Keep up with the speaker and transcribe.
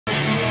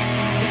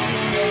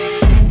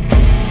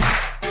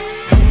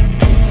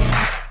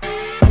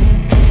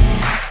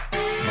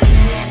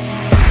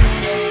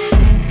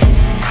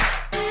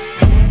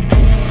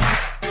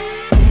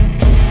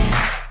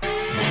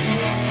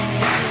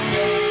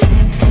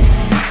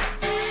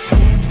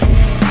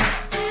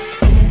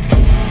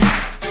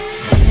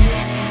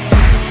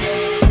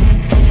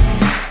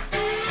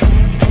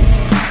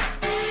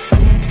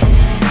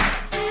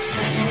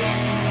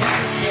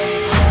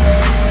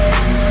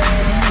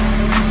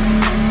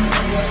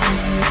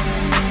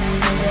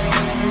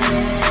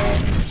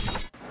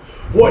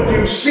What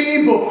you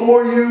see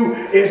before you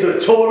is a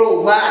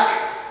total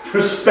lack of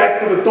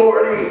respect of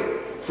authority.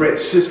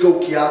 Francisco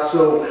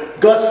Ciatso,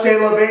 Gus de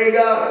la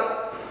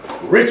Vega,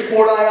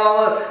 Richport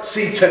Ayala.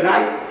 See,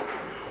 tonight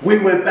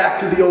we went back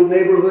to the old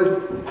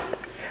neighborhood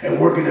and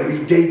we're going to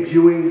be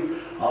debuting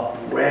a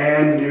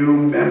brand new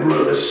member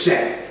of the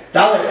set.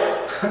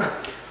 Dale.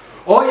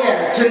 Oh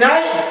yeah,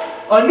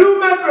 tonight a new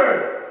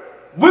member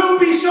will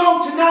be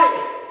shown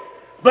tonight.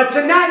 But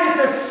tonight is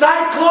the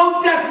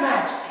Cyclone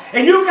Deathmatch.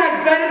 And you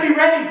guys better be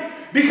ready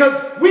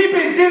because we've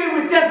been dealing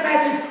with death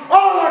matches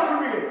all our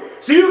career.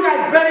 So you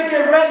guys better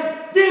get ready.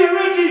 Get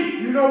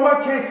ready. You know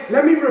what, Ken?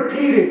 Let me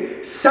repeat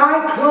it.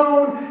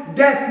 Cyclone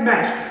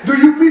Deathmatch. Do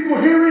you people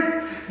hear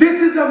it?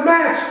 This is a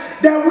match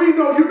that we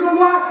know. You know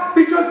why?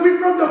 Because we're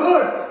from the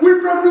hood.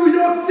 We're from New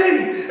York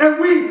City. And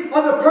we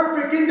are the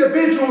perfect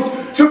individuals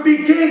to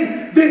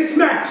begin this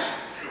match.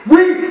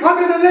 We are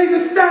going to lay the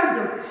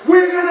standard.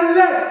 We're going to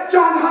let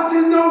John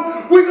Hudson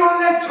know. We're going to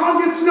let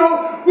Chungus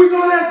know. We're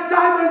going to let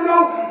Simon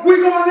know.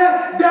 We're going to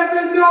let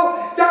Devin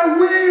know that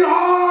we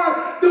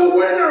are the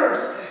winners.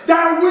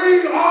 That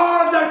we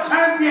are the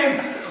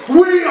champions.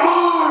 We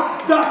are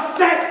the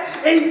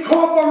Set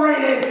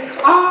Incorporated.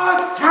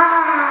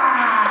 Attack!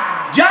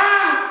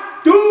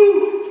 Ja,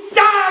 tu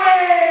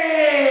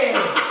sabes!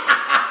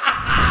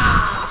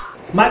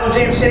 Michael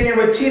James sitting here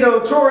with Tito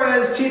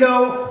Torres.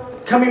 Tito,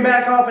 coming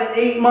back off an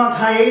 8-month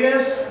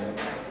hiatus.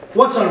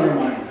 What's on your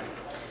mind?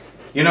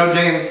 You know,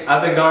 James,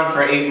 I've been gone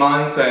for 8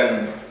 months,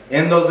 and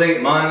in those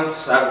 8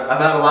 months, I've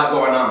had a lot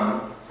going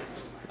on.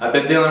 I've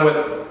been dealing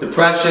with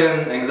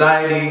depression,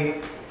 anxiety,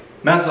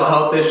 mental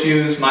health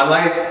issues, my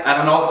life at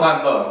an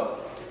all-time low.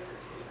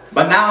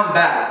 But now I'm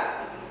back,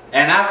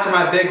 and after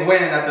my big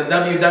win at the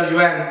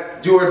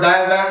WWN Do or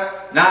Die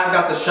event, now I've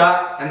got the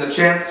shot and the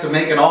chance to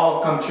make it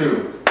all come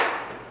true.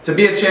 To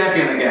be a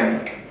champion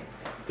again.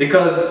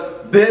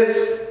 Because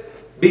this,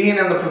 being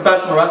in the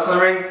professional wrestling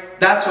ring,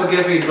 that's what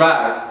gives me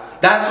drive.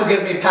 That's what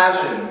gives me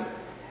passion.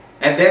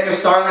 And Daniel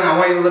Starling, I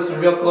want you to listen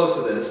real close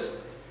to this.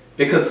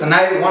 Because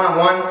tonight,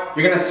 one-on-one,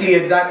 you're going to see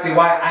exactly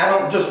why I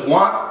don't just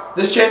want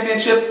this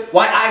championship,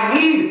 why I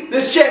need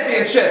this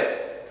championship.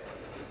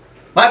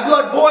 My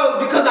blood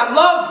boils because I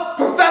love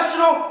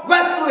professional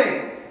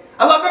wrestling.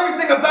 I love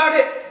everything about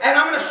it, and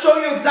I'm going to show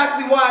you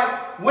exactly why.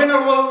 Win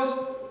or lose,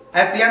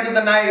 at the end of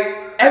the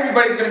night,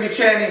 everybody's going to be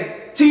chanting,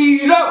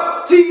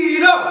 Tito,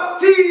 Tito,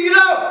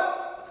 Tito!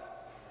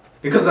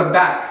 Because I'm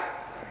back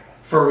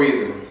for a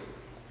reason.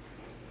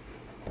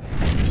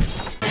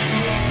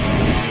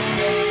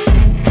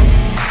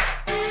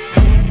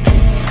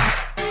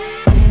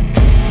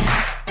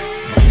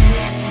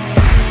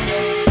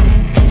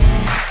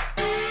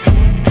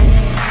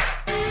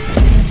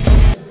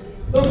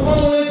 The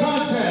following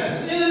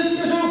contest is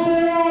scheduled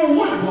for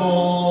one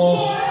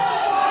fall.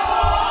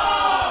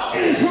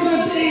 It is for the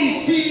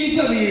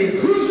DCW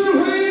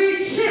Cruiserweight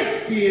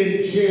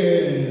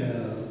Championship.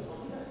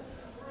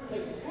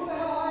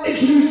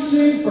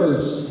 Introducing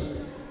first.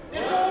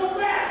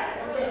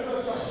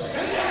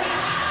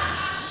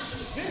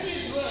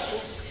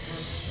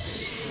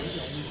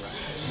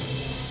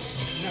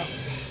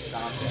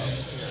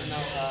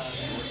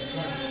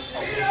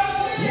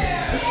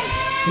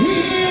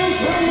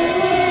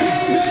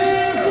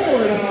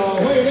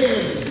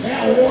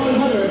 At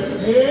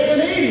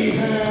 180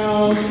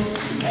 pounds.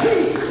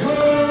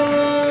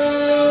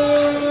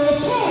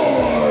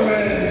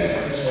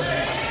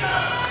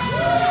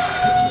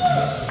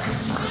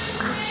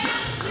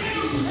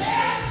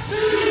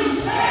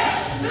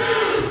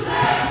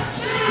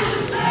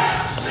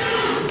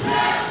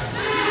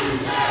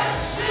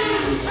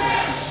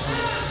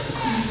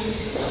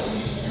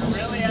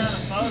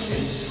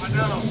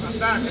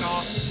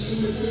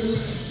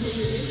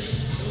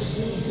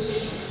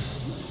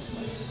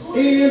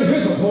 And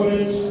his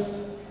opponent.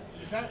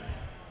 Is that?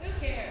 Who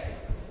cares?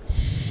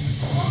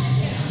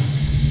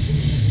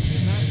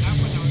 Is that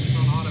one is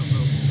on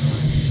autofocus,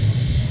 right?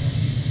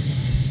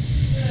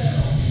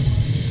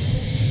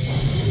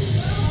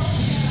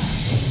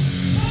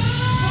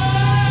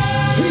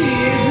 He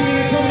is being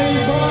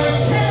accompanied by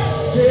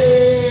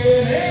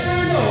Captain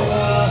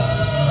Arizona,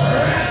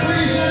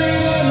 representing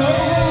the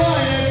Nova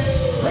Alliance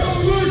from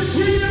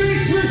Richey,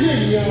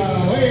 Virginia.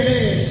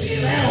 Weighing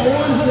in at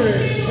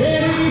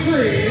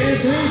 183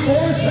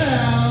 3/4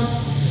 pounds.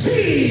 He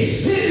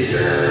is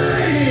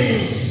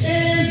reigning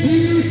and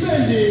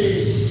defending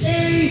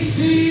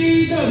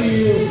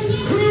ACW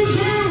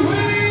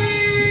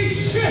Cruiserweight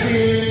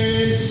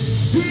Champion,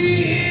 the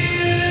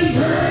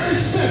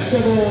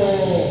imperceptible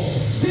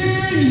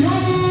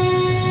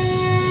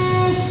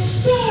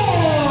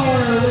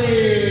Starling.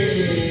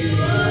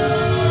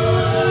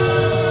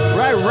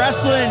 Right,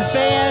 wrestling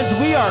fans,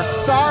 we are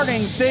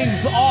starting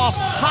things off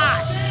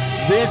hot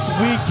this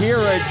week here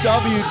at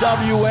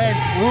WWN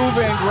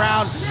Proving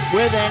Ground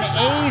with an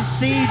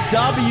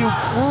ACW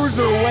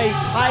Cruiserweight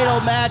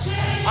title match.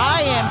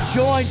 I am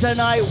joined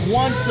tonight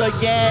once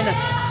again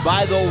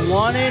by the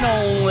one and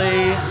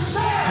only,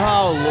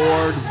 oh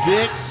Lord,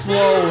 Vic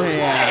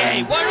Slowhand.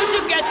 Hey, why don't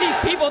you get these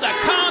people to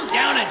calm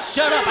down and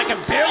shut up. I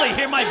can barely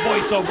hear my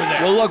voice over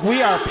there. Well, look,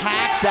 we are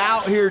packed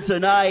out here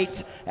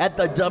tonight at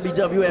the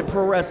WWN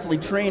Pro Wrestling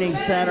Training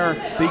Center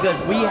because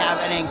we have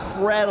an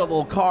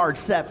incredible card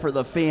set for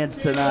the fans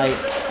tonight.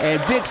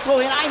 And Big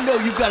Swoley, and I know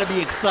you've got to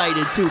be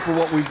excited too for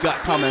what we've got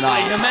coming up. I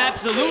am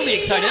absolutely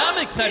excited.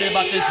 I'm excited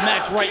about this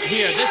match right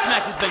here. This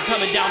match has been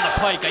coming down the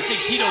pike. I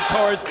think Tito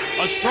Torres,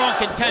 a strong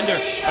contender.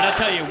 But I'll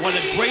tell you, one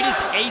of the greatest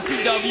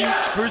ACW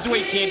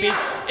Cruiserweight champions,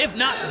 if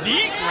not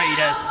the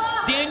greatest,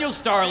 Daniel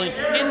Starling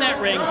in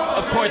that ring,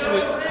 of course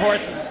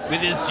with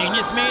his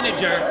genius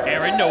manager,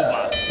 Aaron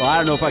Nova. Well, I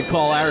don't know if I'd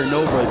call Aaron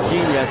Nova a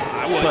genius,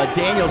 but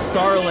Daniel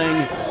Starling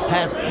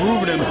has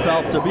proven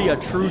himself to be a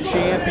true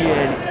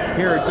champion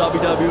here at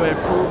WWN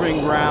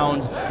Proving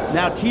Ground.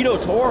 Now, Tito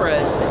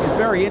Torres is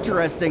very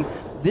interesting.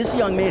 This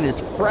young man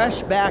is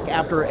fresh back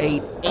after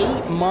an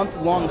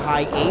 8-month-long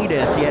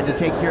hiatus. He had to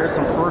take care of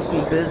some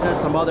personal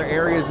business, some other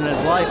areas in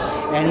his life,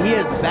 and he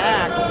is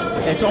back.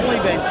 It's only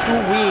been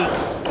 2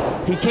 weeks.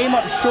 He came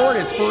up short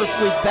his first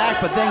week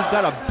back, but then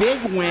got a big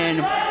win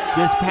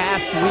this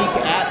past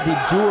week at the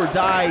Do or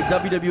Die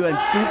WWN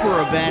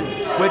Super event,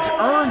 which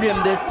earned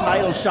him this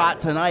title shot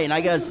tonight. And I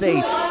gotta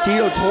say,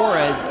 Tito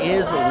Torres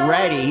is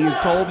ready. He's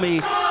told me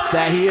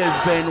that he has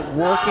been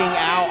working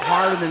out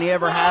harder than he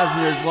ever has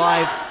in his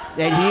life,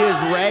 and he is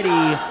ready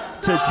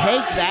to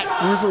take that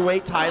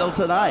Cruiserweight title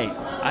tonight.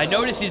 I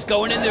notice he's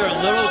going in there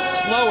a little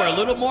slower, a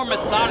little more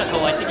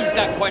methodical. I think he's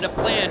got quite a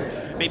plan,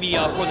 maybe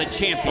for the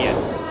champion.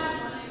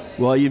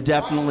 Well, you've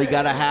definitely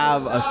got to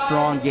have a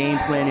strong game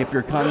plan if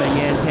you're coming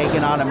in,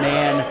 taking on a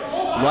man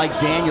like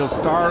Daniel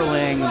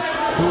Starling,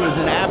 who is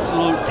an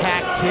absolute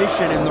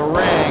tactician in the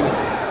ring.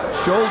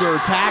 Shoulder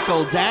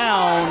tackle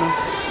down.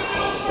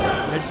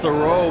 Hits the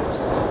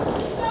ropes.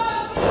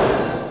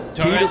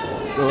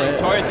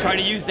 Torres trying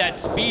to use that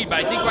speed,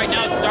 but I think right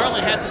now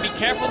Starling has to be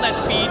careful of that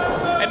speed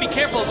and be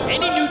careful of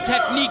any new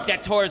technique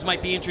that Torres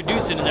might be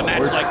introducing in a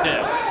match like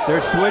this.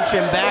 They're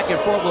switching back and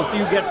forth. We'll see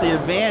who gets the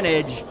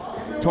advantage.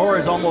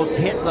 Torres almost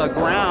hit the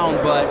ground,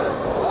 but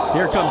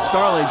here comes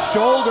Starling.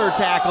 Shoulder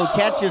tackle,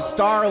 catches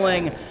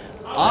Starling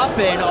up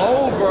and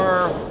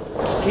over.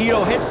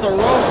 Tito hits the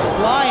ropes,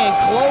 flying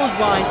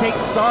clothesline, takes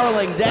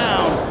Starling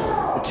down.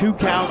 A 2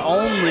 count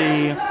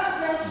only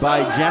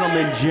by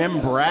gentleman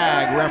Jim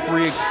Bragg,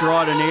 referee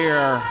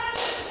extraordinaire.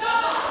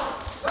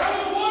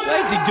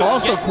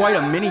 Also quite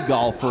a mini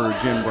golfer,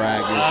 Jim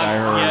Bragg, as I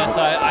heard. Yes,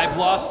 I've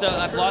lost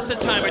a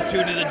time or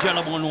two to the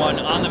gentleman one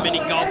on the mini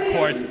golf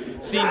course.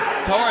 Seeing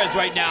Torres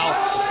right now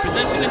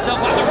positioning himself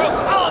on the ropes.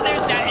 Oh,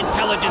 there's that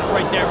intelligence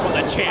right there from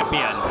the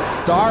champion.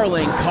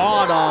 Starling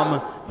caught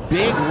him,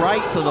 big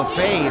right to the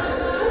face.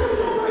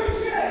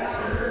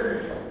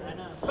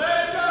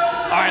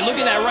 All right, look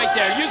at that right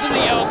there, using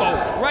the elbow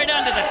right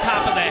onto the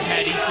top of the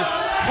head. He's just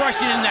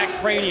crushing in that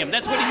cranium.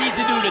 That's what he needs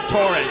to do to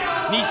Torres.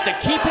 Needs to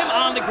keep him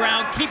on the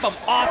ground, keep him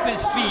off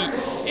his feet,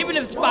 even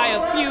if it's by a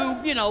few,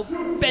 you know,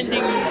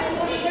 bending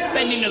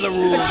to the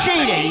rules. But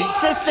cheating,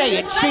 just say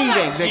it,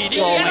 cheating, Big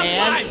Slow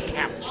Man.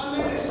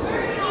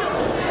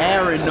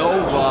 Aaron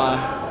Nova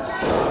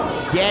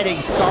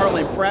getting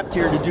Starling prepped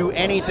here to do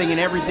anything and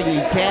everything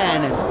he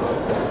can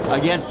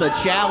against the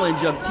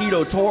challenge of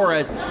Tito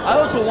Torres. I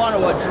also want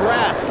to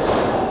address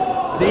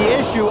the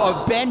issue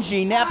of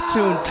Benji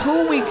Neptune.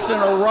 2 weeks in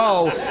a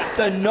row,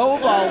 the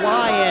Nova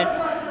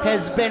Alliance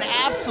has been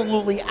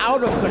absolutely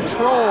out of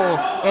control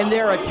in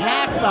their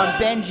attacks on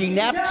Benji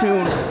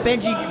Neptune.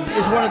 Benji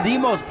is one of the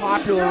most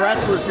popular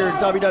wrestlers here at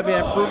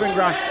WWN Proving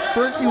Ground.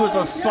 First, he was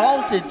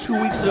assaulted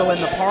 2 weeks ago in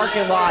the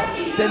parking lot.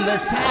 Then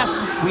this past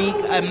week,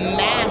 a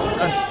masked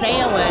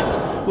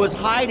assailant was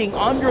hiding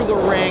under the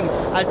ring,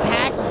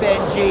 attacked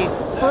Benji,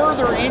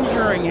 further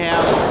injuring him.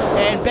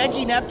 And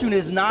Benji Neptune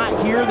is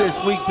not here this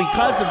week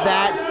because of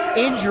that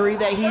injury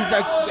that he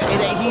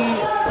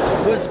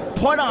was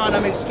put on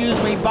him,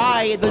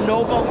 by the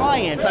Nova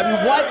Alliance. I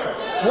mean,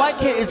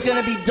 what is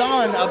going to be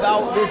done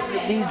about these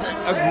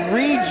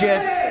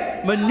egregious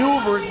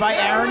maneuvers by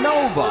Aaron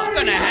Nova? What's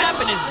going to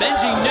happen is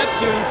Benji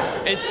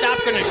Neptune is stop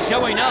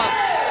showing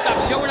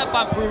up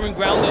on Proving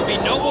Ground. There'll be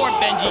no more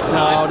Benji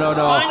time. No.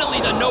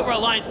 Finally, the Nova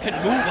Alliance could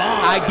move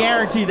on. I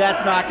guarantee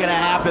that's not going to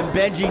happen.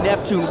 Benji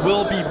Neptune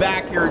will be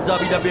back here at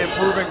WWN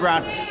Proving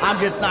Ground. I'm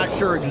just not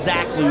sure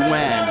exactly when.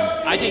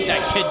 I think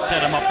that kid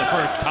set him up the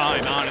first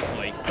time,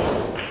 honestly.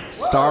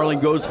 Starling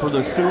goes for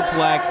the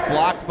suplex,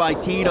 blocked by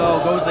Tito,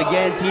 goes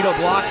again, Tito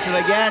blocks it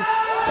again,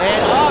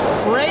 and up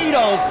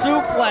cradle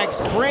suplex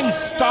brings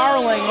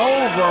Starling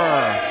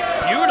over.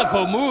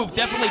 Beautiful move,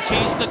 definitely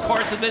changed the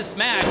course of this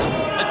match.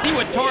 Let's see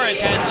what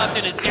Torres has left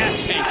in his gas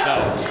tank,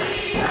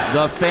 though.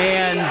 The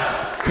fans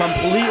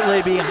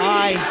completely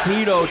behind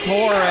Tito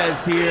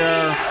Torres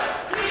here,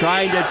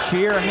 trying to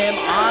cheer him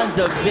on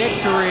to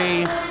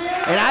victory.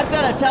 And I've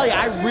got to tell you,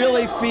 I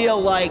really feel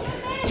like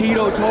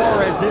Tito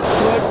Torres, this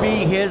could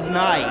be his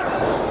night.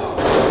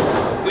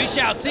 We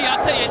shall see.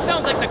 I'll tell you, it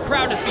sounds like the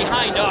crowd is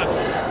behind us.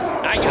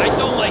 I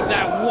don't like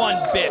that one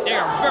bit. They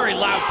are very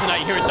loud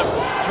tonight here at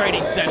the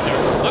training center.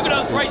 Look at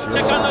those rights.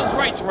 Check on those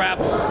rights, ref.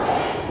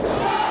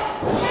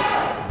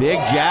 Big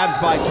jabs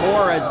by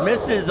Torres.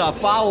 Misses a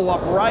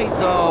follow-up right,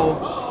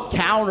 though.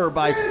 Counter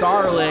by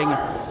Starling.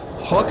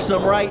 Hooks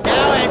him right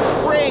now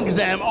and brings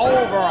him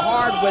over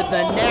hard with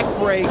the neck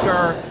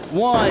breaker.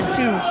 1,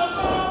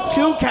 2.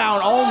 2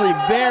 count only.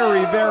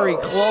 Very, very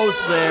close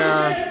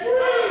there.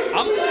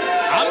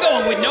 I'm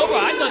going with Nova.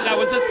 I thought that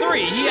was a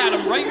 3. He had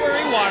him right where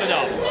he wanted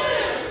him.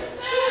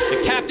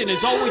 The captain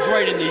is always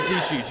right in these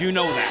issues. You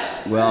know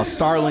that. Well,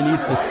 Starling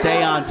needs to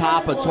stay on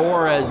top of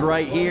Torres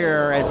right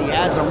here as he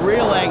has him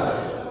reeling.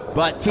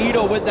 But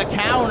Tito with the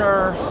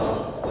counter.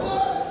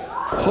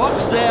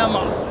 Hooks him.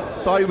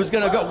 Thought he was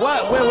going to go.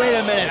 What? Wait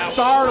a minute.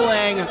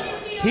 Starling.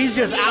 He's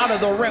just out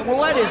of the ring.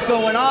 What is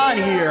going on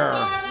here?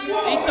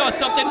 He saw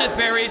something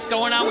nefarious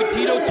going on with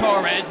Tito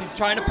Torres. He's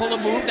trying to pull a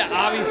move that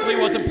obviously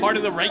wasn't part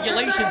of the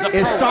regulations.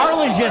 Is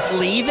Starling just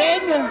leaving?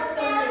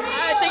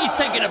 I think he's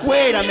taking a...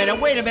 Wait a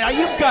minute.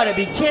 You gotta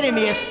be kidding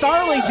me. Is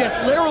Starling just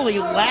literally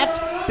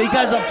left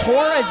because of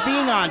Torres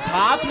being on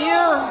top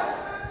here?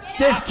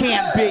 This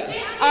can't be.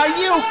 Are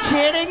you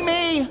kidding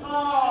me?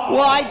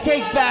 Well, I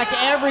take back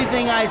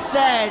everything I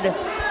said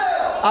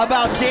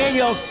about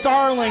Daniel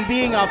Starling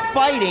being a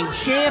fighting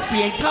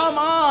champion. Come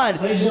on,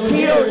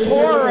 Tito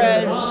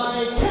Torres.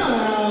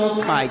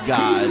 My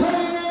God.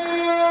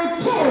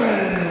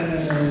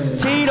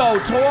 Tito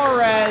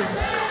Torres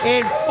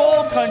in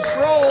full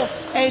control,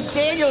 and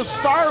Daniel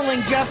Starling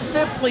just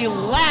simply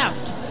left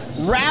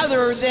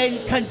rather than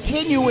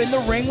continue in the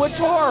ring with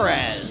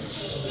Torres.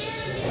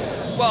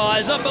 Well,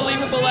 as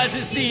unbelievable as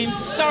it seems,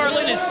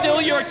 Starling is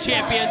still your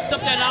champion.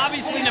 Something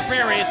obviously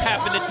nefarious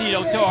happened to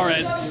Tito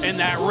Torres in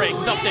that ring.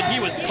 Something he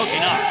was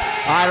cooking up.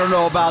 I don't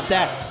know about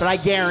that, but I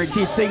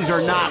guarantee things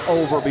are not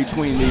over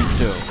between these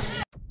two.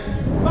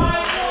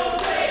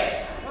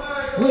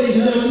 Ladies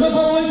and gentlemen, the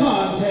following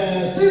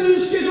contest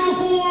is scheduled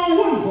for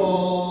one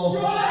fall.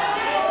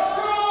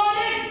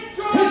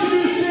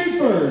 Introducing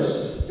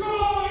first.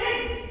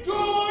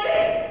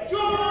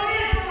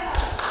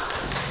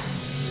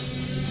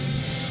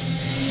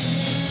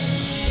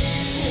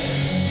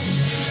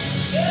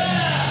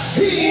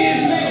 He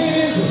is making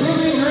his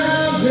Proving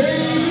Ground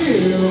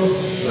debut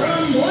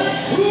from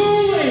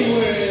Blackpool,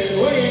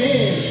 England, weighing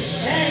in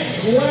at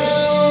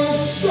 12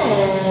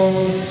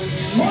 stone,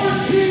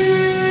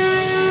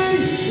 Martin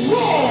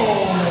Raw.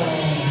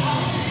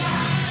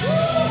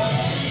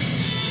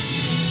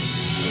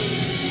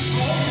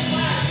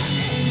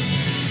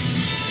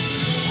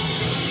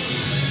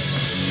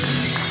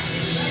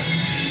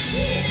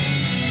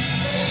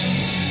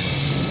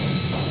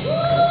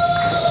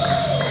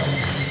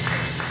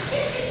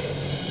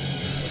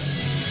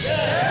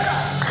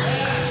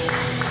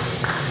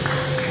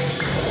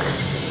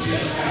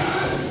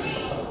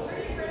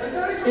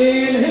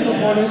 And his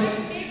opponent,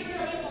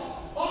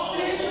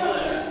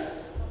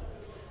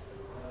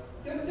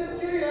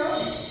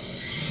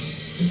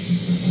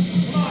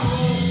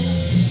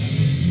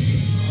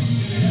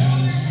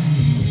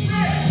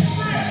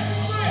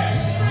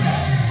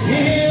 he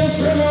is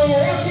from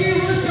Milwaukee,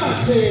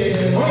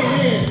 Wisconsin,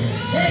 weighing in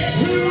at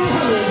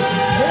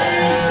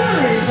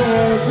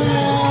 234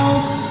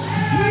 pounds,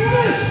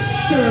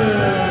 Mr.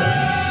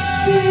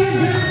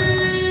 Steven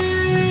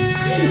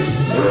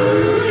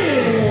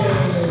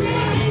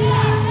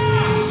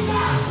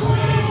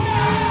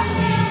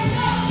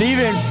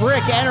Steven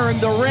Frick entering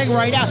the ring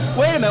right now.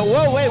 Wait a minute,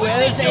 wait.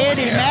 This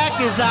Andy Mack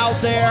is out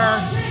there.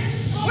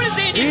 What is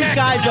Andy These Mack?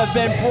 guys have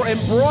been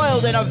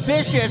embroiled in a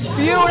vicious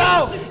feud.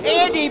 Oh,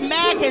 Andy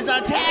Mack is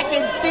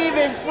attacking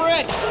Steven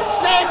Frick.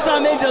 Sends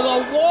him into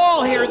the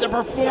wall here at the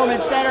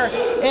Performance Center.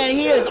 And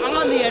he is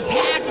on the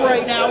attack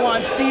right now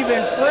on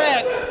Steven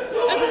Frick.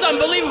 This is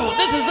unbelievable.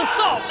 This is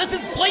assault. This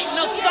is blatant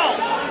assault.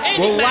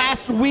 Well,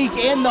 last week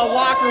in the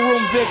locker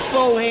room, Vic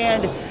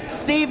Sohan,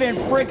 Steven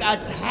Frick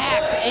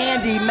attacked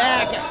Andy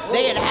Mack.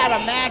 They had a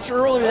match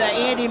earlier that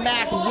Andy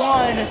Mack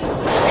won.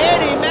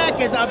 Andy Mack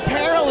is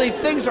apparently,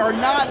 things are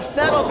not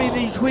settled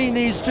between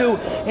these two.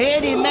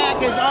 Andy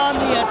Mack is on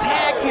the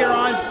attack here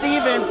on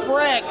Steven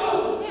Frick.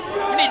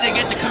 We need to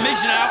get the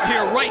commission out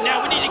here right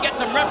now. We need to get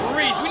some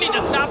referees. We need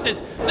to stop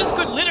this. This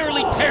could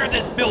literally tear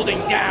this building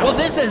down. Well,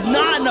 this is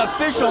not an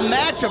official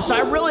matchup, so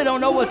I really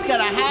don't know what's going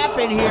to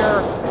happen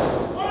here.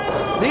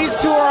 These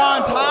two are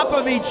on top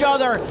of each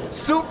other.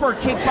 Super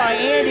kick by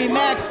Andy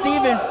Mack.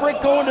 Steven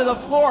Frick going to the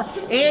floor.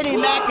 Andy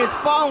Mack is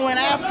following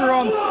after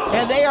him,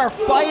 and they are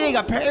fighting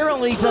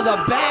apparently to the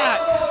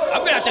back.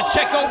 I'm going to have to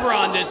check over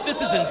on this.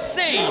 This is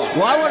insane.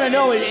 Well, I want to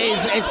know,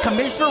 is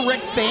Commissioner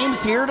Rick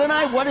Fames here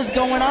tonight? What is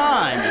going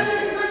on?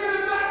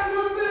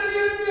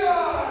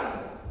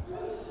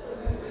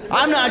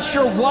 I'm not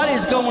sure what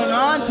is going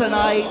on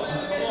tonight.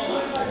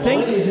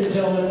 ladies and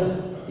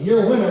gentlemen,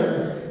 your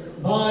winner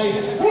by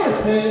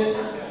forfeit,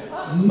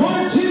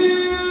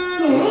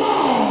 Martin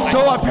Law.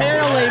 So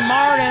apparently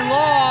Martin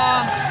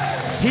Law,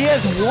 he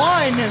has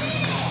won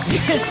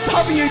his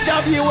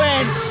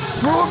WWN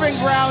Proving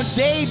Ground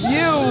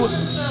debut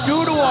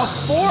due to a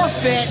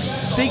forfeit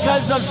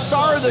because of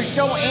star of the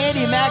show,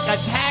 Andy Mack,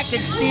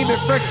 attacking Stephen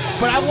Frick.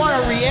 But I want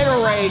to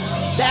reiterate,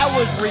 that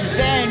was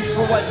revenge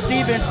for what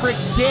Stephen Frick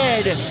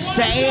did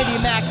to Andy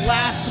Mack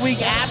last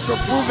week after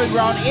Proving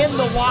Ground in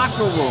the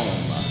locker room.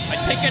 By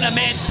taking a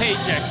man's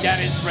paycheck, that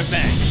is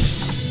revenge.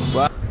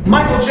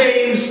 Michael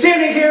James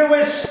standing here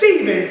with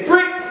Stephen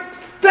Frick.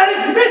 That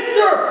is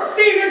Mr.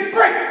 Stephen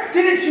Frick.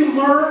 Didn't you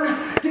learn?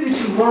 Didn't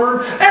you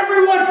learn?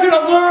 Everyone's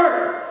gonna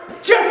learn.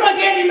 Just like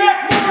Andy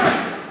Mack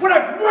learned when I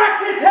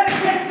whacked his head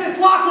against this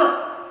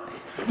locker.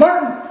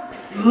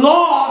 Martin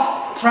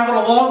Law traveled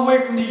a long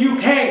way from the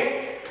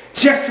UK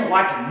just so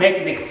I can make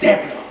an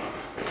example of him.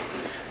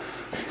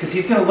 Because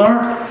he's gonna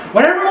learn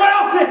what everyone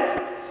else is,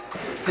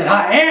 that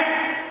I am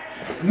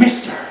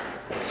Mr.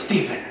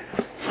 Stephen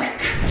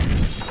Frick.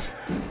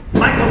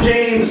 Michael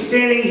James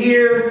standing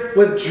here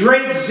with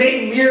Drake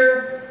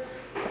Xavier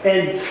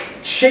and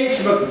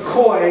Chase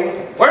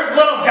McCoy. Where's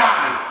Little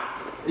John?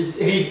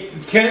 He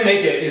can't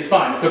make it. It's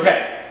fine. It's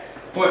okay.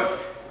 What?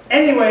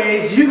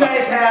 Anyways, you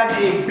guys have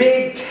a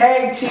big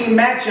tag team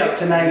matchup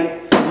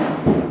tonight.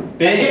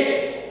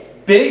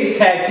 Big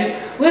tag team.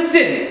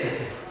 Listen,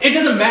 it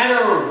doesn't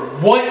matter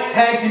what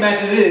tag team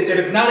match it is. If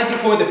it's not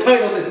for the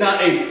titles, it's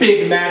not a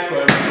big match.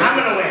 I'm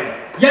gonna win.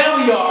 Yeah,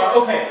 we are.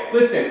 Okay,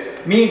 listen.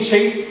 Me and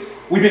Chase,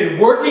 we've been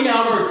working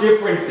out our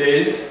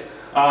differences.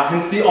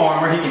 Hence the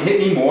armor. He can hit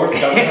me more.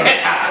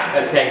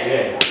 That's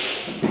good.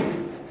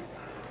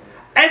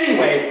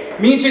 Anyway,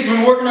 me and Chase have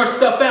been working our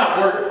stuff out.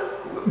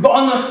 We're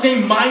on the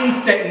same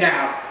mindset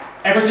now.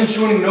 Ever since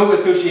joining Nova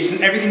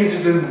Association, everything has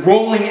just been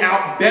rolling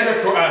out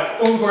better for us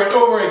over and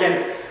over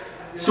again.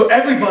 So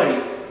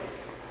everybody,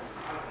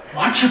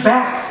 watch your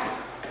backs.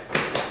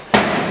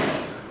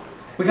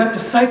 We got the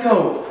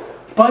Psycho,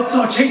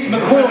 Buzzsaw, Chase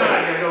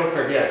McCoy. Don't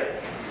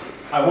forget.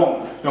 I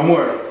won't, don't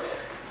worry.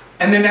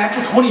 And then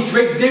after 20,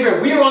 Drake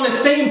Xavier, we are on the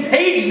same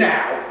page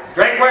now.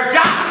 Drake, where's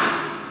Josh?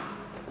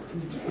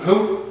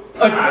 Who?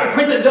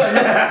 Prince of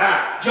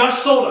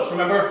Josh sold us,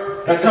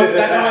 remember? That's how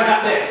I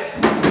got this.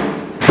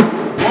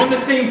 We're on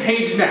the same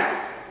page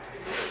now.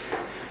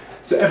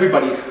 So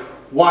everybody,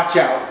 watch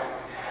out.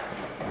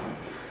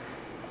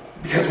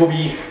 Because we'll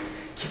be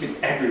keeping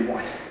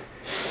everyone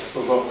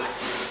below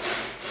us.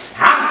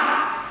 Ha!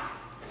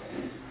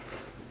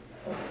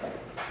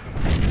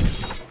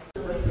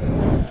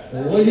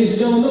 Ladies and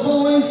gentlemen, the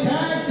following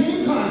tag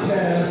team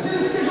contest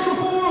is scheduled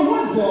for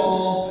one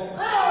fall.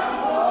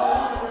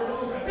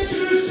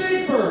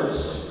 Introducing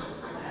first.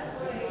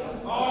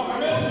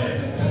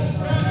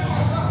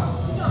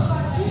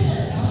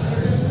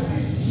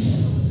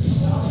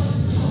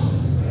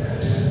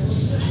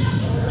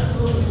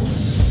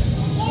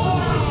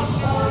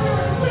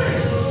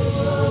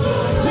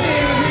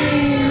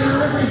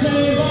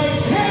 Represented by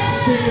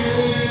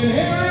Captain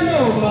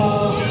Aranova.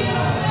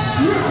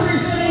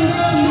 Representing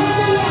the New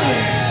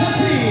Alliance, the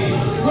team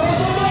of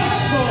the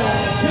Muscle,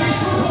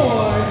 Chase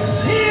McCoy,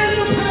 and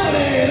the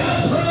Paladin of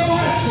Pro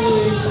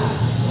Wrestling,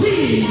 the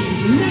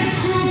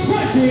Natural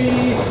 20,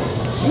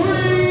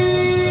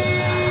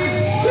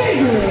 Drake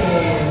Xavier.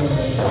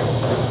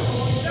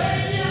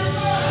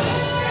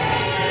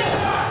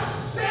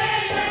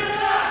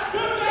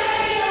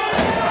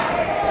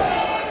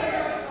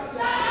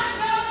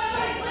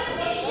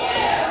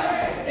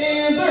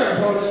 And their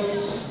opponents.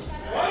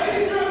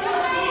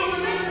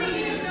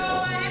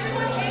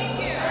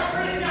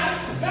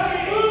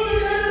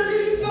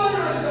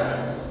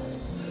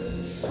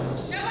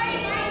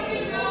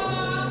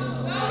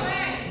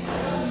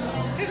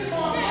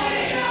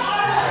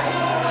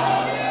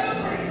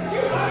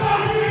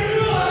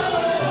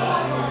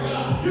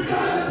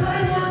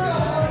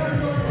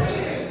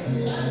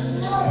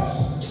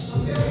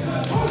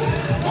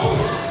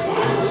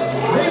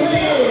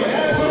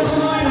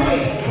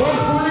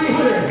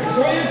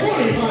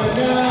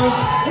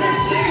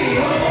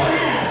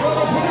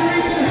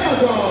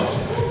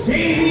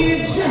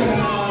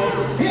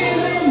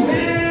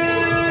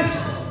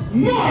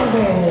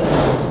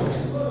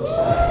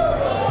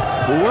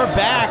 We're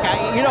back.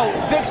 You know,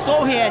 Vic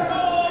Slohan,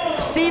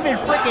 Stephen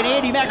Frick and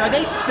Andy Mack, are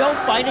they still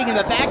fighting in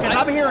the back? Because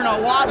I'm hearing a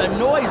lot of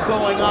noise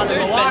going on in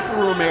the locker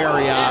room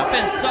area. There's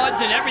been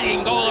thuds and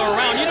everything going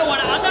around. You know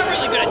what? I'm not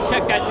really going to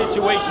check that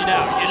situation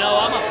out. You know,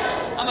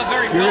 I'm a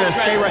very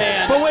well-dressed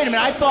man. But wait a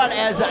minute, I thought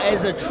as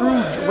a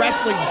true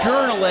wrestling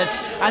journalist,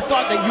 I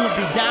thought that you would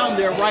be down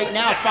there right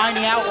now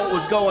finding out what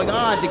was going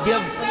on to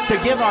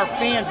give our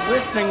fans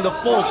listening the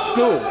full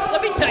scoop.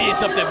 Let me tell you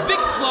something. Vic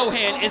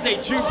Slohan is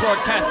a true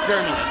broadcast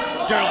journalist.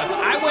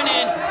 I went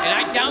in and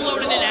I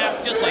downloaded an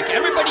app just like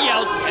everybody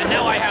else, and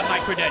now I have my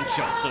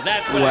credentials. So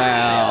that's what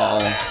I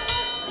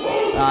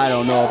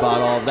don't know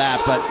about all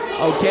that, but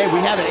okay, we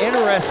have an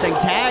interesting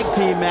tag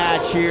team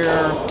match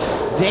here.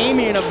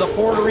 Damien of the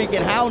Puerto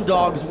Rican Hound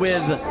Dogs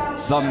with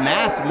the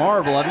Masked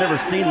Marvel. I've never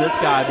seen this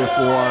guy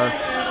before.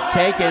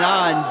 Taking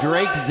on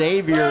Drake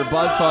Xavier,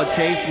 Buzzsaw,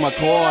 Chase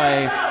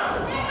McCoy.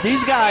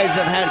 These guys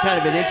have had kind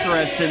of an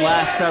interesting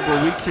last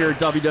several weeks here at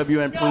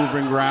WWN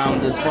Proving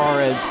Ground as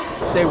far as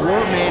they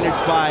were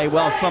managed by,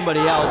 well, somebody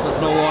else that's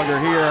no longer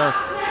here.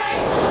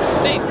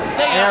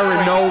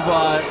 Aaron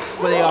Nova,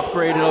 well, they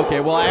upgraded, okay.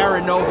 Well,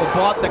 Aaron Nova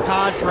bought the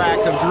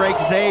contract of Drake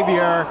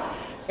Xavier,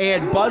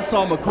 and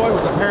Buzzsaw McCoy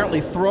was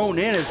apparently thrown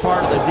in as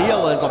part of the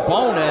deal as a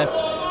bonus.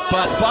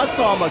 But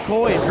Buzzsaw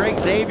McCoy and Drake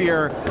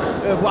Xavier,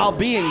 while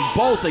being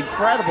both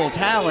incredible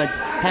talents,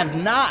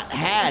 have not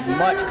had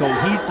much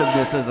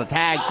cohesiveness as a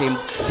tag team.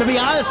 To be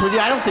honest with you,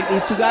 I don't think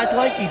these two guys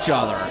like each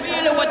other. Well,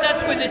 you know what?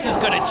 That's where this is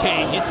going to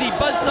change. You see,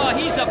 Buzzsaw,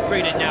 he's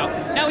upgraded now.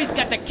 Now he's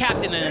got the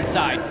captain on his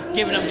side,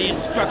 giving him the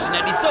instruction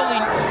that he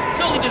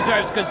solely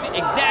deserves, because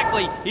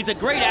exactly, he's a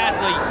great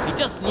athlete. He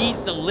just needs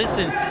to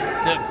listen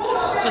to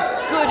just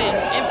good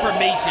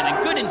information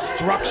and good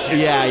instruction.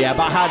 Yeah,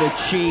 about how to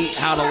cheat,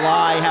 how to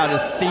lie, how to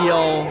steal.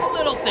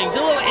 Little things,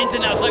 the little ins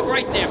and outs, like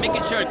right there,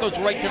 making sure it goes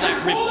right to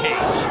that rib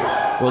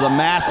cage. Well, the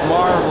Mass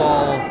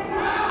Marvel,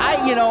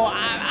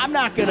 I'm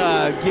not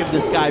gonna give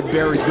this guy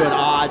very good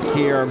odds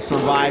here of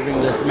surviving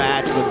this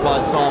match with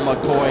Buzzsaw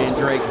McCoy and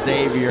Drake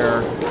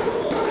Xavier.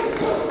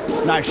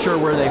 Not sure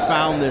where they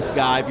found this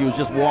guy, if he was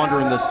just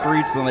wandering the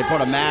streets and they put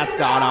a mask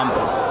on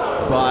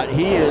him, but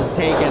he is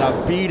taking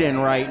a beating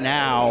right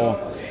now.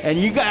 And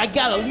you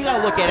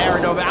gotta look at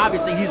Aaron Nova.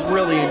 Obviously, he's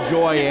really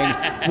enjoying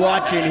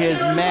watching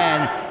his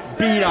men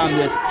beat on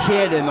this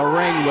kid in the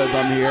ring with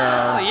him here.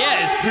 Oh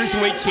yeah, his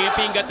Cruiserweight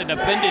champion got to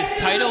defend his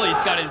title. He's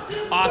got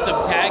his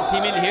awesome tag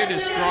team in here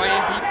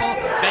destroying people.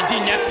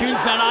 Benji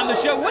Neptune's not on the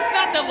show. What's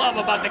not to love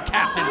about the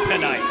captain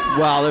tonight?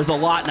 Well, there's a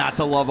lot not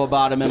to love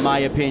about him, in my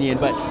opinion.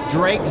 But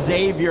Drake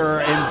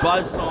Xavier and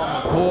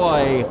Buzzsaw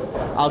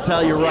McCoy, I'll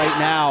tell you right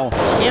now,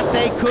 if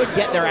they could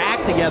get their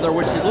act together,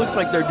 which it looks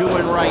like they're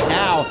doing right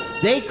now,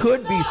 they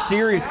could be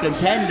serious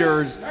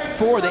contenders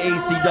for the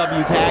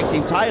ACW tag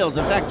team titles.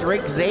 In fact,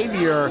 Drake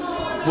Xavier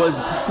was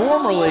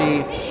formerly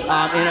in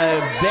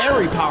a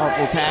very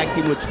powerful tag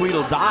team with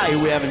Tweedledee, who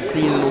we haven't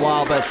seen in a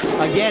while. But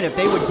again, if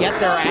they would get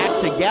their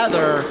act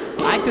together,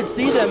 I could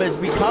see them as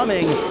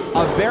becoming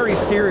a very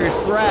serious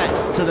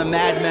threat to the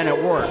Madmen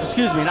at Work.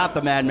 Excuse me, not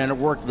the Madmen at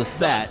Work, the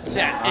Set.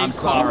 I'm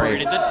sorry.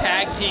 The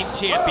tag team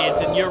champions,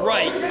 and you're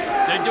right.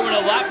 They're doing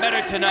a lot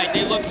better tonight.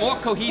 They look more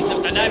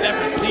cohesive than I've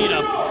ever seen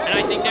them, and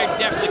I think they're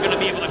definitely going to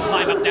be able to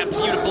climb up that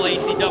beautiful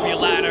ACW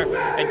ladder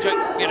and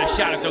get a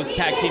shot at those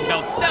tag team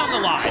belts down the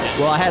line.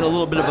 Well, I had a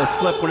little bit of a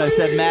slip when I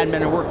said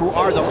Madmen at Work, who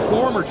are the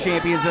former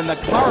champions and the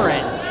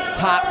current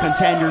top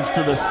contenders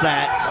to the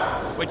Set.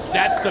 Which,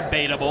 that's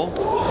debatable.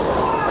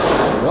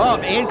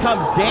 Oh, in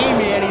comes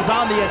Damien. He's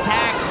on the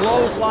attack.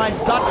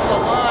 Clotheslines, ducks the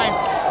line.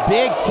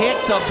 Big kick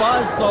to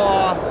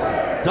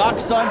Buzzsaw.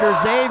 Ducks under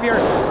Xavier.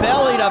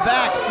 Belly to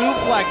back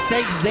suplex.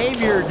 Takes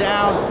Xavier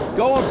down.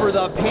 Going for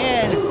the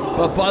pin.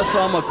 But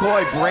Buzzsaw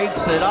McCoy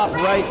breaks it up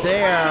right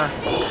there.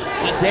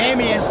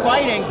 Damien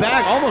fighting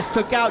back. Almost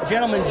took out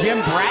Gentleman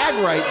Jim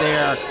Bragg right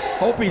there.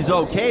 Hope he's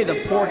okay. The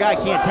poor guy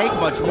can't take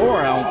much more,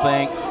 I don't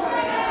think.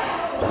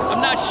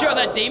 I'm not sure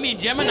that Damien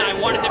Gemini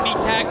wanted to be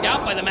tagged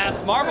out by the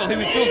Masked Marvel. He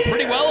was doing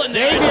pretty well in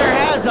there. Xavier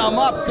has him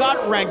up,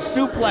 gut wrench,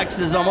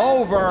 suplexes him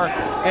over,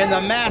 and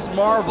the Masked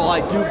Marvel,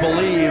 I do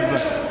believe,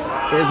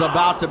 is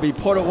about to be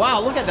put away.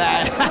 Wow, look at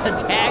that.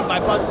 Tag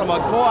by Buzzsaw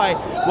McCoy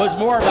was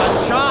more of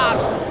a chop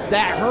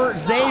that hurt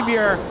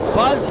Xavier.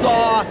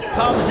 Buzzsaw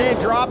comes in,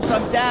 drops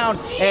him down,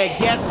 and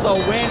gets the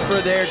win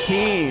for their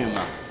team.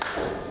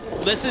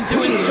 Listen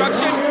to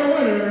instruction.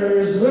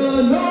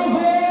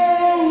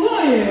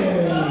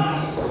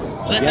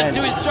 Listen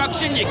to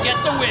instruction, you get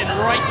the win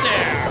right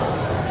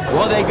there.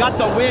 Well, they got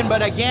the win,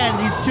 but again,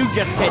 these two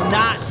just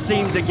cannot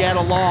seem to get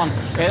along.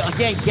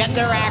 Again, get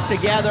their act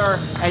together,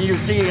 and you're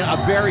seeing a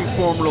very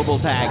formidable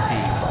tag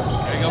team.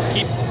 There you go,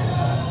 keep.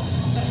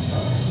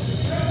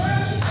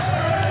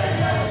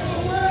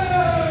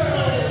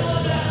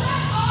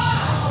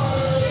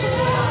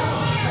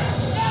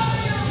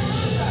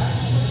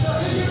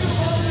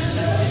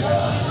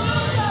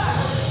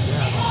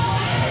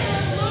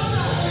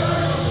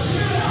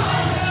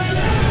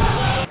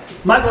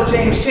 Michael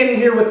James sitting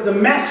here with the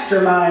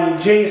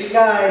Mastermind, Jay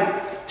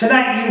Sky.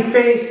 Tonight you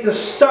face the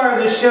star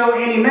of the show,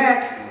 Andy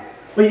Mack.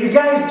 But you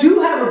guys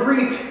do have a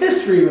brief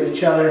history with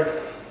each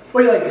other.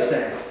 What do you like to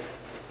say?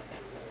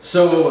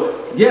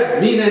 So, yeah,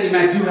 me and Andy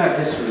Mack do have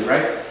history,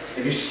 right?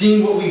 If you've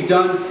seen what we've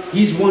done,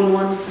 he's won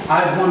one,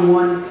 I've won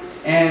one,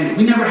 and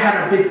we never had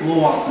our big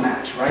blow-off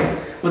match, right?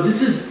 But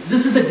this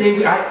is the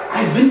day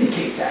I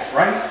vindicate that,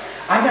 right?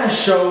 I gotta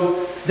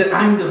show that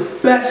I'm the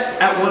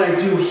best at what I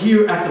do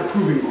here at the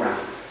Proving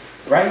Ground.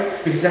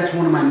 Right? Because that's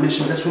one of my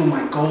missions, that's one of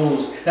my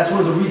goals, that's one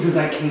of the reasons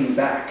I came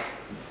back.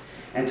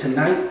 And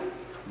tonight,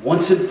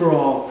 once and for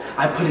all,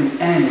 I put an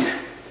end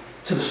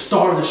to the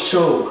star of the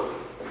show,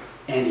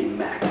 Andy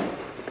Mack.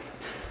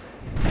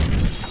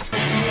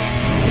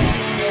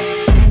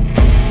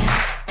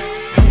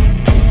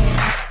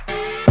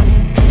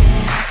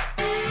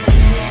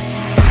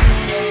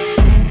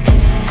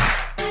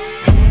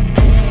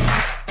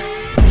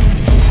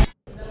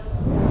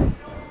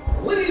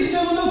 Ladies and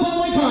gentlemen, the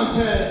following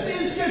contest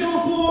is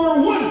scheduled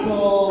for one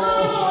fall.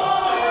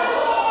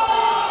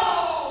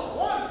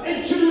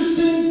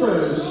 Introducing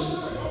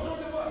first.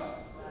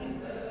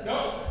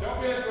 No,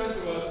 don't be like the rest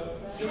of us.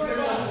 Just get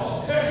one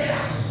fall.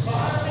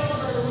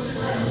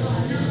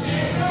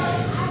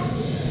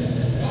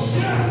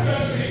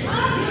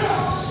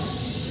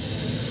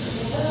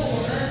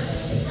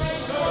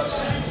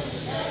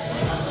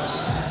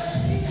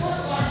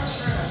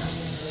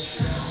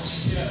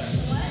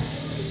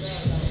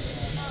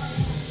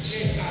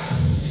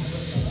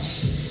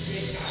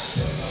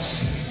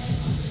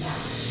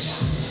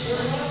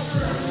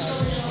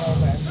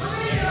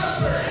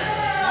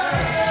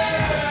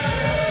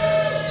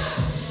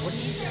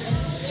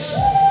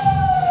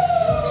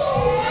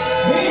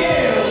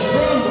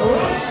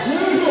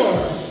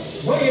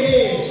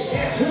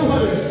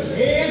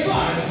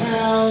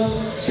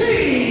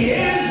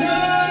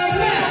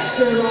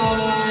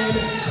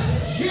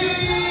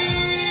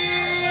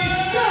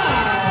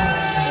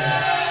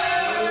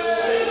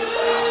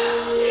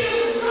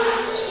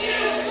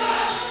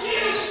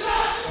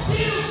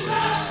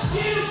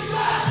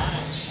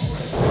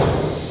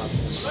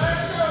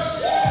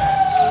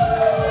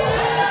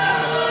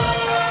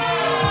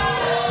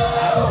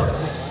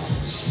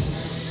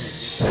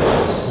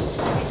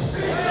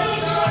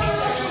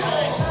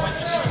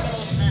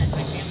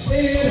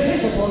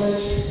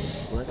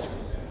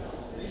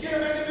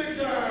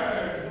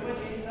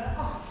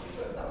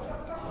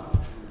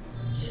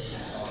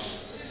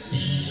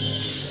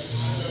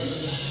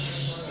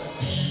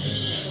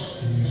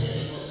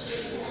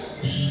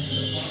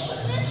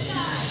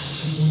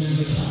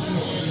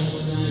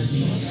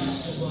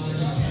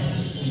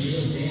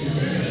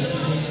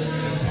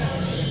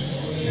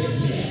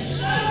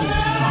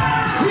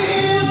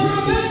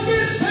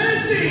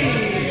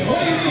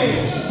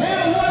 weighing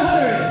at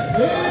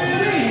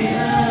 180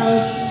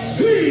 pounds,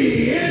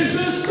 he is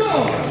the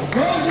star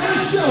of the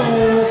show,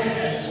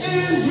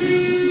 and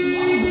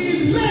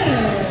he's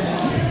Mack.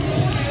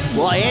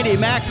 Well, Andy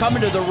Mack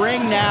coming to the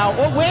ring now.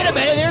 Oh, wait a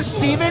minute, there's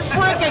Stephen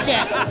Frick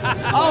again.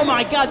 Oh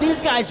my God,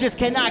 these guys just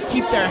cannot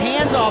keep their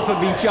hands off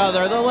of each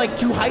other. They're like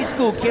two high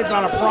school kids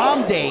on a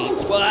prom date.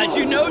 Well, as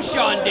you know,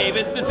 Sean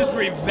Davis, this is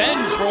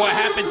revenge for what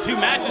happened 2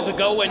 matches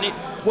ago when it...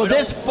 Well,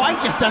 this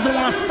fight just doesn't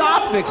want to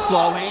stop, Vic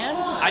Slohan.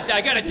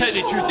 I gotta tell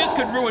you the truth, this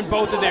could ruin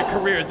both of their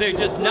careers. They're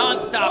just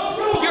non-stop,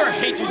 pure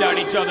hatred on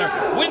each other.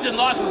 Wins and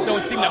losses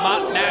don't seem to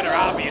matter,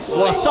 obviously.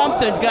 Well,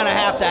 something's gonna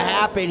have to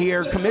happen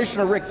here.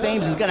 Commissioner Rick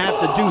Thames is gonna have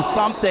to do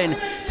something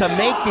to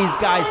make these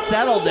guys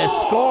settle this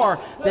score.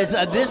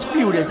 This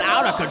feud is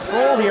out of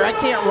control here. I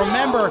can't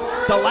remember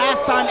the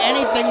last time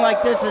anything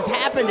like this has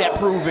happened at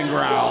Proving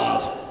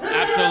Ground.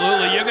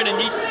 Absolutely, you're gonna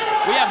need...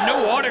 We have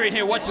no order in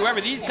here whatsoever.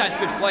 These guys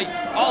could fight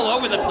all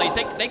over the place.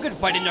 They could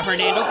fight into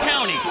Hernando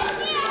County.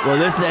 Well,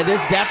 this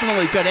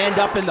definitely could end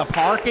up in the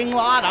parking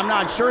lot. I'm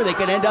not sure. They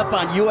could end up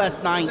on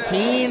US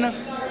 19.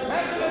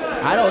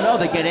 I don't know.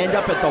 They could end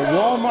up at the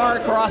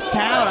Walmart across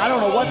town. I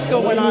don't know what's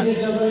going on.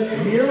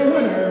 Your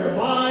winner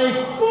by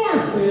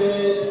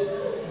forfeit,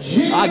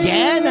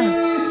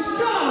 Again?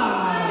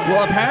 Sky.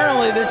 Well,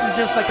 apparently this is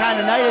just the kind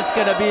of night it's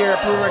going to be here at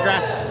Proving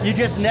Ground. You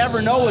just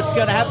never know what's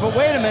going to happen. But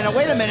wait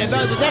a minute.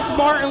 That's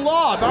Martin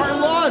Law.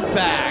 Martin Law is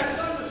back.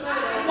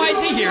 Why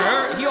is he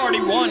here? He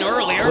already won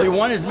earlier. Well, he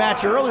won his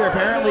match earlier.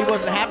 Apparently he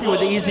wasn't happy with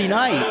the easy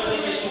night.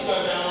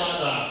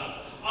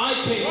 I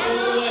came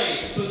all the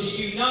way from the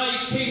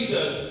United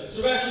Kingdom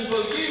to wrestle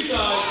for you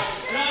guys,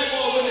 and I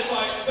want to win the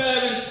fight fair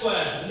and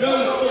square. No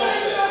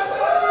forfeit.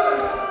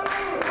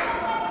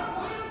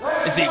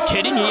 Is he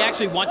kidding? He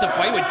actually wants to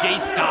fight with Jay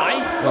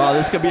Sky? Well,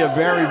 this could be a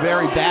very,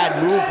 very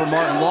bad move for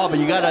Martin Law, but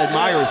you got to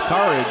admire his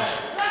courage.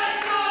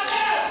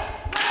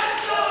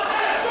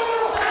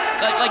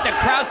 Like the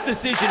crowd's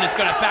decision is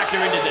going to factor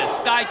into this.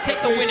 Sky,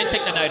 take the win and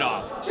take the night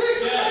off.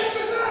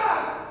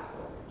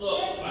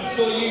 Look, I'm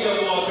sure you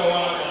don't want to go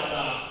out like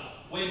that.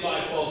 Win by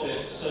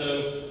forfeit.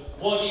 So,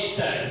 what do you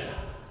say?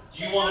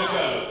 Do you want to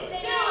go?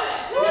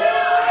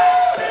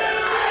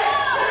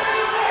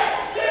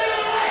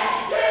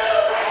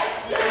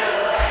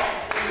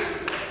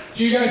 Do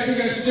you guys think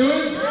I should do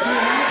it?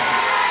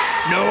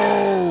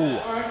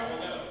 No.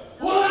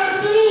 Well,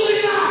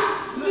 absolutely not.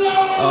 No.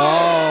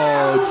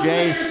 Oh,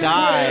 Jay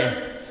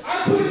Sky. I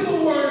put in the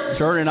work.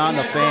 Turning on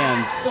the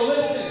fans. So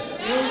listen,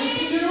 you know what you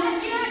can do?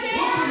 Look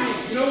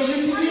at me. You know what you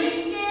can do?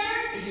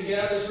 You can get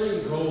out of this ring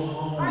and go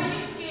home. Are you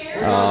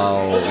scared?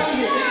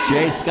 Oh,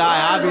 Jay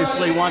Sky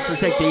obviously wants to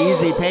take the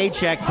easy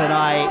paycheck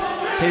tonight.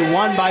 He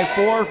won by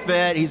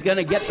forfeit. He's going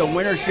to get the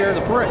winner's share of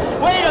the parade.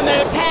 Wait a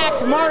minute,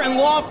 attacks Martin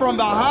Law from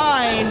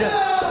behind.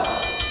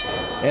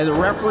 And the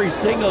referee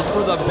signals for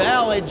the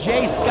bell, and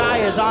Jay Sky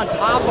is on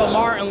top of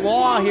Martin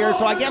Law here.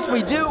 So I guess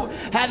we do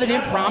have an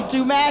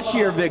impromptu match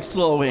here, Vic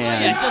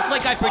Slohan. Yeah, just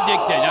like I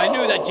predicted. I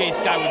knew that Jay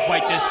Sky would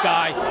fight this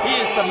guy. He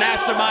is the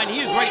mastermind.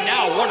 He is right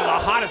now one of the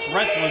hottest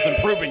wrestlers in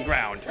Proving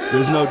Ground.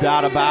 There's no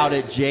doubt about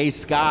it. Jay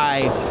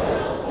Sky,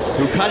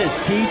 who cut his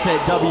teeth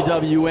at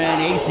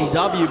WWN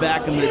ACW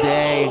back in the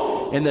day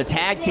in the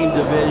tag team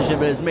division,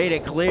 but has made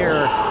it clear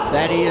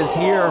that he is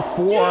here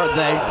for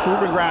the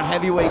Proving Ground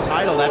heavyweight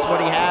title. That's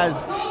what he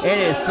has in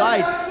his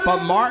sights.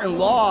 But Martin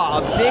Law,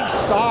 a big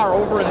star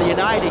over in the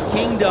United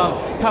Kingdom,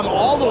 come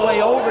all the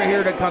way over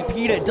here to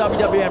compete at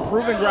WWN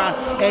Proving Ground,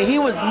 and he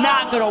was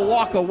not going to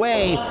walk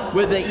away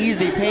with the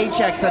easy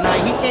paycheck tonight.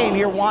 He came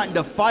here wanting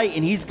to fight,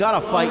 and he's got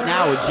to fight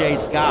now with Jay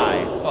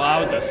Sky. Well, that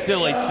was a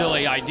silly,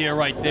 silly idea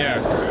right there.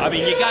 I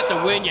mean, you got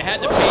the win, you had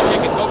the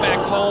paycheck, and go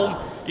back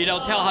home. You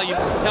know, tell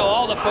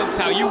all the folks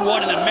how you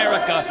won in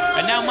America,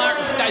 and now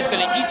Martin Sky's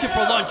going to eat you for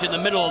lunch in the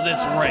middle of this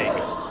ring.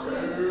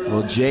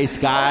 Well, Jay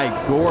Sky,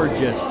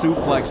 gorgeous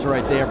suplex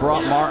right there,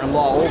 brought Martin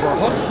Law over.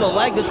 Hooks to the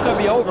leg, this could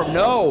be over.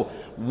 No,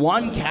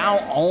 1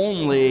 count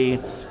only.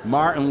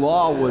 Martin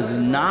Law was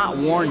not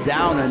worn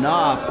down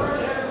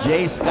enough.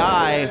 Jay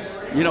Sky,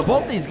 you know,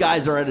 both these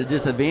guys are at a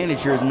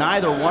disadvantage here, as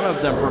neither one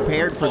of them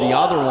prepared for the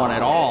other one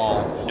at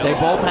all. They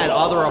both had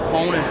other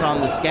opponents on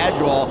the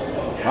schedule.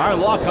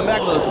 Martin Law come back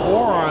with those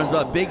forearms,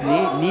 but big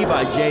knee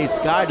by Jay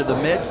Sky to the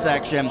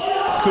midsection.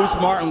 Scoots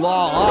Martin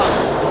Law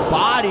up,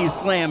 body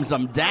slams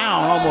him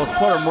down, almost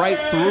put him right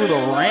through the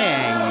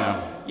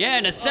ring. Yeah,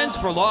 in a sense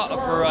for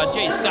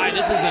Jay Sky,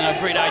 this isn't a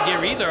great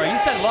idea either. He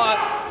said Law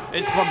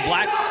is from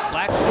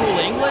Blackpool,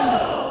 England.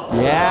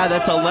 Yeah,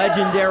 that's a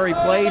legendary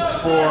place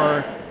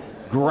for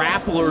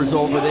grapplers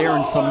over there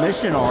and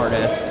submission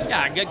artists.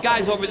 Yeah, you got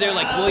guys over there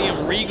like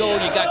William Regal.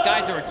 You got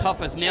guys that are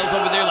tough as nails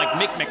over there like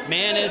Mick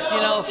McManus,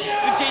 you know.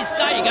 With Jay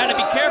Sky, you got to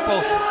be careful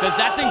because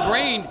that's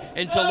ingrained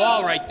into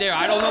Law right there.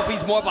 I don't know if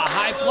he's more of a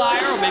high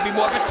flyer or maybe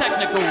more of a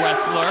technical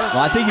wrestler.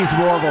 Well, I think he's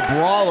more of a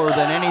brawler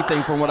than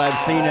anything from what I've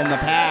seen in the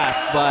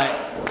past, but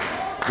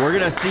we're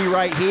going to see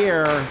right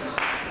here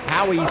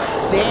how he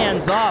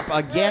stands up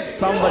against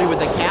somebody with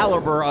the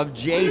caliber of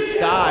Jay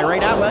Sky.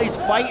 Right now, well, he's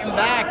fighting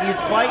back. He's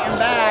fighting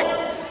back.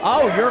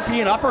 Oh,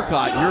 European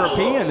uppercut.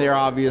 European there,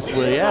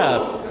 obviously,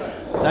 yes.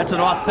 That's an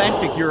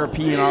authentic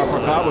European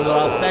uppercut with an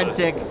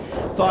authentic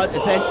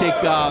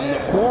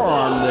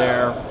forearm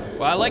there.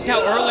 Well, I liked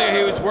how earlier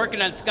he was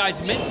working on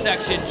Sky's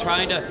midsection,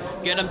 trying to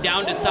get him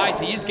down to size.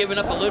 He's giving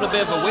up a little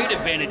bit of a weight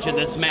advantage in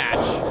this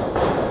match.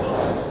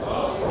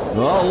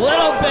 Well, a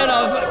little bit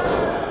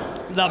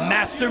of the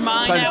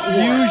mastermind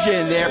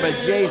confusion there, but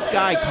Jay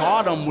Sky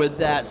caught him with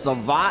that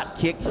savate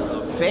kick to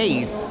the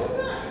face.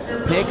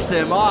 Picks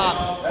him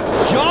up.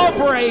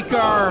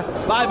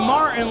 Jawbreaker by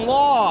Martin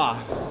Law.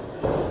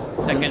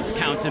 Seconds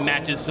counts in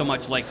matches so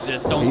much like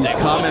this, don't they?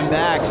 He's coming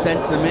back,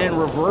 sends him in,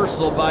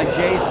 reversal by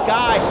Jay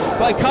Sky,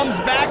 but comes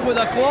back with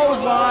a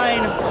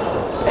clothesline.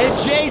 And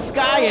Jay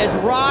Sky is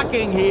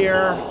rocking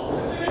here.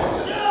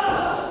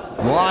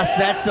 Law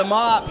sets him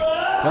up.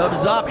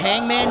 Comes up,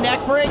 hangman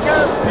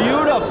neckbreaker,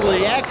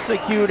 beautifully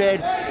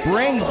executed,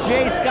 brings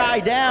Jay Sky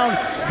down,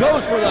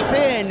 goes for the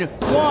pin,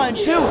 1,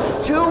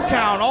 2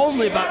 count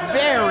only, but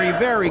very,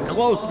 very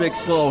close, Vic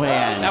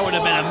Slowhand. That would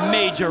have been a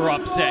major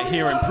upset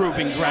here in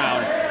Proving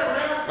Ground.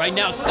 Right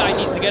now, Sky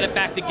needs to get it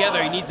back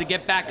together. He needs to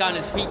get back on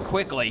his feet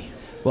quickly.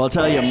 Well, I'll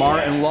tell you,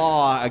 Martin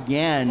Law,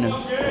 again,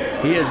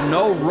 he is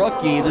no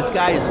rookie. This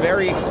guy is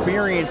very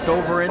experienced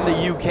over in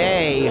the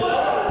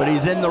UK. But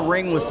he's in the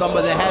ring with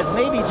somebody that has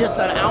maybe just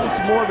an ounce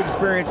more of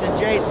experience than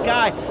Jay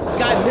Sky.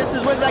 Sky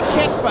misses with a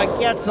kick, but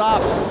gets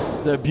up.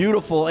 The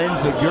beautiful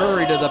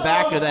enziguri to the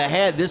back of the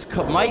head. This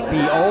might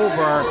be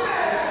over.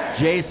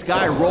 Jay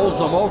Sky rolls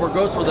him over,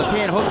 goes for the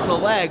pin, hooks the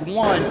leg.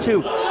 1,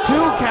 2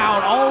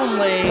 count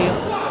only.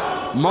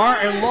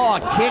 Martin Law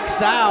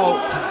kicks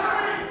out.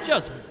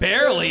 Just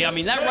barely. I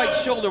mean, that right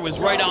shoulder was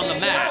right on the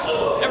mat.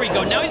 There we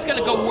go. Now he's going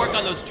to go work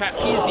on those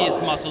trapezius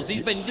muscles.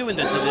 He's been doing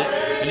this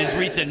in his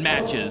recent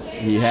matches.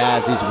 He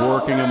has. He's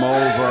working him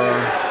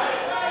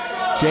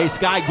over. Jay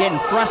Sky getting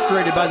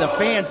frustrated by the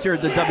fans here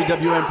at the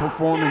WWN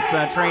Performance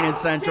Training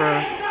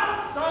Center.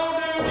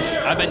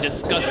 I've been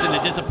disgusted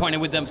and disappointed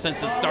with them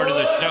since the start of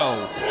the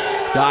show.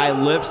 Sky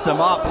lifts him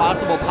up,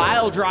 possible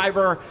pile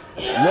driver.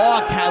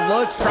 Law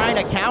trying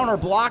to counter,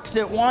 blocks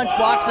it once,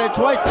 blocks it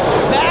twice.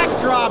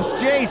 Backdrops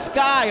Jay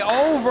Sky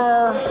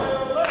over.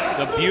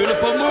 The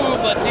beautiful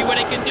move, let's see what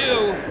it can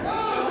do.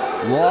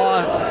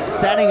 Law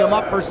setting him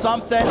up for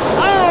something.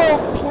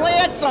 Oh,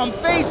 plants him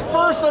face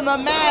first on the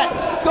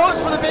mat. Goes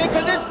for the pin,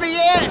 could this be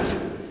it?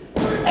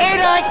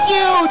 And a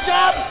huge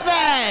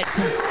upset!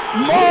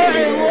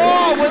 Martin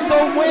Law with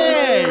the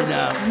win!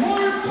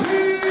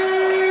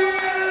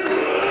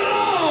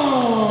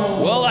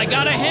 Well, I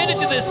gotta hand it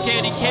to this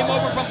kid. He came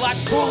over from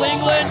Blackpool,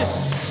 England,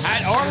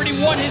 had already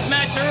won his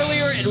match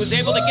earlier, and was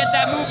able to get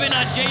that move in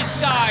on Jay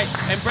Sky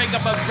and break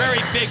up a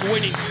very big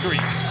winning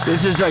streak.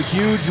 This is a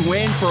huge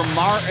win for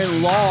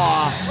Martin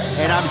Law,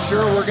 and I'm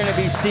sure we're gonna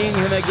be seeing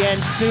him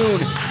again soon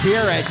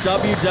here at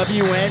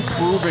WWN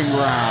Proving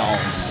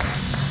Ground.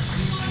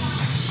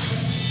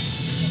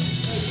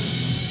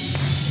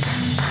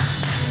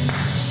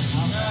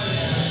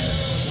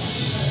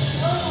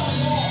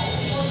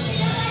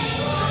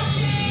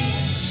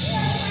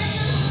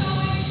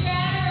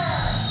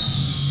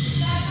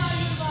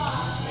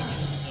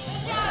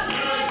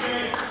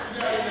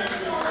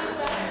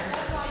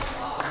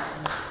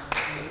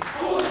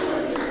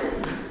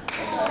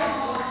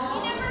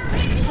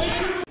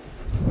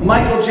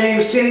 Michael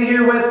James sitting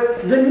here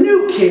with the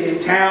new kid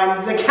in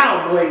town, the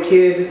Cowboy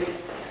kid,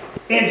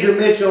 Andrew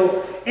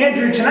Mitchell.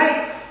 Andrew,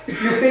 tonight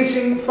you're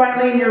facing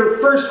finally in your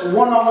first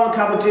one-on-one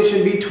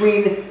competition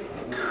between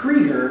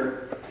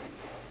Krieger.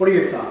 What are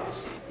your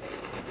thoughts?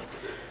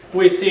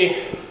 We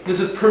see, this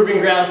is Proving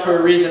Ground for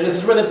a reason. This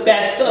is where the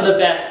best of the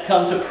best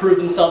come to prove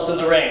themselves in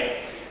the ring.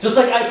 Just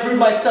like I proved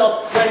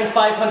myself riding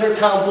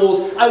 500-pound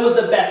bulls, I was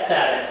the best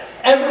at it.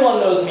 Everyone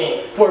knows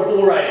me for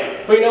bull riding.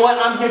 But you know what?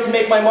 I'm here to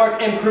make my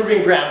mark in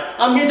Proving Ground.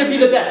 I'm here to be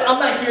the best. I'm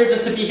not here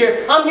just to be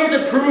here. I'm here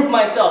to prove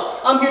myself.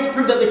 I'm here to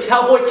prove that the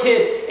Cowboy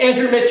kid,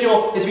 Andrew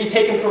Mitchell, is to be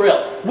taken for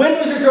real.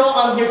 Win, lose, or draw,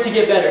 I'm here to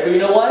get better. But you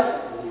know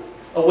what?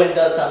 A win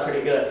does sound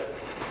pretty good.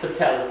 The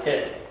Cowboy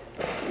kid.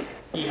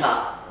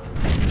 Yeehaw.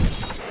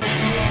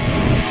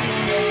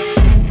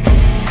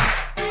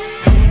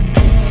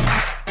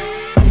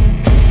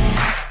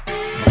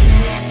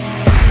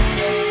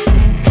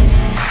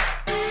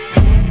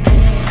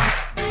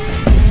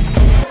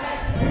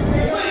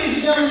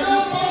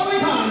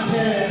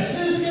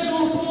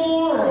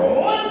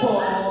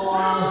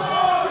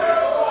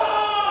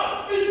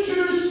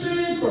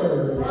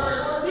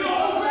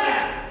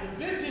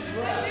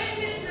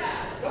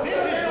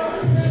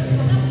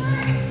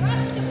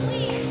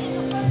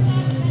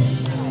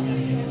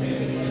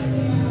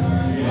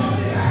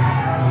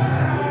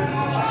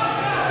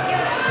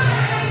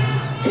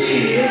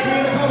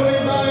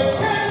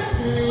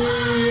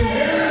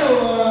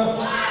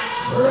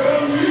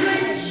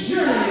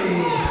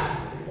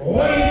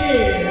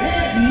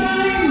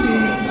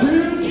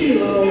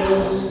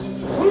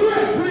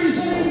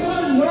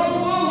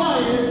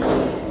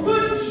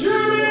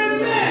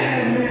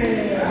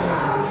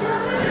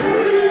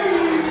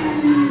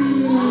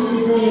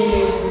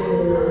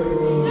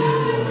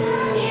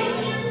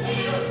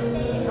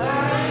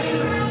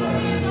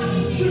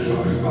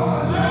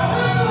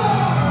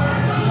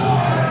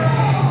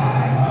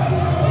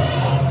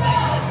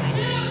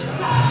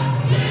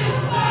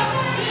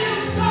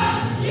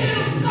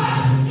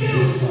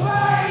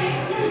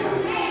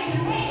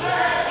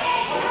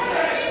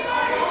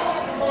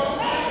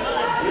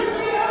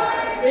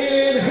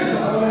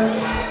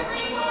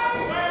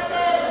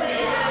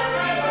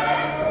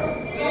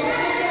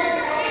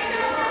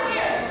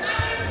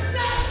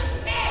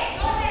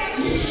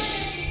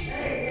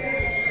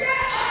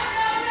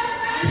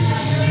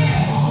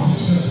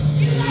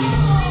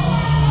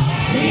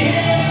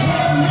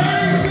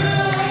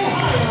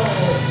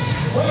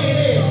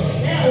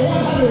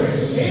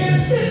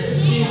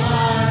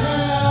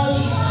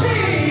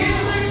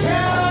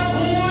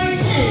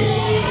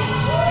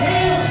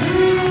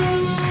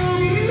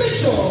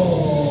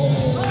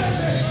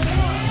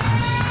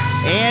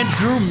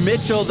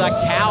 Mitchell, the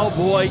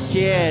Cowboy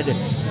Kid,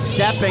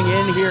 stepping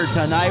in here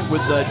tonight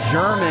with the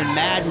German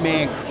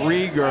Madman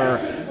Krieger.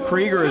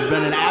 Krieger has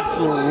been an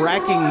absolute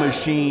wrecking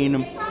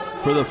machine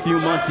for the few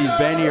months he's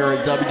been here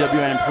at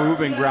WWN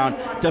Proving Ground,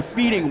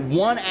 defeating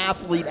one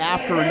athlete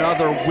after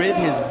another with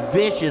his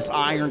vicious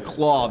iron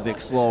claw, Vic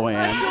Slohan.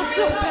 I feel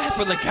so bad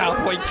for the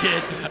Cowboy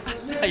Kid.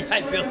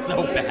 I feel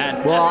so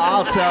bad. Well,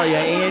 I'll tell you,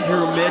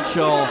 Andrew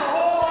Mitchell,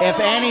 if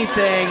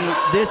anything,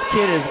 this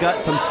kid has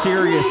got some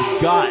serious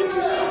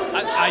guts.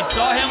 I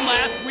saw him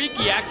last week.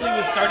 He actually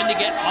was starting to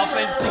get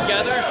offense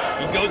together.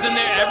 He goes in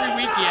there every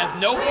week. He has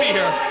no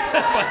fear.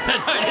 But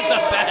tonight it's a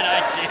bad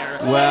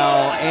idea.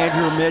 Well,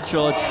 Andrew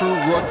Mitchell, a true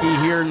rookie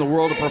here in the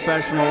world of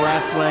professional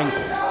wrestling,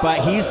 but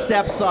he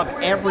steps up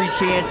every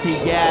chance he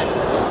gets.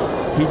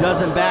 He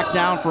doesn't back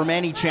down from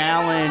any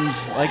challenge.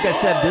 Like I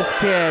said, this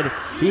kid,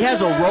 he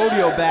has a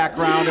rodeo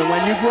background, and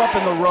when you grew up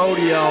in the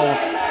rodeo,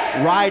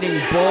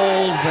 riding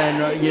bulls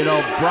and, you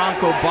know,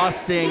 bronco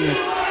busting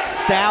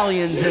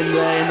stallions in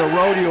the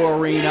rodeo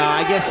arena,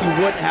 I guess you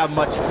wouldn't have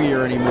much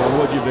fear anymore,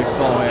 would you, Vic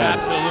Slohan?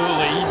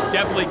 Absolutely. He's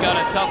definitely got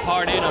a tough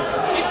heart in him.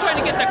 He's trying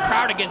to get the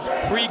crowd against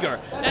Krieger.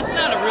 That's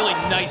not a really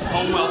nice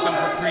home welcome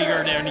for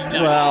Krieger there.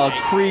 Well,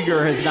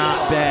 Krieger has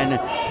not been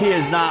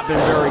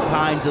very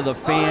kind to the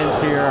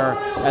fans here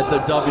at the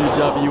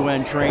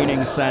WWN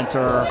Training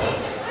Center,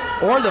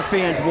 or the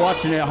fans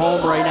watching at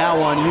home right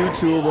now on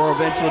YouTube, or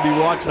eventually be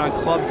watching on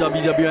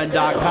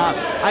ClubWWN.com.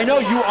 I know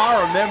you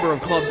are a member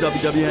of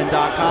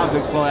ClubWWN.com,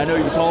 Vic Slohan. I know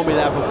you told me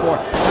that before.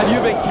 Have you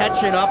been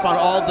catching up on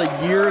all the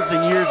years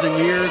and years and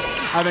years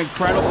of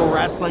incredible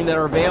wrestling that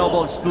are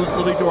available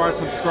exclusively to our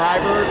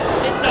subscribers?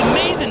 It's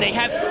amazing. They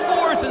have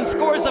scores and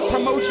scores of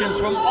promotions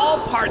from all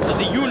parts of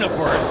the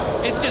universe.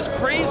 It's just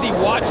crazy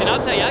watching.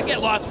 I'll tell you, I get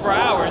lost for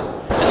hours.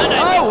 And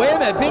then wait a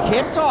minute. Big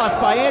hip toss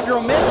by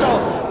Andrew Mitchell,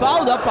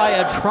 followed up by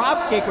a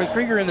drop kick with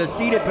Krieger in the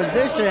seated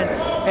position.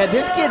 And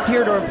this kid's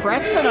here to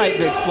impress tonight,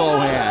 Vic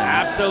Slohan.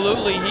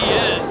 Absolutely, he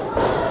is.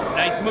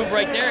 Nice move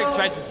right there. He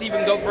tries to see if he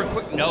can go for a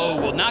quick... No,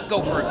 will not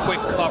go for a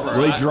quick cover.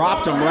 Well, he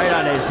dropped him right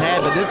on his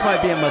head, but this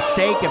might be a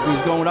mistake if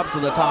he's going up to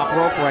the top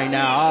rope right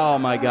now. Oh,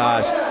 my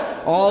gosh.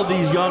 All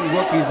these young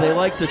rookies, they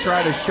like to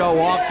try to show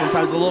off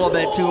sometimes a little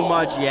bit too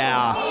much.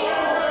 Yeah.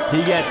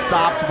 He gets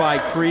stopped by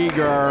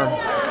Krieger.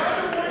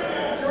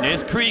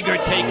 There's Krieger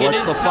taking What's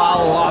his the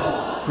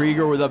follow-up?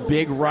 Krieger with a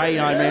big right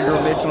on Andrew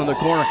Mitchell in the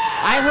corner.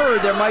 I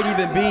heard there might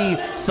even be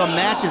some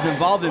matches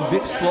involving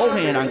Vic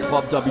Slohan on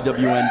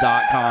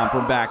ClubWWN.com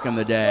from back in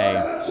the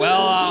day.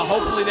 Well,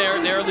 hopefully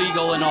they're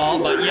legal and all,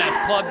 but yes,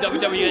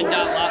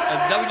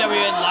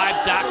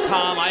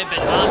 ClubWWN.WWNLive.com. I've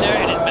been on there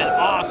and it's been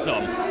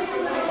awesome.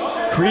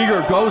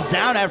 Krieger goes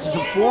down after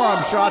some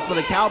forearm shots by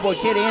the Cowboy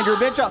Kid. Andrew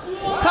Mitchell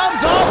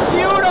comes off,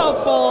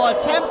 beautiful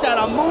attempt at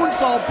a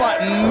moonsault, but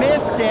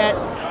missed it.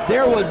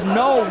 There was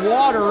no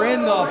water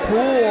in the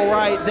pool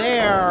right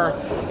there.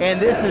 And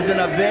this is in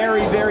a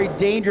very, very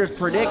dangerous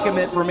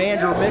predicament from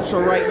Andrew Mitchell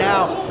right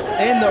now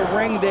in the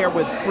ring there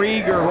with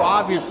Krieger, who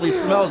obviously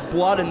smells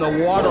blood in the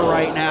water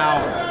right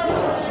now.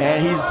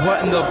 And he's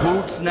putting the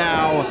boots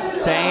now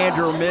to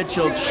Andrew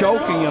Mitchell,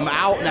 choking him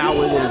out now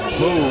with his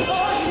boot.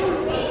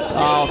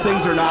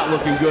 Things are not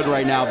looking good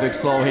right now, Vic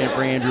Slohan,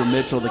 for Andrew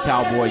Mitchell, the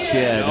Cowboy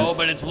Kid. No,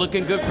 but it's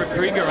looking good for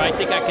Krieger. I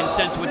think I can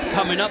sense what's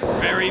coming up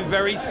very,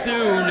 very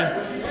soon.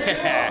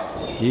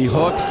 He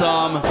hooks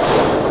him.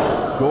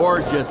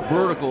 Gorgeous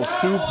vertical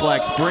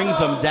suplex, brings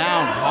him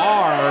down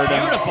hard.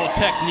 Beautiful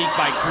technique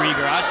by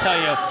Krieger. I'll tell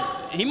you,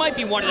 he might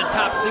be one of the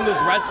top singles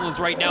wrestlers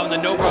right now in the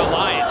Nova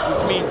Alliance,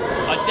 which means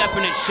a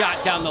definite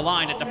shot down the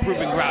line at the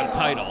Proving Ground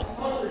title.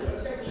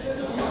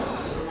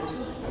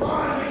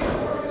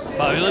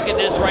 But look at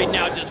this right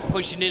now, just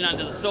pushing in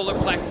onto the solar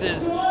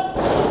plexus.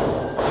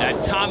 An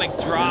atomic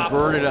drop.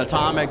 Inverted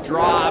atomic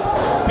drop.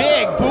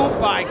 Big boot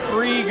by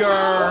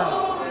Krieger.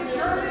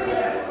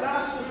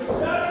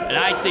 And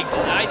I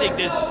think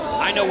this,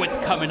 I know what's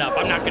coming up.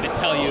 I'm not going to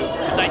tell you,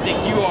 because I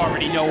think you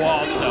already know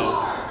also.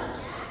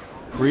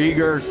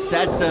 Krieger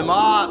sets him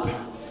up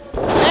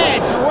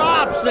and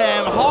drops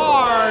him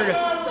hard.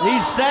 He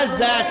says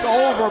that's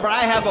over, but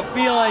I have a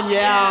feeling,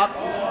 yeah,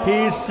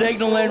 he's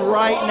signaling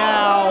right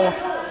now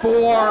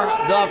for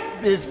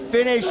his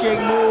finishing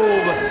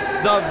move,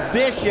 the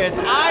vicious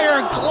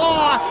iron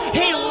claw.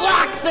 He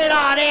locks it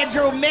on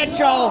Andrew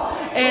Mitchell,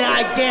 and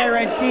I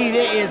guarantee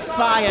it is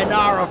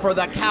sayonara for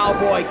the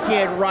Cowboy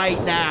Kid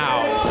right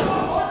now.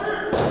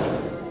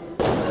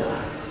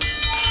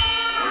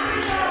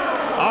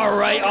 All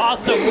right,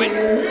 awesome win.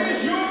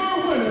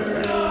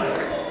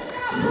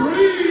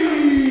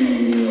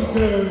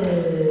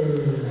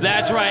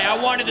 That's right, I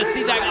wanted to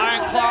see that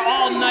Iron Claw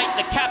all night.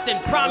 The captain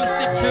promised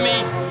it to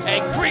me,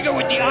 and Krieger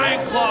with the Iron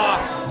Claw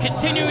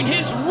continuing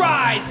his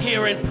rise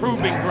here in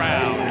Proving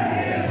Ground.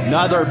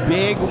 Another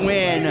big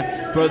win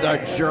for the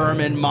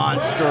German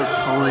monster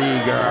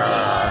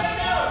Krieger.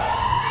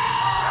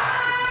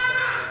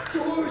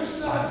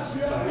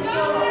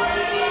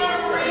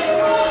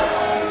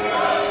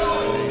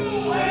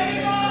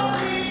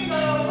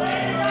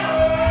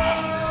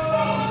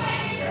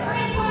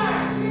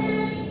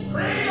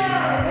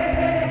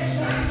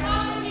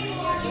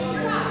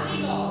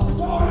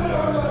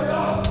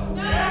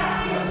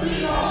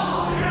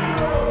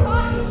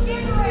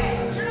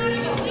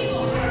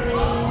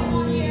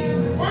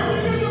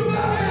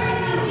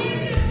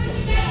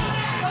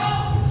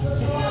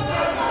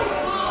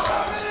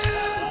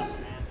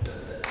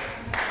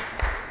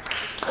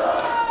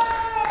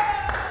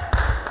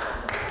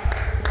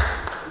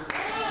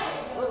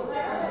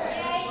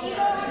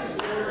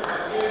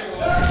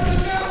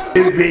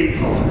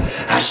 people.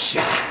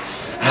 Asha,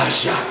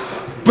 Asha,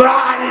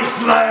 body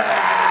slam.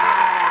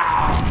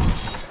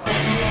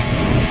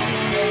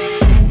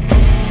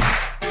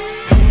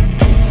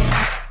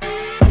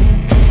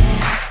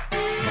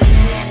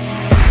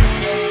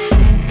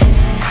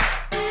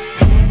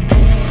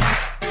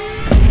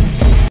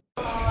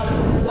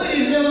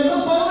 Ladies and gentlemen, the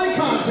following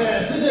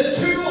contest is a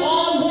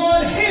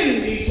 2-on-1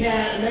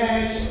 handicap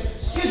match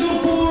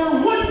scheduled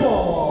for one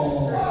fall.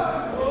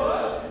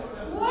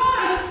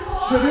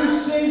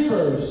 Introducing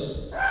first.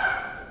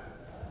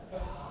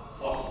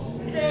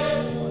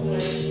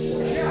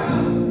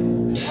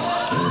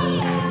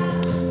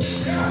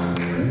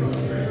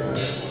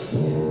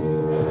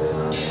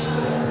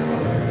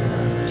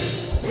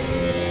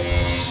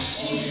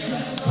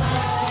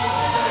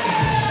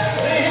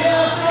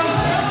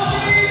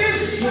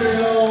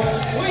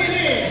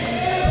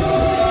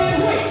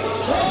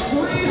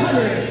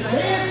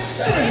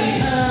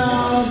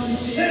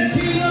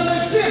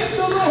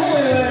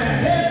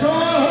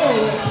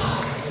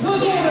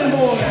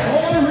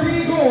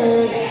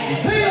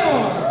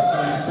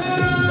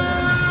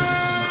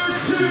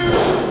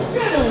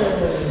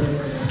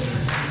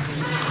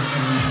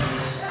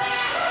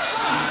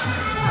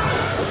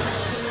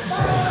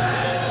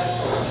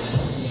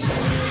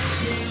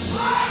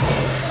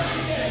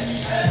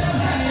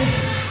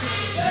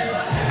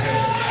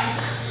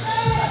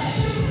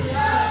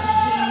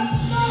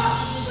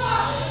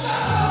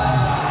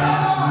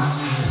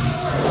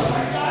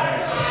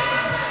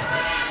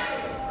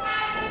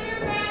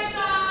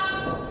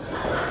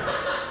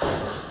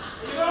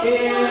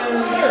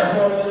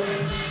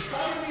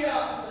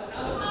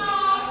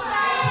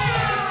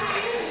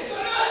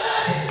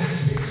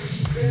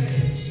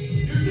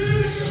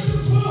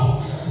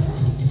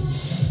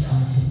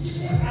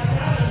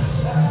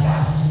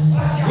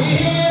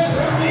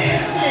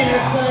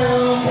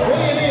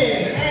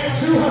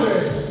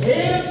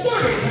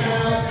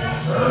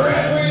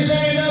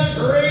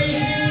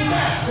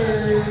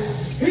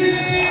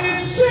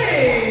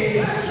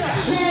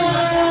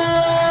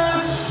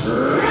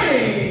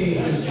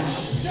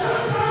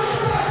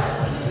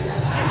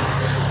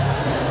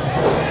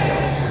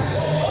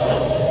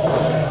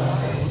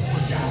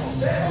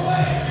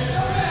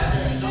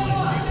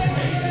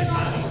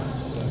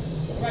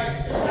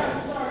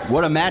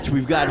 What a match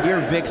we've got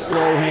here, Vic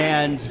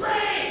Slowhand.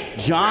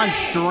 John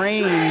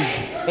Strange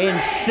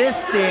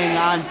insisting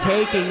on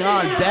taking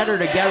on Better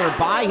Together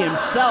by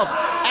himself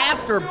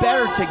after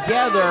Better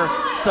Together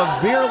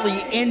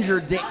severely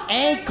injured the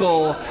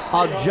ankle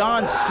of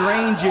John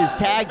Strange's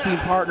tag team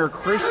partner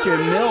Christian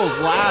Mills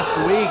last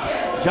week.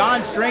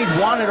 John Strange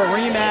wanted a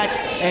rematch,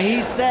 and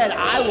he said,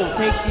 I will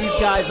take these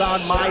guys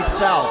on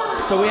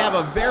myself. So we have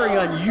a very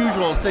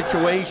unusual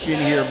situation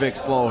here, Vic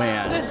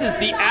Slowhand. This is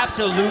the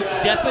absolute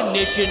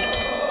definition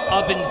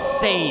of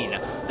insane.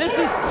 This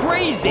is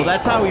crazy. Well,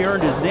 that's how he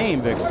earned his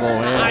name, Vic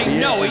Slowhand. I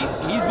know,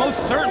 he's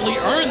most certainly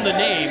earned the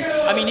name.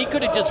 I mean, he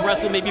could have just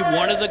wrestled maybe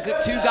one of the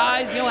two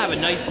guys, you know, have a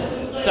nice,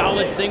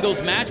 solid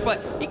singles match, but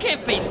he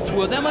can't face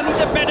two of them. I mean,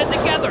 they're better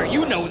together.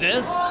 You know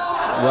this.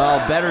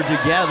 Well, Better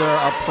Together,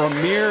 a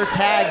premier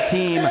tag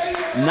team,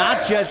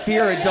 not just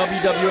here at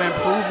WWN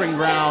Proving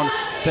Ground,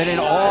 but in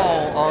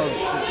all of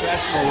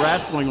professional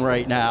wrestling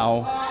right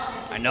now.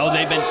 I know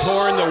they've been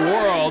touring the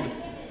world.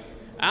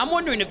 I'm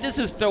wondering if this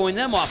is throwing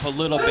them off a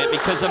little bit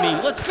because, I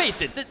mean, let's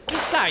face it,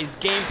 this guy's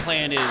game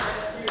plan is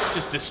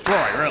just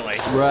destroy, really.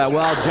 Right,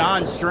 well,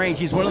 John Strange,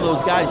 he's one of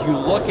those guys, you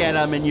look at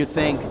him and you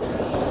think,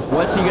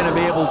 what's he going to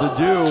be able to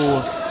do?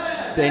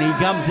 And he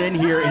comes in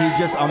here and he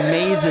just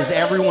amazes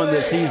everyone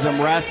that sees him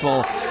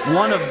wrestle.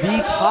 One of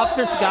the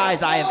toughest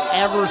guys I have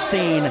ever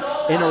seen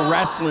in a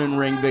wrestling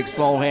ring, Vic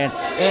Slowhand.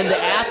 And the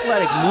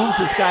athletic moves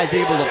this guy's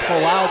able to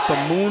pull out, the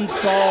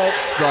moonsaults,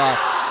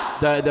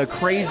 the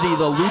crazy,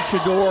 the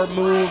luchador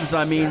moves.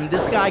 I mean,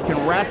 this guy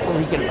can wrestle,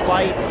 he can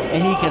fight,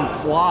 and he can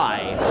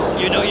fly.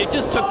 You know, you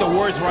just took the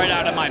words right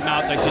out of my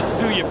mouth. I should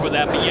sue you for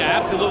that, but yeah,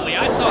 absolutely.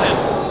 I saw him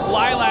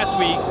fly last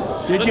week.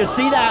 Did you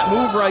see that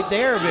move right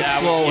there, Vic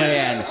Slowhand?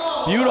 Yes.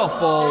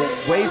 Beautiful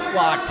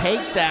waistlock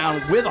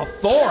takedown with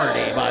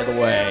authority, by the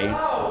way.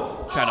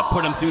 Trying to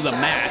put him through the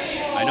mat.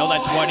 I know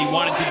that's what he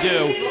wanted to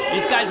do.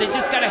 These guys, they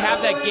just got to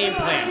have that game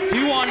plan.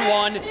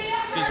 2-on-1,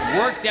 just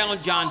work down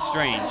John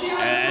Strange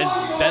as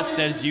best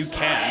as you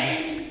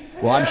can.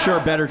 Well, I'm sure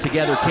Better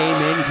Together came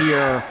in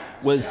here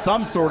with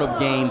some sort of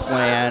game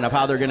plan of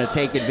how they're going to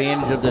take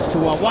advantage of this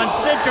 2-on-1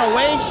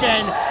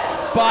 situation,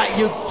 but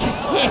you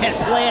can't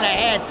plan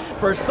ahead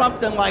for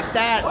something like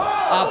that.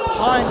 A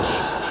punch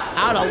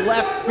out of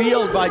left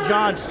field by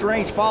John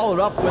Strange, followed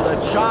up with a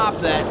chop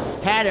that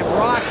had him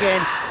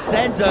rocking,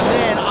 sends him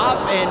in, up,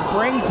 and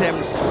brings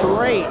him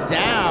straight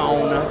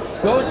down.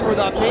 Goes for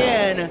the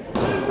pin.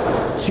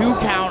 2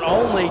 count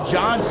only.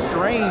 John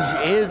Strange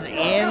is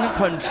in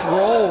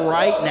control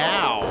right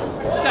now.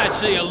 It's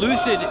actually a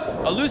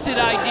lucid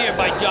idea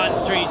by John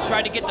Strange,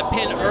 trying to get the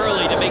pin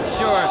early to make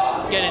sure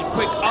get a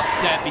quick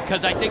upset,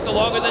 because I think the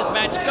longer this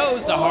match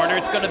goes, the harder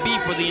it's going to be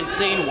for the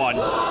Insane One.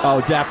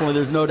 Oh, definitely.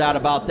 There's no doubt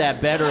about that.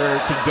 Better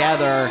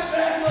Together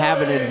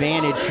have an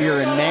advantage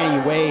here in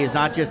many ways,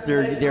 not just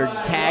their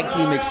tag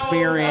team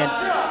experience,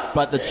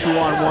 but the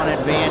 2-on-1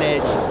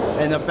 advantage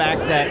and the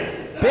fact that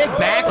big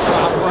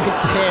backdrop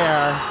right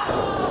there.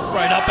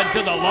 Right up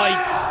into the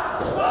lights.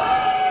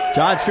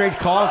 John Strange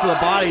calling for the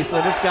body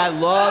slam. This guy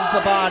loves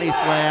the body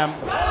slam.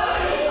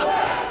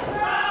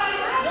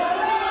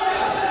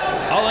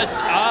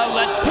 Oh,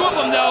 let's two of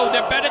them though.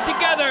 They're better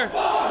together.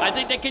 I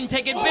think they can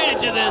take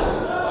advantage of this.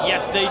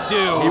 Yes, they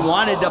do. He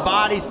wanted to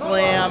body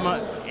slam,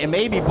 and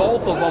maybe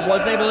both of them.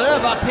 Was able to,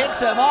 but picks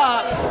him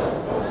up.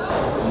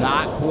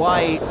 Not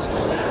quite.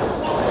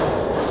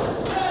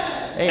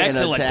 And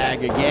a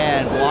tag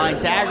again. Blind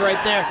tag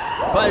right there.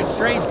 But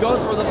Strange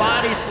goes for the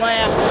body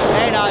slam,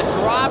 and a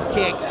drop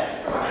kick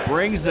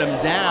brings him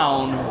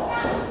down.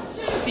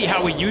 See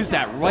how he used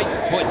that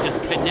right foot,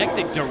 just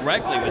connected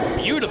directly. It was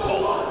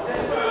beautiful.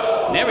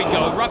 There we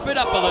go, rough it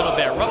up a little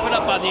bit. Rough it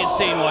up on the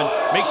insane one.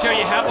 Make sure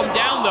you have him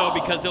down though,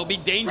 because he'll be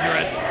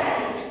dangerous.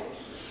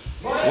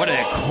 What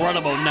an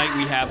incredible night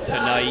we have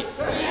tonight.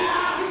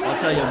 I'll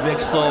tell you, Vic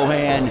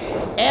Slohan,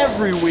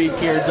 every week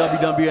here at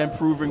WWN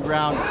Proving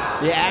Ground,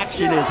 the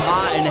action is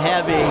hot and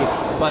heavy,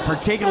 but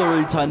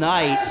particularly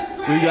tonight,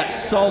 we've got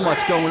so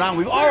much going on.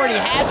 We've already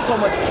had so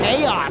much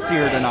chaos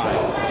here tonight.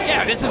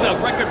 Yeah, this is a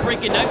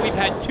record-breaking night. We've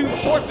had 2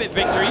 forfeit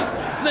victories,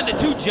 and then the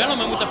 2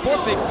 gentlemen with the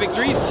forfeit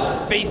victories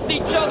faced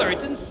each other.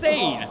 It's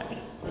insane.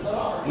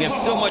 We have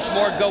so much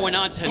more going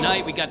on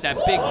tonight. We got that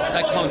big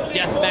Cyclone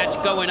death match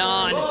going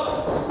on.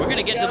 We're going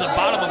to get to the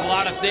bottom of a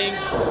lot of things.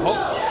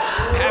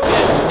 Happy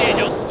that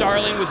Daniel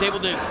Starling was able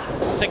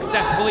to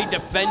successfully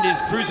defend his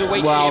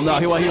cruiserweight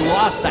championship. No, he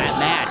lost that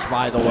match,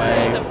 by the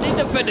way. They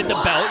defended the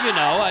belt, you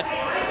know.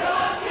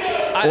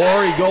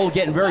 Ori Gold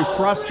getting very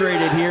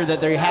frustrated here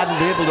that they haven't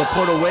been able to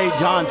put away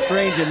John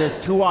Strange in this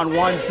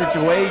 2-on-1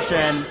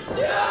 situation.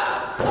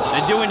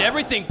 And doing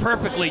everything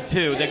perfectly,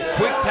 too. The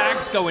quick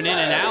tags going in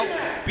and out.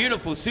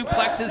 Beautiful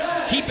suplexes,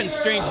 keeping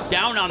Strange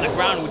down on the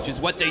ground, which is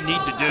what they need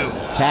to do.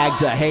 Tag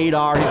to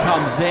Hadar. He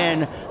comes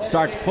in,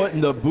 starts putting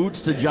the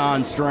boots to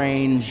John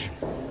Strange.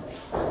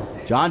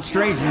 John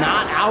Strange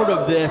not out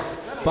of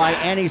this by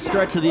any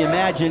stretch of the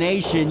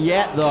imagination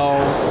yet, though.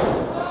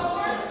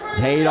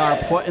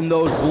 Hadar putting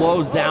those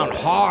blows down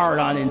hard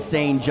on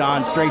insane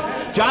John Strange.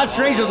 John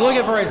Strange is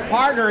looking for his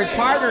partner. His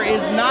partner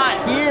is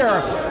not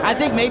here. I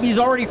think maybe he's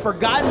already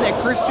forgotten that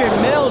Christian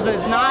Mills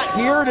is not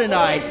here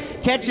tonight.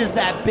 Catches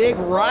that big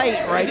right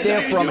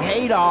there from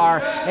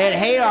Hadar, and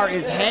Hadar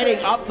is heading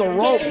up the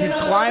ropes. He's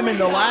climbing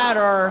the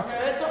ladder.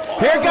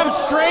 Here comes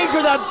Strange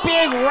with a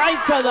big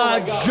right to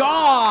the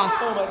jaw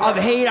of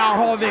Hadar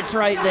Horvitz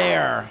right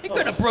there. He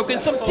could have broken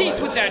some teeth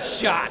with that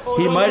shot.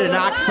 He might have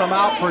knocked some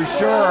out for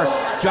sure.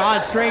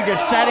 John Strange is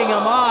setting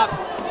him up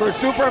for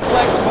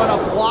superplex, but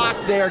a block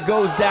there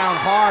goes down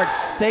hard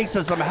thanks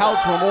to some help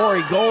from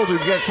Ori Gold, who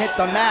just hit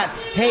the mat.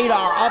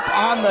 Hadar up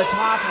on the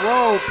top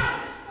rope.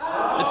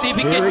 Let's see if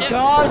he Here he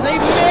comes. He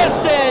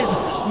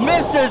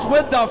misses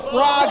with the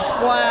frog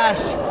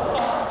splash.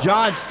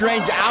 John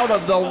Strange out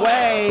of the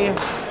way.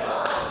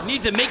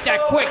 Needs to make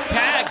that quick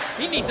tag.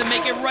 He needs to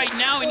make it right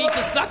now. He needs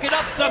to suck it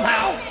up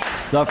somehow.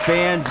 The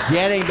fans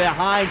getting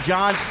behind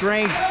John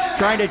Strange,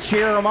 trying to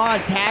cheer him on.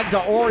 Tag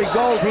to Ori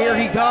Gold. Here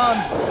he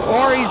comes.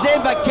 Ori's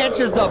in, but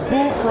catches the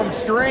boot from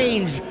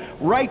Strange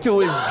right to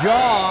his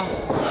jaw.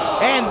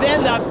 And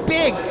then the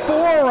big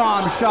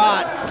forearm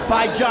shot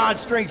by John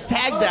Strange.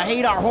 Tag to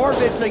Hadar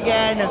Horvitz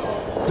again.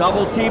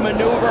 Double team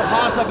maneuver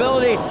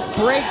possibility.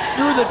 Breaks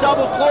through the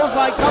double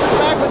clothesline. Comes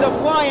back with the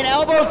flying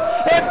elbows.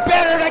 And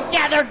better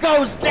together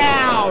goes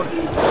down.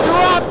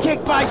 Drop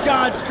kick by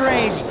John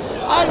Strange.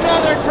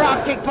 Another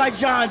drop kick by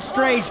John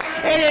Strange.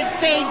 And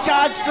insane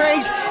John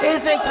Strange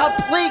is in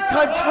complete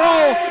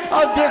control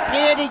of this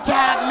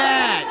handicap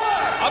match.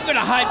 I'm going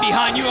to hide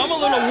behind you. I'm a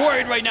little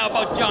worried right now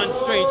about John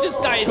Strange. This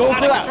guy is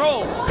out of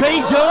control. Could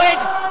he do it?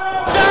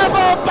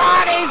 Double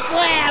body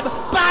slam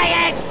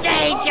by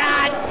insane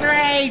John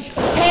Strange.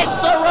 Hits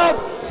the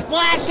rope,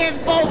 splashes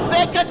both.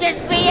 Could this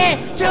be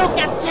it? 2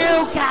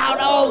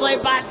 count only,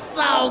 but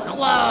so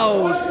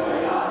close.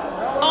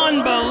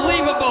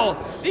 Unbelievable.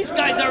 These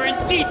guys are in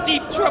deep,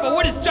 deep trouble.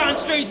 What is John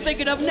Strange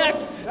thinking of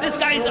next? This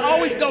guy is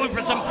always going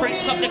for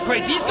something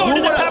crazy. He's going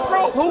to the top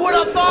rope. Who would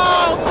have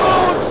thought?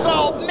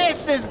 Moonsault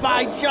misses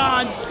by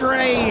John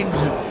Strange.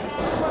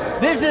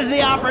 This is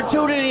the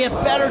opportunity. If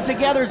Better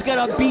Together is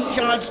going to beat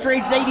John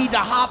Strange, they need to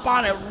hop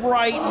on it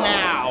right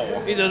now.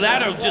 Either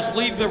that or just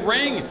leave the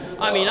ring.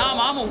 I mean,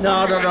 I'm a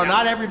No.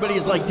 Not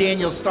everybody's like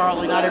Daniel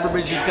Starling. Not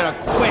everybody's just going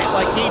to quit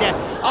like he did.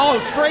 Oh,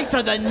 straight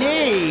to the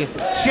knee.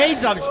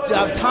 Shades of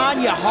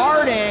Tanya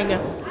Harding.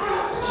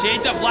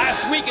 Shades of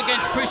last week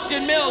against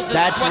Christian Mills.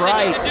 That's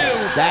right. They need to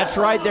do. That's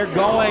right. They're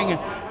going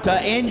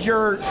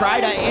to try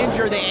to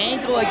injure the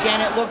ankle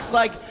again, it looks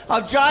like,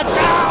 of John.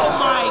 Oh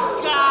my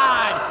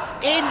God!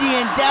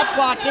 Indian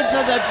deathlock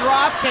into the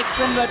drop kick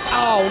from the,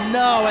 oh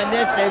no, and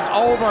this is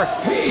over.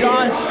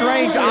 John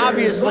Strange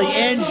obviously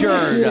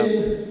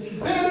injured.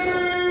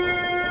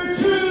 Better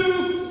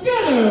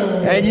together.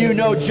 And you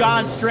know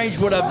John Strange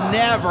would have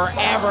never,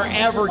 ever,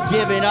 ever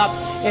given up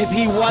if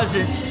he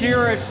wasn't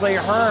seriously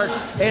hurt.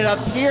 It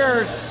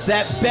appears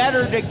that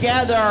Better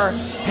Together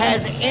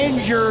has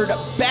injured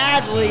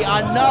badly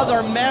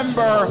another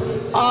member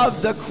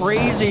of the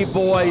Crazy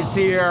Boys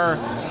here.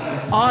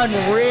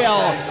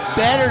 Unreal.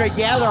 Better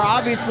Together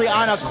obviously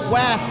on a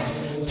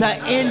quest to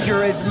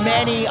injure as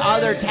many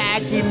other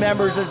tag team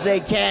members as they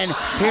can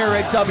here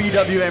at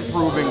WWN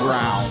Proving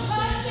Ground.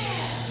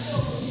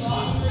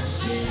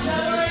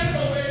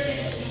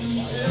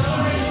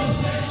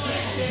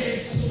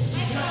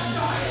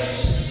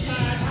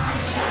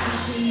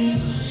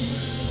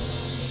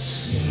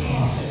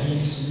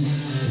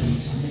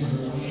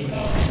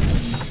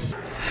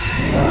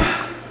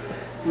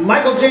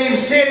 Michael James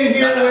standing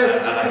here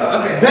with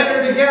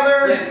Better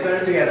Together. Yes,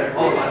 Better Together,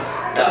 all of us.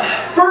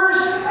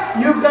 First,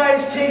 you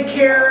guys take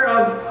care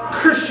of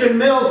Christian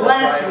Mills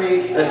last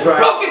week. That's right.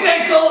 Broke his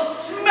ankle,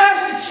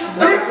 smashed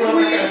the This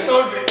week,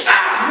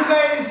 you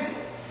guys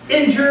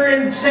injure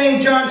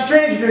Insane John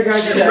Strange. You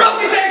guys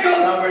broke his ankle.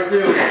 Number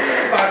 2.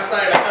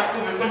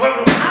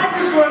 I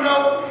just want to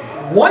know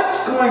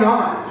what's going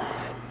on.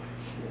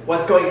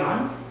 What's going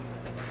on?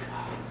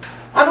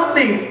 I don't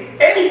think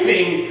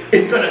anything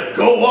is gonna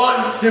go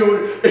on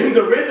soon in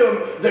the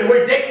rhythm that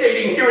we're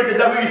dictating here at the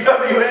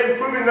WWN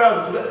Proving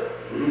Ground.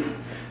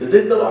 Is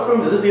this the locker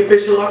room? Is this the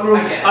official locker room?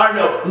 I guess. I don't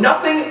know.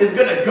 Nothing is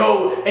gonna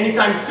go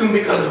anytime soon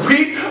because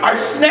we are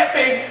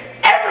snapping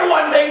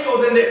everyone's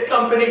ankles in this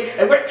company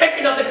and we're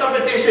taking up the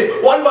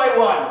competition one by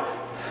one.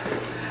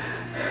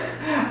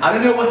 I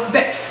don't know what's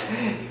next.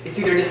 It's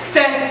either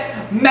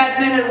Descent,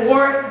 Madmen at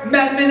Work,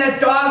 Madmen at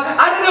Dawn.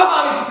 I don't know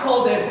how we can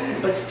call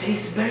them, but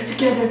face Better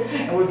Together,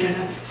 and we're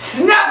gonna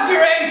snap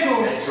your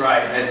ankles. That's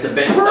right. That's the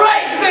best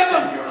Break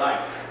them in your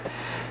life.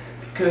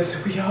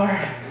 Because we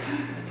are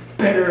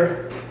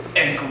better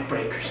ankle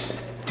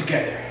breakers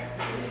together.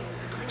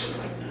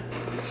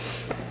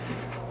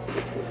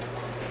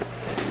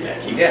 Yeah,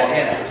 keep walking.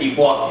 Yeah. Keep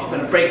walking. I'm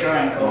gonna break your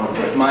ankle.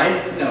 Break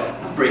mine? No.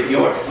 I'll break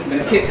yours. I'm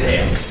gonna kiss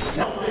it.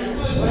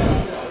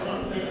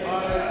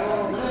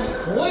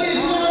 Ladies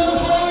and gentlemen, the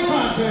following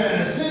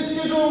contest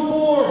is scheduled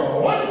for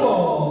one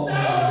fall.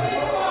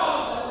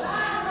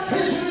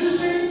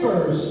 Introducing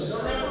first.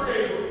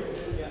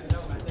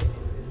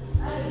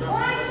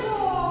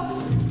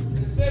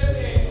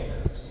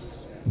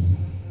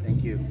 Thank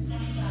you.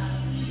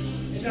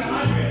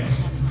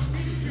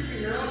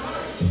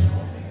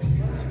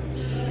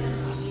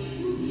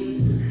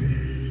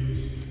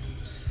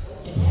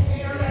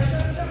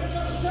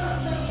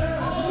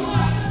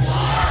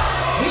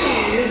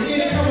 He is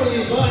being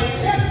accompanied by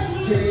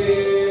Captain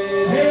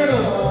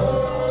Ayala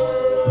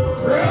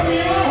from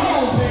your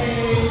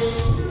homepage,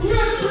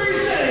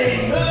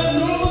 representing the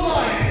New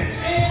Alliance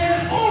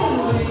and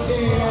only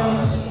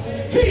Chaos.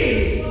 He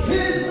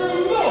is the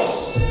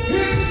most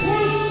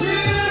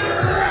exclusive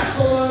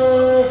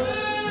wrestler,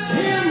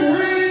 Tim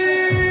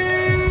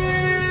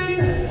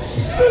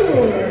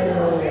Stewart.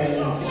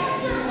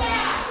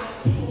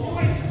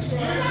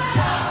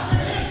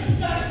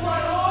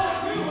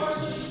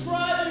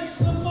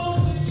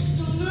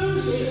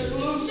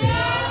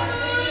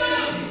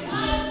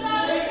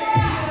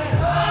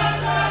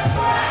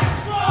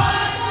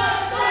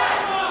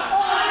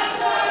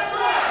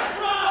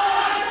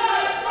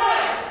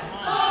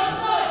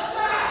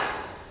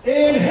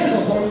 And his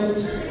opponent,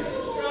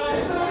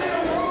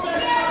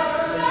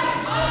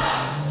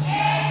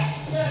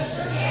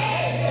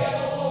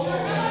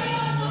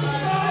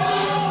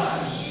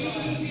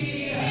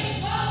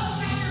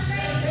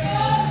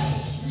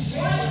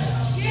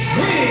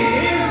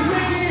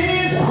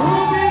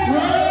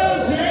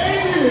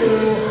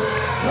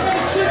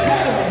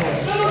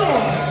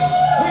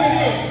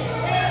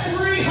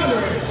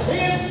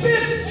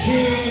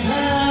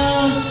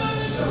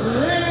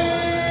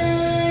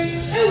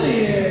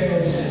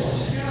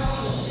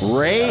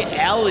 Ray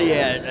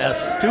Elliott, a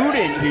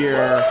student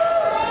here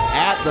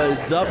at the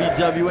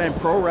WWN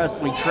Pro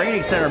Wrestling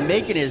Training Center,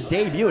 making his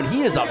debut, and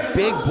he is a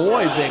big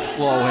boy, Vic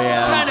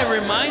Slowhand. Kind of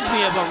reminds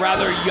me of a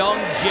rather young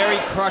Jerry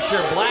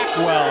Crusher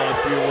Blackwell,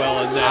 if you will,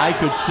 in this. I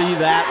could see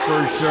that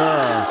for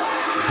sure,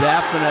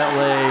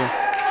 definitely.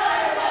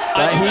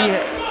 But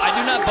I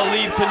do not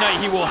believe tonight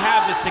he will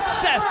have the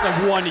success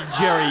of one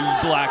Jerry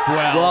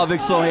Blackwell. Well,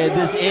 Vic Slowhand,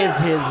 this is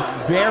his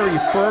very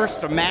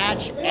first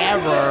match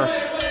ever.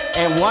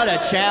 And what a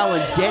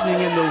challenge getting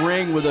in the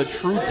ring with a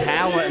true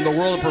talent in the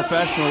world of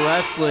professional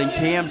wrestling,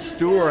 Cam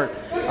Stewart,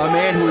 a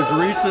man who has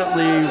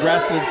recently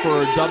wrestled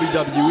for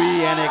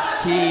WWE,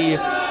 NXT.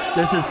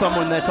 This is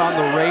someone that's on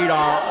the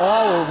radar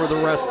all over the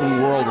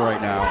wrestling world right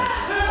now.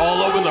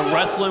 All over the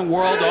wrestling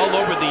world, all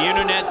over the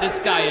internet. This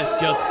guy is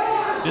just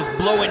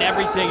blowing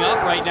everything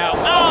up right now.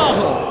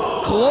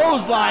 Oh!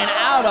 Clothesline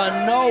out of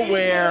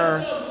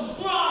nowhere.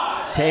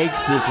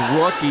 Takes this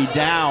rookie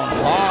down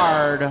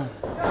hard.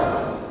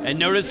 And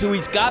notice who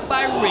he's got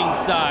by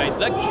ringside,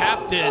 the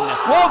captain.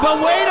 Whoa, but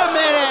wait a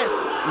minute.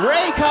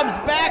 Ray comes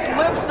back,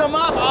 lifts him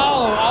up.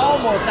 Oh,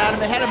 almost had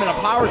him in a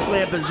power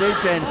slam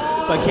position,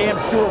 but Cam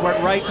Stewart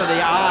went right to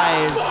the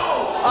eyes.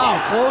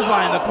 Oh,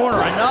 clothesline in the corner,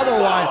 another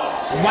one.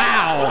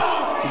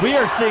 Wow. We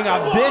are seeing a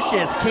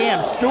vicious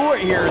Cam Stewart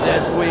here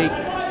this week.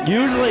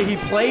 Usually he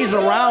plays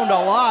around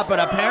a lot, but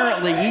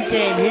apparently he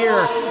came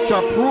here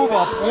to prove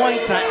a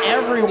point to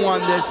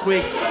everyone this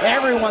week.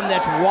 Everyone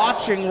that's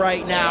watching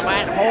right now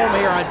at home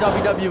here on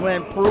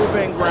WWN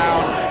Proving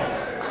Ground.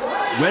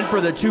 Went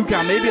for the 2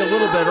 count, maybe a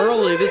little bit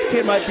early. This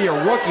kid might be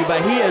a rookie,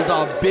 but he is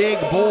a big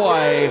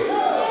boy.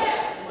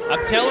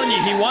 I'm telling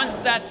you, he wants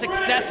that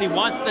success. He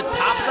wants the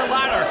top of the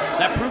ladder,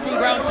 that Proving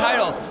Ground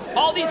title.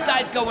 All these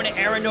guys go into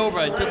Aaron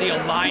Nova, into the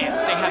Alliance.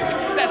 They have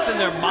success in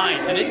their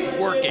minds, and it's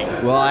working.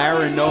 Well,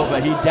 Aaron Nova,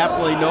 he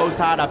definitely knows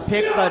how to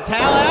pick the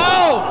talent.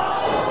 Oh!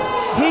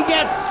 He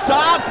gets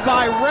stopped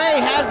by Ray,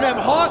 has him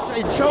hooked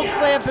in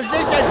chokeslam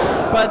position,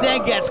 but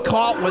then gets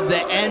caught with the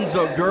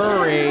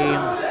enziguri.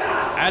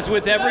 As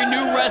with every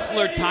new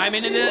wrestler,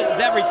 timing is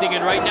everything,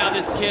 and right now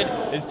this kid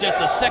is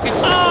just a second too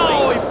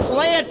late. He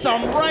plants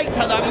him right to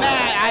the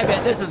mat. I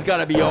bet this is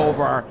gonna be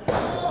over.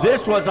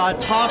 This was a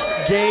tough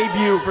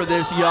debut for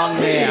this young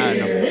man.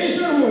 Here's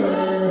your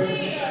winner,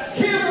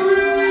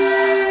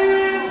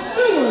 Cameron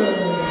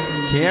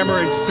Stewart.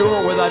 Cameron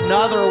Stewart with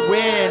another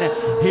win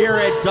here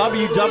at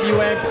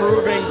WWN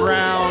Proving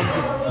Ground,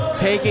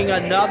 taking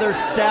another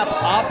step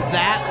up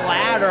that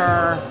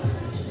ladder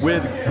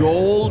with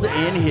gold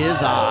in his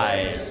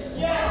eyes.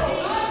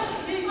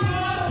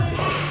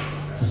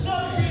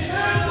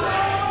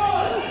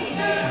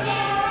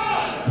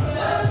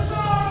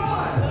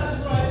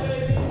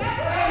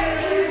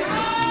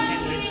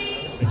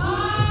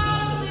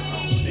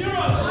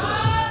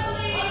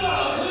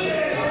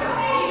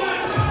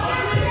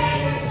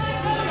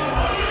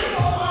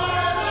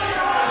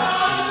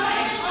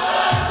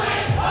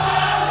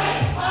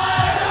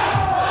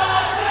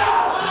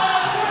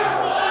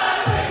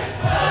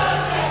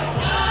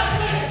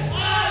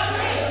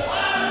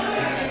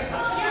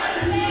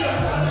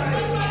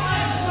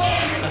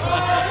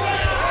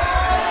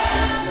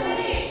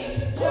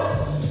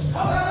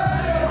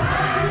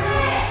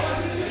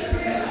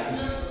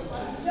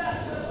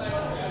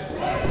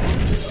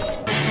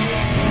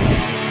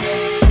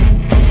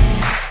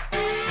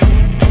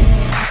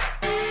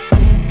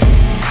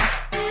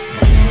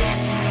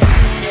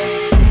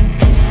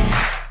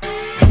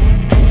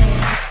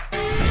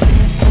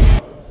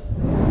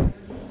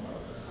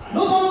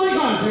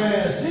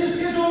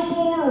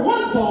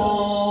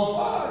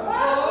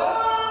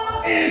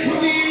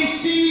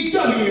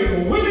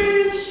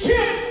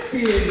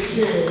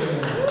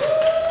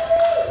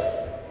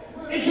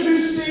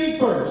 Introducing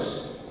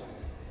first.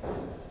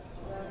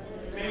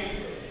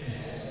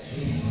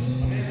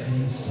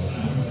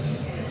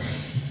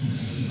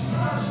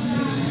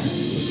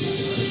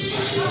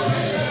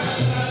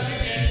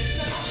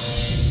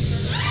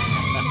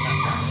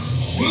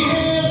 She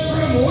hails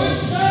from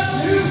Woodstock,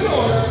 New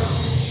York.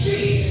 She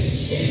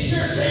is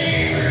your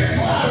favorite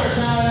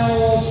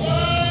Flowerchild,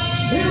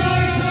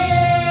 Eliza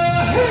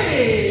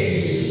Haze.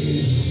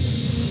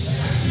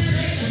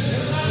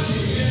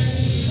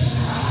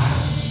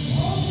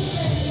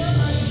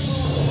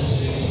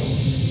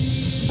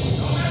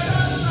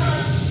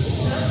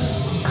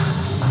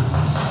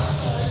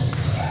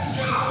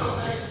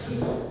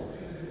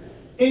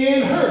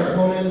 And her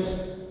opponent,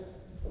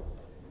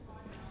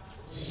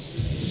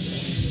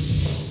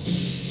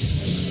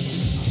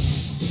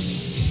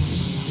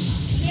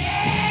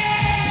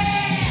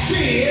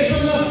 she is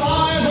from the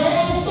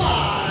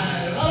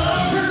 505 of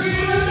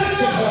Rican,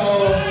 Mexico.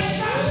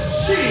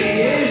 She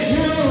is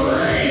your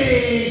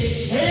reigning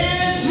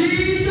and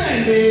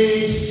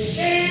defending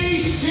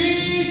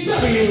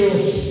ACW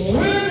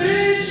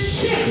Women's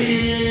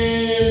Champion,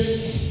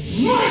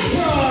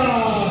 Myka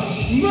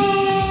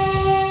Madrid.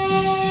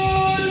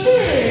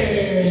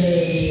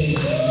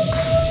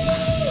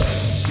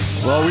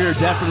 Well, we are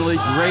definitely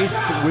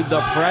graced with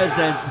the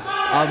presence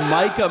of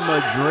Myka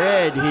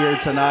Madrid here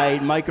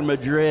tonight. Myka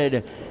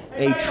Madrid,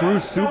 a true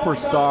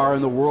superstar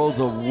in the worlds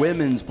of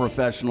women's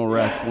professional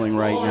wrestling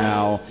right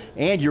now,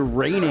 and your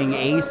reigning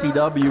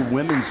ACW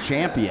Women's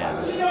Champion.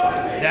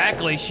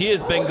 Exactly. She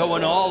has been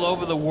going all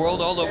over the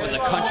world, all over the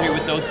country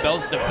with those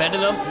belts,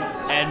 defending them.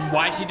 And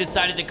why she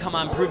decided to come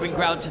on Proving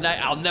Ground tonight,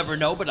 I'll never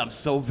know, but I'm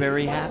so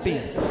very happy.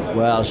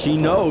 Well, she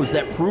knows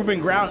that Proving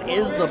Ground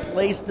is the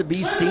place to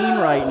be seen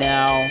right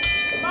now.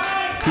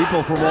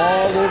 People from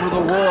all over the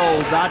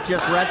world, not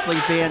just wrestling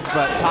fans,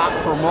 but top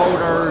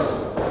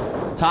promoters,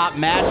 top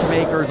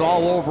matchmakers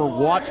all over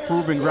watch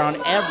Proving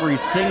Ground every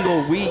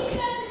single week.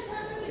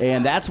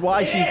 And that's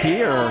why she's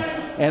here.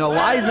 And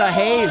Eliza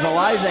Haze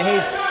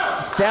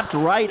stepped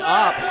right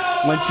up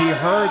when she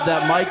heard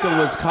that Myka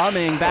was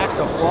coming back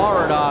to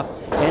Florida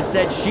and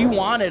said she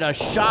wanted a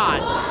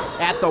shot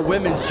at the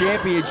Women's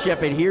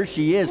Championship, and here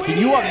she is. Can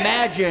you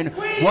imagine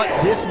what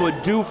this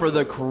would do for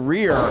the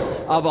career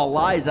of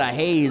Eliza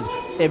Haze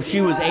if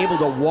she was able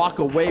to walk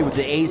away with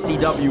the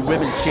ACW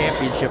Women's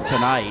Championship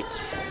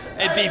tonight?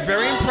 It'd be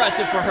very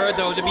impressive for her,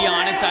 though, to be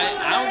honest.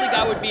 I don't think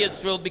I would be as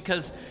thrilled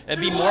because it'd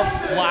be more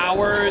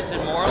flowers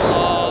and more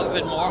love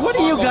and more What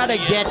do you got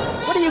harmony against?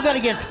 What do you got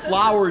against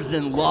flowers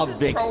and love,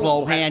 Vic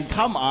Slohan?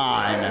 Come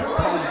on. This is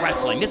pro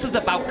wrestling. This is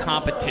about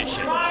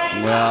competition.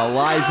 Well,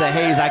 Eliza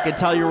Haze, I can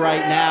tell you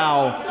right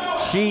now,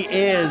 she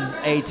is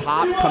a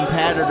top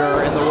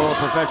competitor in the world of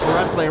professional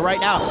wrestling. Right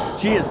now,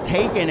 she is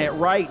taking it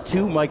right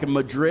to Myka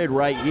Madrid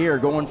right here,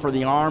 going for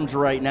the arms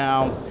right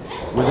now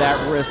with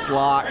that wrist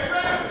lock,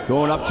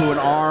 going up to an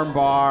arm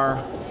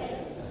bar.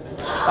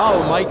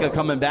 Oh, Myka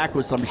coming back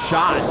with some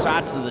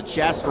shots to the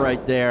chest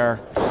right there.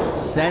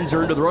 Sends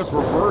her into the ropes,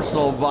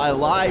 reversal by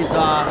Eliza.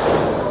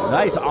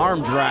 Nice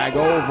arm drag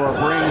over,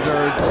 brings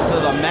her to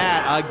the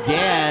mat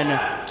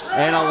again.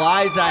 And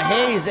Eliza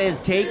Haze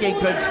is taking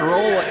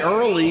control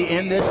early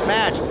in this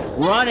match.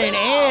 Running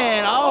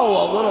in,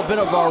 oh, a little bit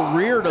of a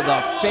rear to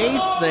the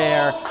face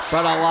there,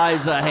 but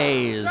Eliza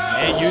Haze.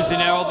 And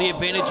using all the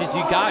advantages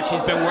you got.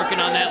 She's been working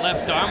on that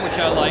left arm, which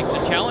I like.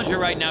 The challenger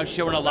right now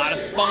showing a lot of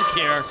spunk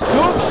here.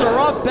 Scoops her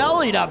up,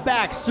 belly to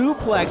back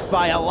suplex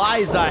by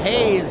Eliza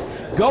Haze.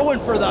 Going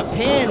for the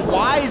pin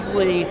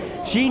wisely.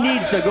 She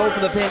needs to go for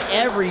the pin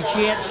every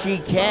chance she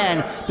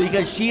can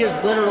because she is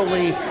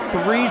literally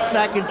 3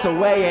 seconds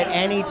away at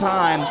any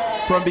time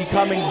from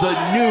becoming the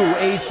new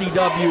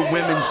ACW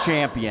Women's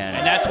Champion.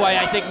 And that's why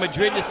I think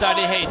Madrid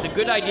decided, hey, it's a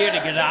good idea to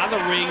get out of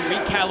the ring,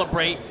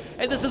 recalibrate,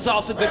 and this is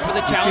also good for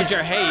the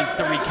challenger Haze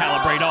to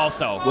recalibrate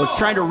also. Well, it's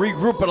trying to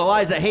regroup, but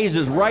Eliza Haze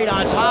is right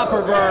on top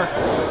of her.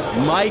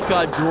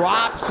 Myka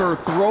drops her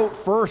throat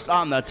first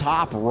on the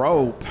top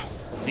rope.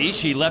 See,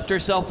 she left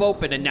herself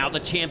open, and now the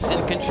champ's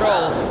in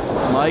control.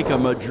 Myka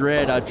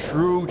Madrid, a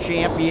true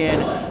champion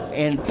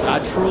and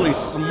a truly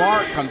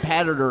smart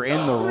competitor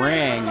in the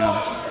ring.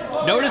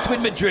 Notice with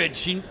Madrid,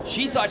 she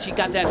thought she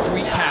got that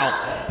 3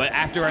 count, but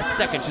after a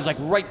second, she's like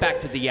right back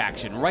to the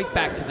action, right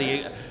back to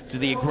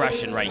the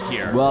aggression right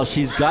here. Well,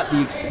 she's got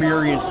the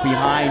experience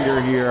behind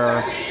her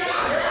here.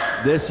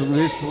 This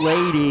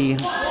lady,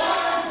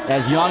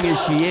 as young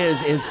as she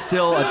is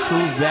still a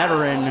true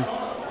veteran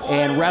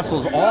and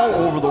wrestles all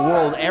over the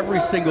world. Every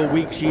single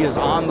week she is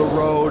on the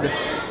road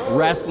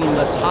wrestling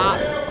the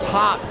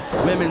top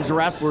women's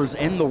wrestlers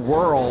in the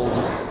world.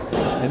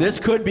 And this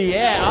could be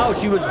it. Oh,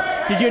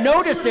 did you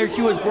notice there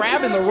she was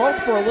grabbing the rope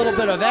for a little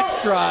bit of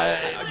extra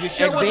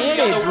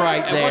advantage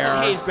right there? It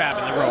wasn't Haze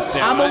grabbing the rope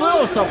there. I'm a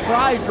little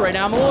surprised right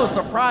now. I'm a little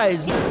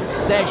surprised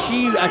that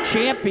a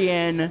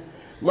champion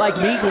like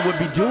Myka would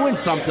be doing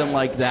something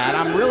like that.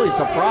 I'm really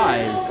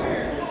surprised.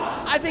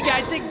 I think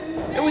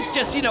it was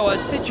just, a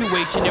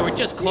situation. They were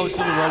just close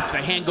to the ropes. A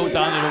hand goes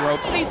onto the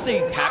ropes. These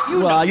things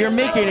happen. Well, you're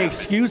making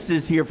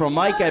excuses here for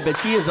Myka, but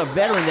she is a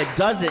veteran that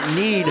doesn't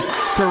need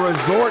to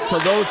resort to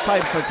those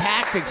types of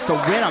tactics to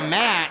win a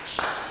match.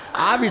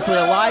 Obviously,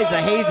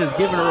 Eliza Haze has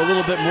given her a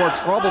little bit more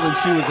trouble than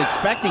she was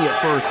expecting at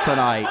first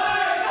tonight.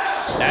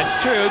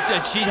 That's true.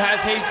 She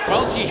has Haze.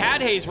 Well, she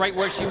had Haze right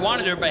where she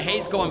wanted her, but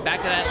Haze going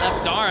back to that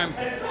left arm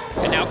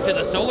and out to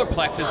the solar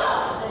plexus.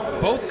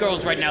 Both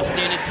girls right now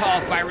standing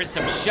tall, firing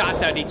some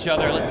shots at each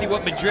other. Let's see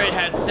what Madrid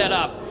has set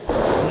up.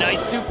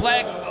 Nice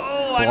suplex.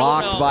 Oh, I don't know.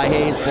 Blocked by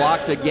Haze,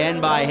 blocked again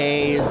by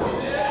Haze.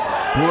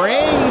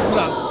 Brings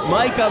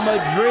Myka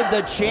Madrid,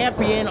 the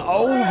champion,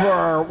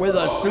 over with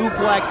a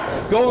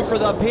suplex. Going for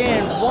the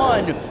pin.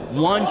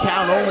 One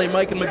count only.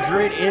 Myka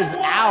Madrid is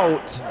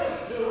out.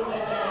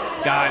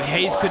 God,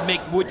 Haze could make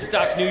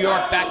Woodstock, New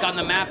York back on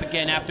the map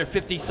again after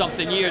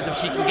 50-something years if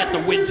she can get the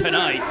win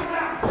tonight.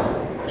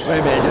 Wait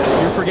a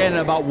minute, you're forgetting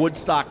about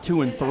Woodstock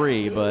 2 and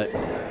 3, but...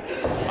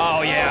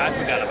 Oh yeah, I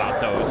forgot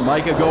about those.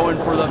 Myka going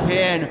for the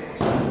pin.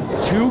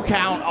 2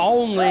 count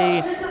only.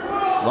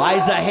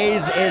 Eliza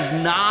Haze is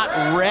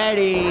not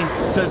ready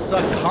to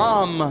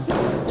succumb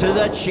to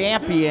the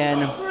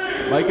champion.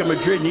 Myka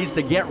Madrid needs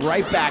to get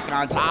right back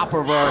on top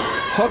of her.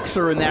 Hooks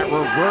her in that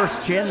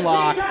reverse chin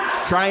lock,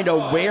 trying to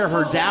wear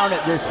her down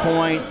at this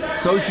point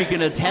so she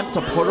can attempt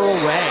to put her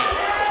away.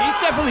 She's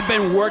definitely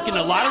been working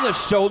a lot of the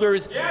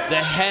shoulders, the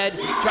head,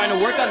 trying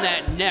to work on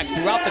that neck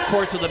throughout the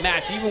course of the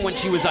match, even when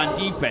she was on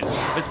defense,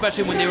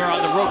 especially when they were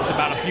on the ropes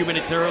about a few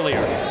minutes earlier.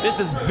 This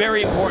is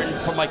very important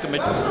for Myka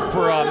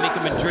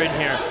Madrid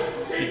here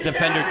to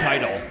defend her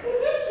title.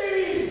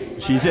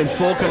 She's in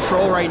full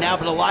control right now,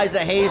 but Eliza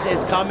Haze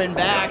is coming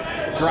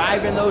back,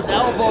 driving those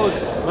elbows.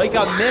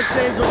 Myka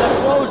misses with a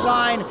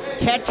clothesline,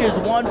 catches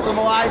one from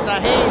Eliza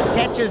Haze,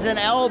 catches an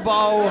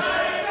elbow.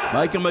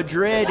 Myka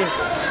Madrid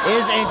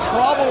is in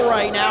trouble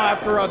right now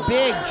after a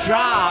big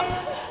chop.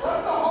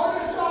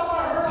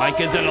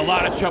 Myka's in a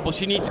lot of trouble.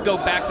 She needs to go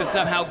back to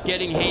somehow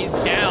getting Haze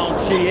down.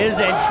 She is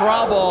in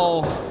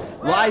trouble.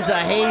 Eliza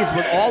Haze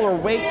with all her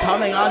weight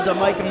coming onto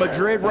Myka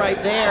Madrid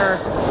right there.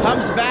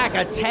 Comes back,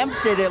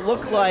 attempted, it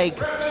looked like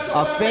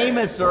a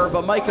famouser,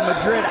 but Myka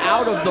Madrid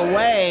out of the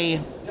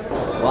way.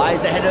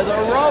 Eliza head to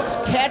the ropes,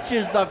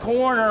 catches the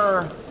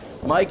corner.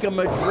 Myka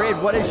Madrid,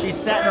 what is she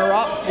setting her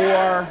up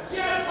for?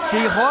 She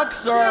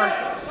hooks her,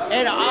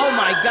 and oh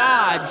my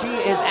God, she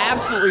is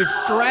absolutely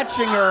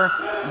stretching her,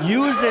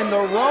 using the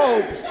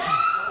ropes.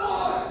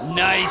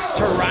 Nice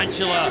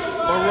tarantula.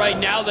 But right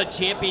now, the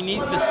champion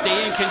needs to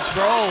stay in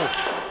control.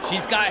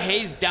 She's got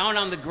Haze down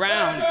on the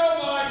ground.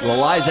 Well,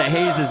 Eliza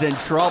Haze is in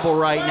trouble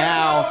right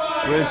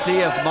now. We'll see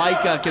if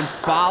Myka can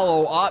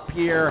follow up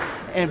here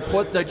and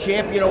put the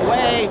champion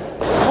away.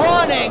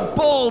 Running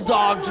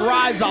Bulldog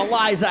drives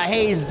Eliza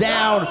Haze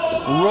down,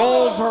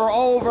 rolls her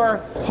over,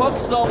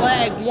 hooks the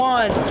leg,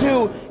 1,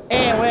 2,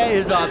 and it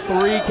is a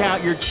 3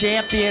 count. Your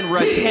champion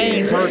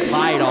retains her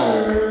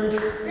title.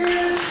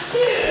 It's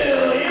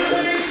still your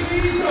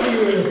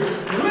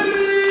ACW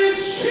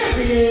Women's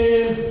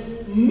Champion,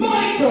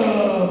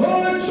 Myka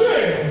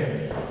Madrid.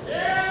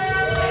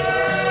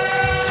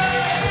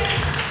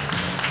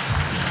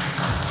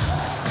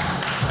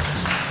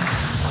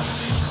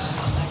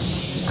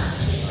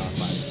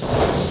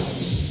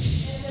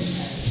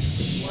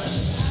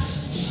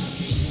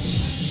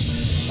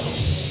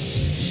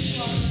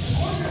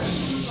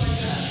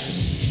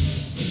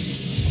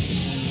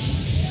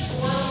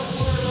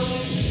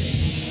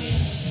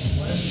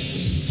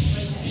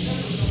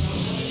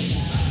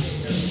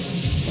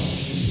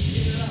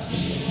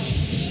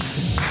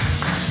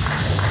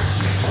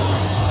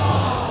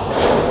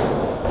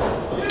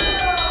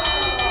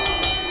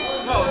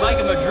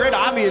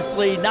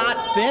 Obviously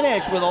not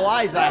finished with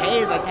Eliza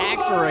Haze,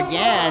 attacks her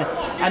again.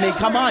 I mean,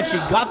 come on, she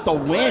got the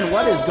win.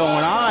 What is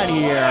going on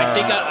here?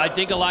 I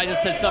think Eliza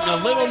said something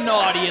a little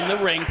naughty in the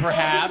ring,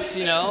 perhaps,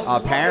 you know?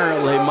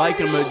 Apparently,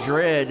 Myka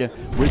Madrid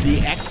with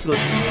the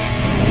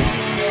exclamation.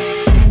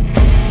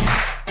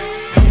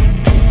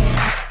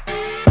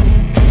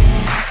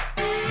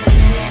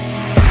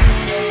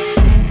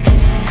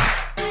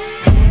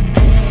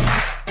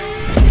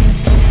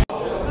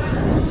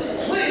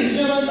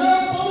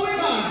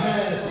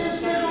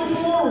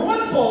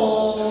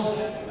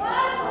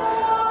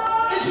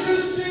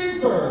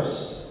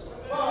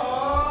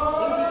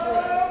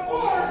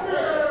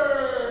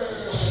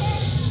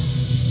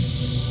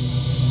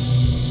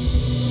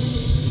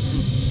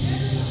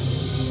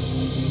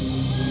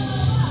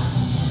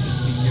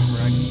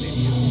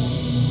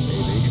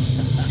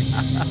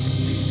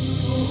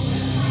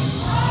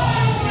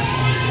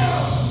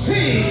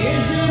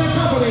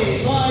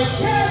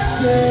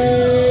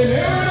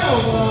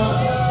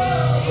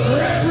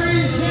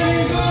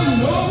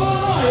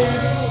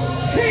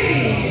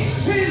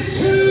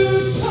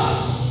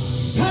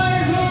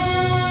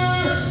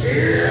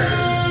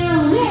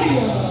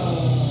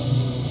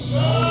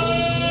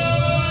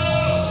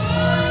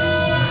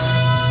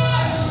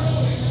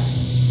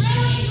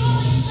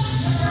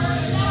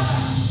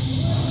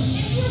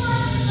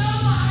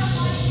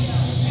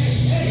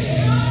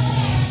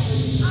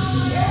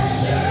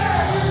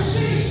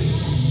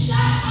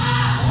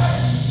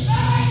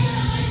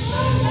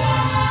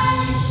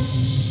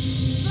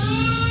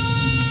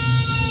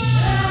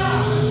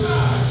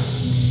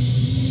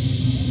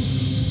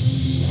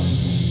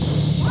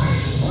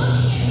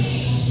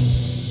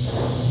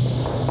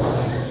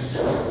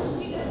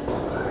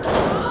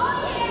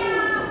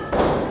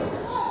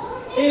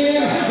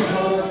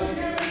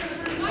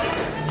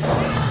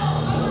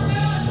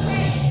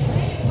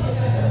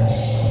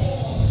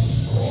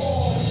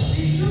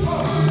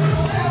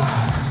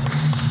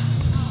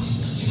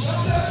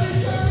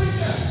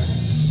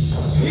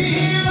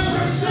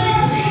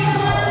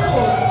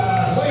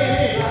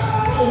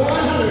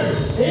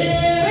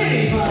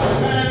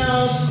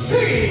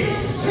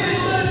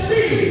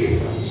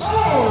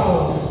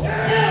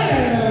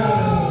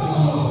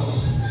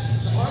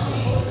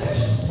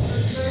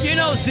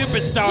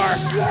 Superstar.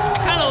 I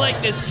kind of like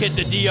this kid,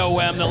 the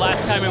D.O.M. The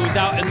last time he was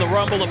out in the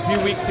Rumble a few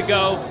weeks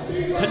ago.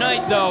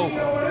 Tonight, though,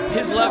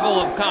 his level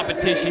of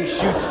competition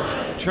shoots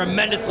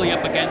tremendously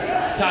up against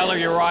Tyler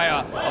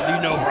Uriah of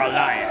the Nova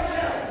Alliance.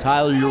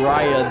 Tyler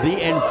Uriah,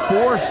 the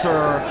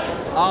enforcer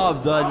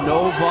of the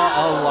Nova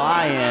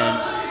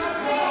Alliance.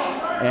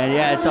 And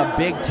yeah, it's a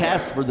big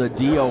test for the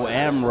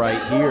D.O.M.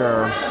 right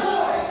here.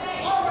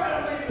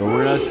 But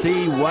we're going to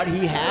see what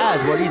he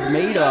has, what he's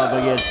made of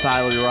against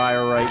Tyler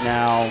Uriah right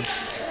now.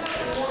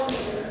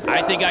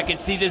 I think I can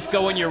see this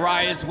going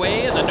Uriah's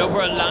way, and the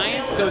Nova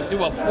Alliance goes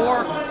to a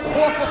 4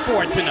 for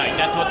 4 tonight.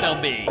 That's what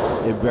they'll be.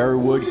 It very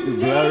well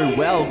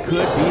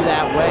could be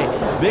that way.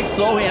 Big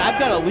Slowhand, I've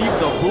got to leave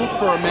the booth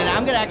for a minute.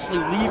 I'm going to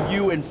actually leave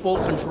you in full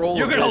control.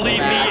 You're going to leave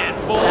me in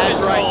full That's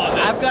control right. of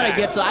this I've got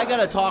to match. I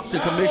got to talk to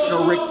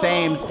Commissioner Rick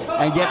Thames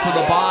and get to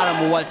the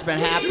bottom of what's been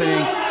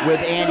happening with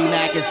Andy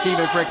Mack and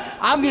Stephen Frick.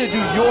 I'm going to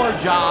do your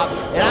job,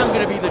 and I'm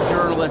going to be the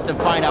journalist and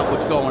find out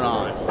what's going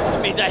on.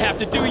 Which means I have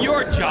to do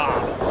your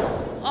job.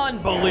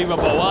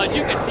 Unbelievable. Well, as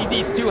you can see,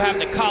 these two have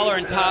the collar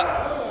and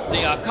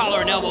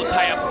collar and elbow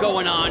tie-up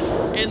going on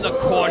in the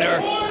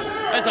corner.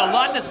 There's a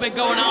lot that's been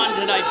going on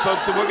tonight,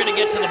 folks, and we're going to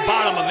get to the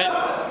bottom of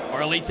it.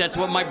 Or at least that's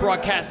what my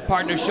broadcast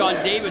partner, Sean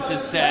Davis,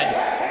 has said.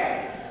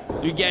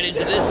 We get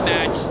into this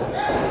match,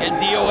 and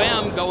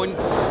D.O.M. going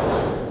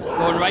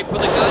right for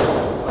the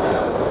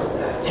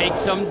gut.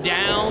 Takes him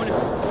down,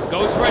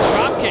 goes for a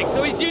drop kick.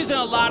 So he's using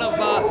a lot of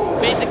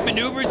basic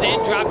maneuvers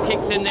and drop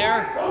kicks in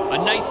there. A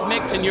nice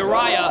mix, and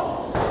Uriah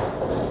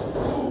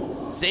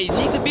says he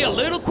needs to be a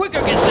little quicker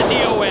against the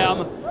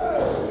D.O.M.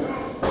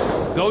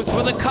 Goes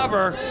for the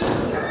cover.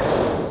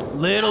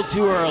 Little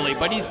too early,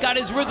 but he's got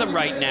his rhythm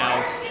right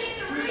now.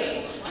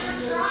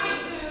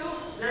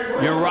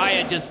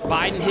 Uriah just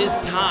biding his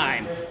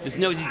time. Just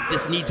knows he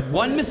just needs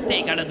one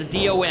mistake out of the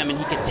D.O.M. and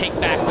he can take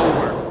back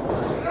over.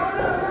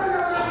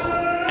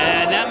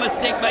 And that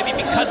mistake might be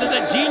because of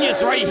the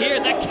genius right here,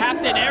 that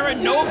Captain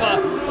Aaron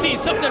Nova sees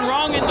something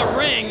wrong in the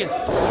ring.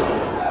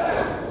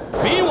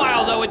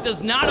 Meanwhile, though, it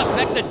does not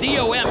affect the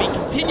D.O.M. He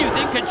continues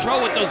in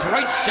control with those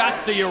right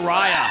shots to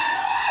Uriah.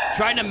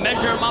 Trying to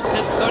measure him up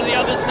to go to the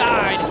other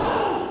side.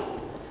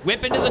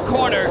 Whip into the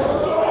corner.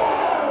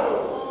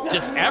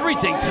 Just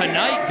everything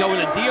tonight going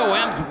the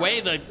D.O.M.'s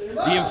way. The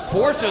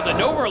enforcer, the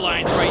Nova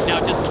Alliance right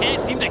now just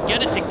can't seem to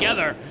get it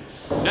together.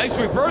 Nice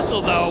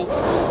reversal, though.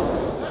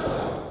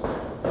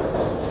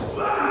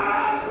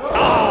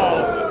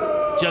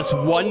 Oh! Just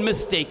one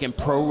mistake in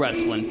pro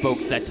wrestling,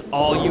 folks. That's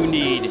all you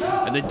need.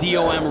 And the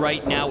D.O.M.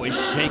 right now is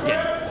shaken.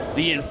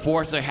 The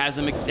enforcer has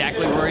him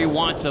exactly where he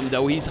wants him,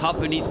 though. He's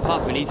huffing, he's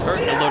puffing, he's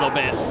hurting a little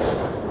bit.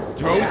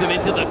 Throws him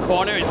into the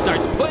corner and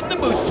starts putting the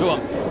boots to him,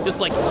 just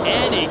like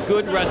any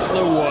good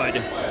wrestler would.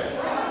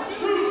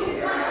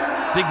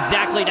 It's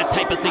exactly the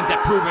type of things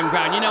that Proving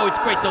Ground. You know, it's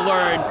great to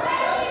learn.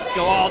 You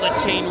know, all the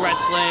chain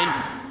wrestling,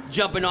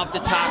 jumping off the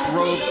top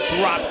ropes,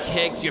 drop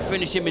kicks, your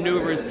finishing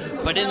maneuvers.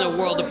 But in the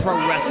world of pro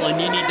wrestling,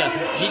 you need to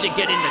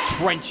get in the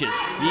trenches.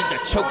 You need to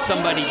choke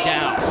somebody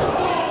down.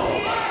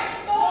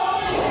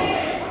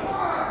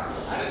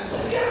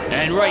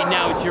 And right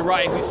now it's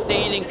Uriah who's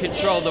staying in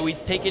control, though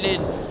he's taking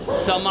in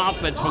some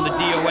offense from the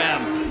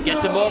D.O.M.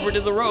 Gets him over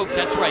to the ropes,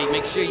 that's right.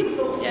 Make sure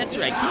that's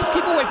right.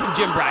 Keep away from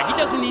Jim Bragg. He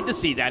doesn't need to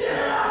see that.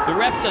 The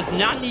ref does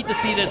not need to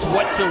see this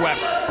whatsoever.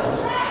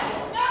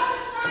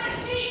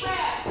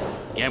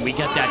 Again, we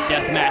got that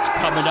death match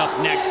coming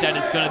up next. That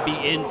is going to be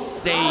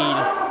insane.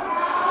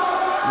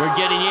 We're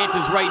getting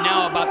answers right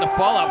now about the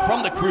fallout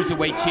from the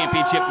Cruiserweight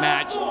Championship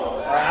match.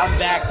 All right, I'm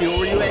back,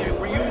 dude.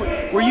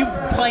 Were you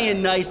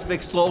playing nice,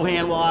 Vic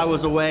Slowhand, while I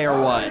was away,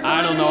 or what?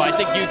 I don't know. I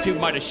think YouTube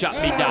might have shut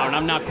me down.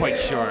 I'm not quite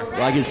sure.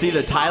 Well, I can see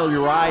that Tyler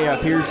Uriah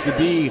appears to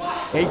be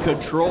in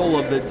control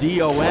of the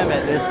D.O.M.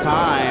 at this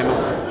time.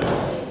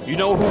 You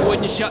know who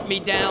wouldn't shut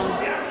me down?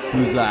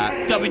 Who's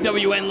that?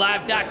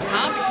 WWNLive.com,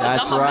 because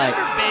That's I'm a right.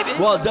 member, baby.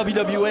 Well,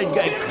 WWN,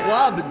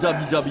 Club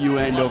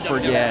WWN, don't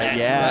forget.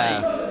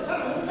 Yeah. Right.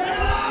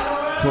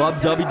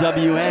 Club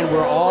WWN,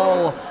 we're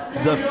all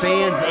the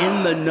fans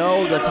in the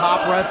know, the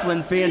top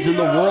wrestling fans in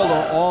the world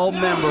are all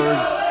members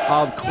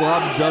of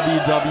Club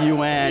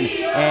WWN.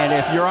 And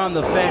if you're on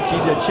the fence, you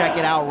need to check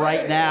it out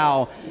right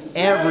now.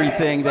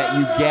 Everything that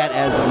you get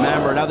as a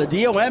member. Now the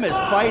D.O.M. is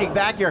fighting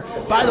back here.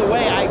 By the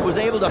way, I was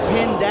able to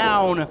pin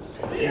down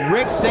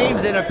Rick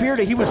Thames, and it appeared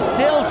that he was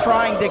still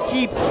trying to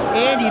keep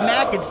Andy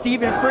Mack and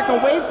Stephen Frick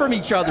away from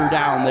each other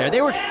down there.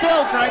 They were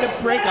still trying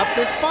to break up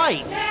this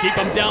fight. Keep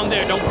them down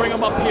there. Don't bring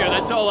them up here.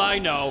 That's all I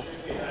know.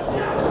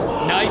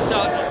 Nice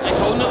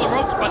holding of the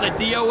ropes by the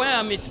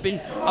D.O.M. It's been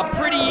a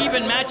pretty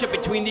even matchup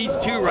between these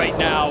two right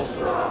now.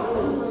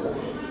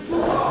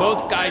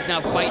 Both guys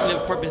now fighting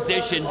for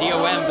position.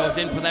 D.O.M. goes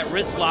in for that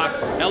wrist lock.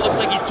 Now looks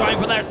like he's trying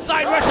for that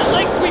side Russian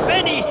leg sweep,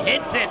 and he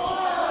hits it.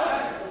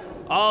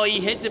 Oh, he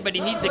hits it, but he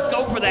needs to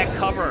go for that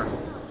cover.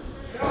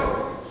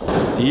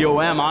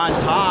 D.O.M. on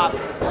top.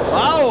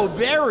 Oh,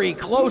 very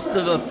close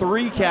to the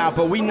 3 count,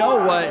 but we know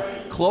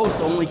what close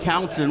only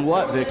counts in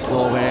what, Vic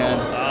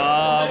Slowhand?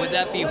 Would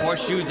that be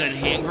horseshoes and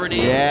hand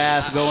grenades?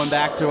 Yes, going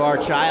back to our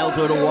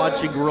childhood of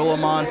watching Gorilla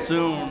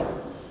Monsoon.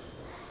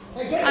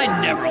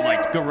 I never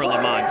liked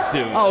Gorilla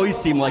Monsoon. Oh, he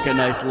seemed like a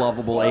nice,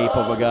 lovable ape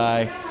of a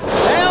guy.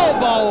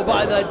 Elbow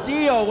by the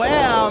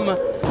D.O.M.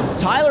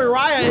 Tyler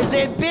Uriah is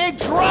in big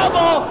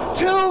trouble.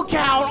 2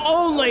 count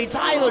only.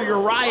 Tyler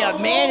Uriah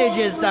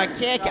manages to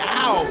kick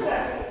out.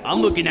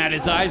 I'm looking at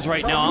his eyes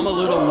right now. I'm a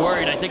little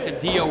worried. I think the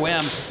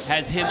D.O.M.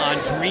 has him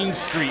on Dream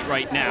Street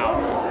right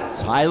now.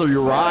 Tyler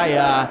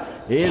Uriah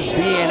is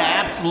being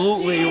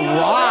absolutely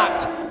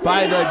rocked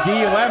by the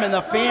D.O.M. and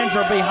the fans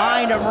are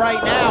behind him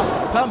right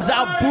now. Comes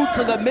out, boot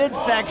to the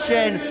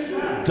midsection.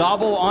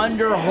 Double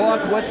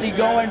underhook. What's he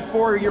going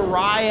for?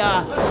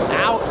 Uriah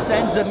out,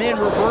 sends him in.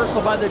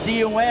 Reversal by the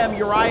D.O.M.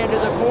 Uriah into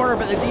the corner,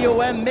 but the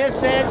D.O.M.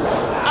 misses.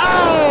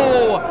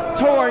 Oh!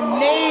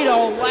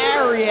 Tornado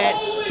lariat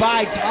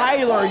by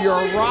Tyler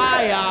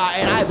Uriah,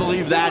 and I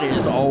believe that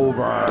is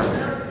over.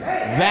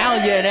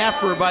 Valiant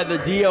effort by the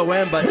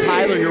D.O.M., but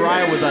Tyler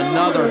Uriah with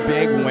another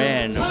big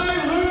win.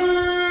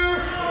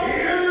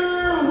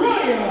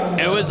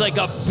 It was like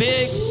a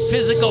big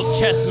physical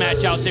chess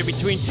match out there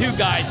between two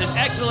guys. An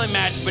excellent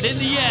match, but in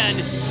the end,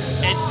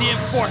 it's the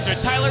enforcer,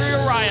 Tyler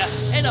Uriah,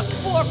 and a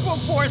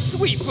 4-for-4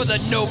 sweep for the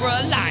Nova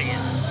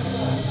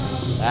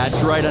Alliance.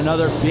 That's right,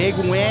 another big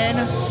win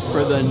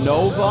for the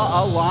Nova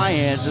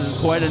Alliance. This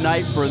is quite a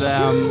night for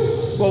them.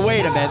 Well,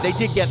 wait a minute, they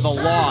did get the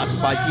loss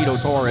by Tito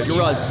Torres. You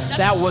realize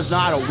that was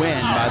not a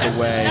win, by the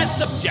way. That's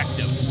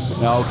subjective.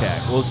 Okay,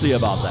 we'll see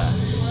about that.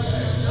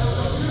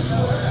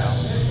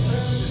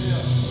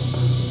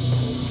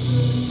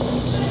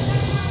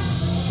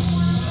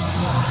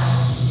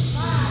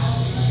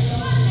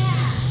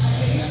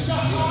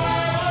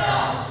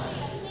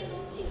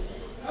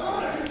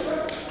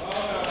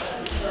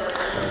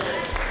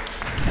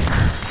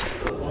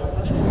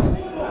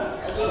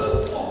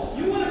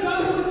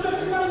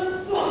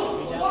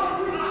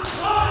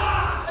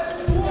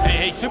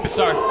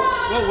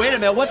 Oh, wait a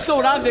minute. What's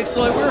going on, Big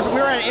Sloy?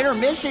 We're at an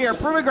intermission here,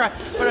 Proving Ground,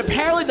 but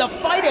apparently the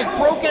fight has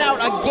broken out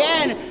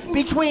again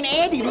between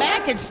Andy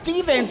Mack and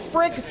Stephen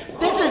Frick.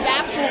 This is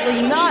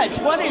absolutely nuts.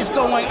 What is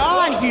going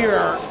on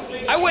here?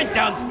 I went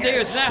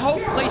downstairs and that whole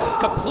place is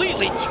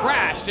completely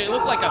trashed. It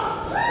looked like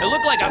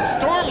a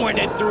storm went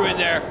in through in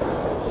there.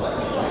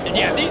 And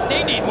yeah,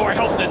 they need more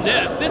help than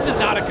this. This is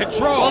out of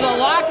control. Well, the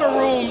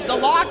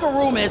locker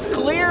room is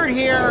cleared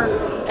here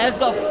as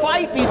the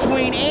fight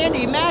between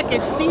Andy Mack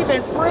and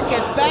Stephen Frick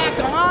is back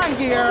on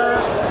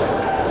here.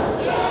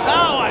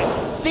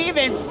 Oh,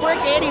 Stephen Frick,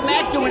 Andy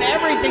Mack doing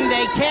everything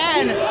they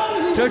can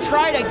to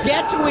try to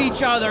get to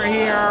each other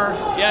here.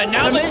 Yeah,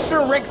 now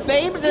Commissioner Rick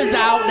Thames is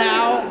out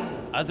now.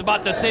 I was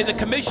about to say the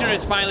commissioner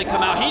has finally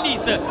come out. He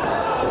needs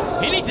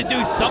to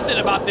do something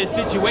about this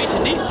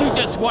situation. These two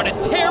just want to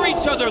tear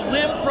each other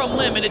limb from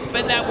limb, and it's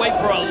been that way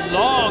for a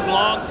long,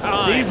 long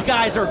time. These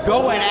guys are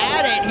going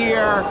at it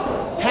here.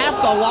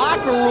 Half the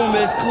locker room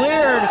is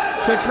cleared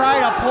to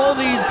try to pull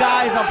these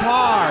guys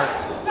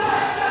apart.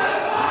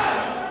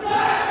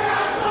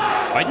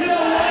 You know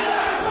what?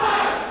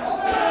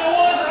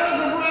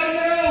 As of right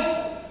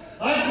now,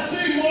 I can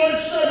see March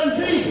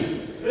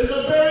 17th is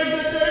a very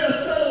good day to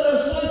settle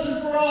this once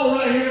and for all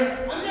right here.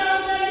 I'm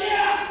down there,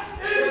 yeah.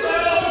 In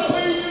battle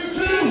between you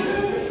two,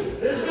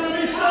 it's going to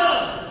be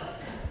settled.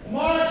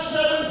 March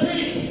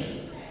 17th.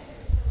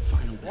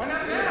 Why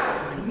not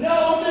now?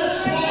 No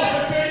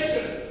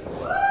disqualification.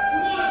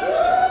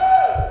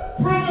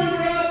 Proving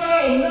Ground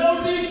battle,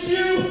 no DQ.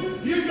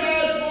 You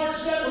guys, March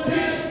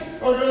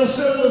 17th, are going to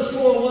settle the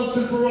score once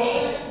and for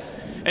all.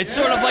 It's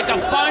sort of like a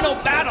final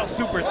battle,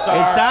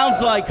 Superstar. It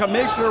sounds like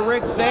Commissioner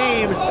Rick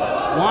Thames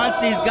wants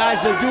these guys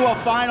to do a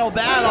final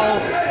battle.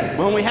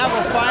 When we have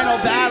a final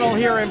battle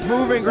here in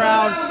Proving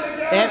Ground,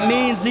 it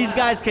means these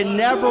guys can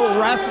never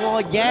wrestle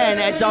again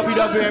at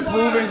WWN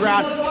Proving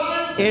Ground.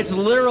 It's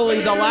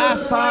literally the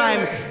last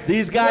time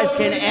these guys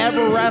can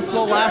ever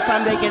wrestle, last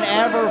time they can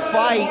ever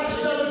fight.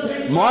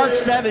 March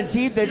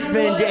 17th, it's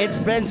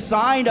been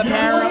signed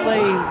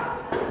apparently.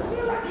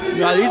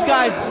 Yeah, these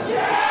guys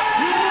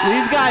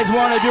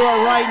want to do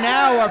it right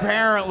now,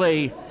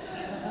 apparently.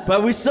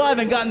 But we still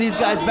haven't gotten these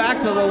guys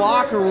back to the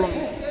locker room.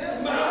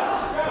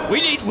 We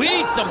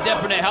need some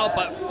definite help.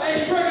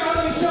 Hey, Frick, I'm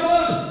going to show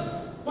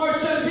up. March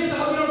 17th, I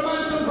hope you don't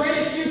find some great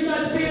excuse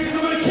not to be here because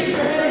I'm going to kick your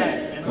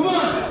head in. Come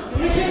on. I'm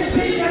going to kick your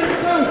teeth out of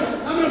your nose.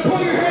 I'm going to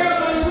pull your hair out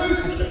by the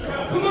roots.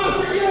 Come on,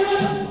 Frick,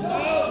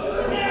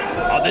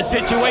 Oh, the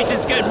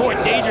situation's getting more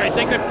dangerous.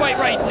 They could fight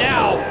right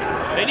now.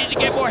 They need to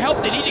get more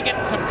help. They need to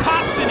get some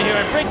cops in here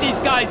and break these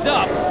guys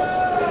up.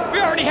 We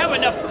already have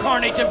enough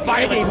carnage and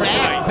violence for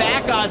tonight.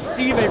 Back on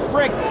Stephen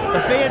Frick.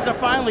 The fans are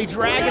finally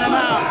dragging him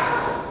out.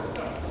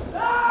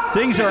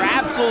 Things are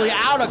absolutely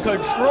out of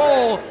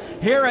control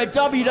here at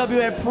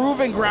WWN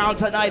Proving Ground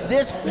tonight.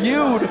 This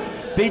feud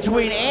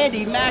between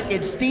Andy Mack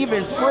and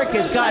Stephen Frick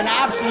has gotten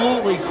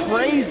absolutely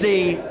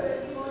crazy.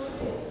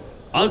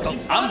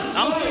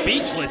 I'm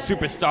speechless,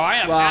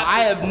 Superstar. I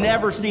have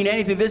never seen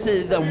anything. This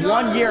is the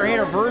 1-year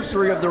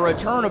anniversary of the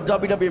return of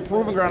WWN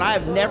Proving Ground. I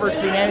have never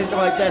seen anything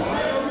like this.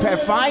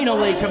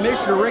 Finally,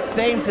 Commissioner Rick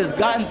Thames has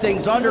gotten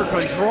things under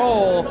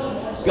control,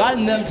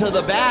 gotten them to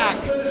the back,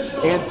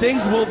 and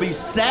things will be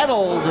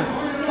settled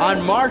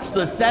on March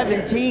the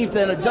 17th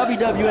in a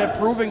WWN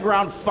Proving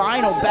Ground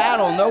final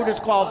battle. No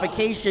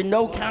disqualification,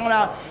 no count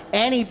out,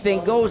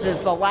 anything goes. It's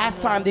the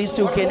last time these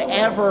two can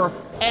ever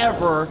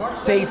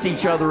face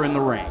each other in the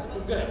ring.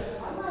 We're good.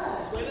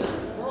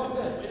 We're all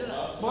good.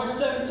 March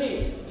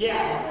 17th.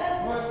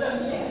 Yeah. March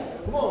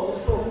 17th. Come on,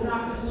 let's go.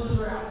 Knock this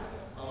loser out.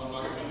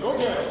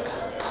 Okay.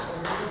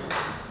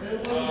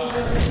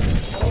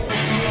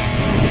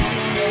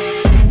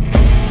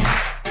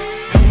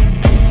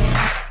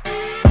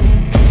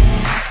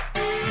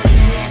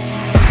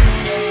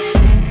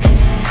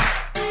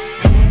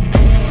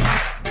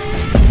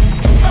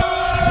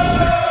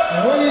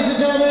 Ladies and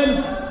gentlemen,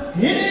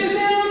 it is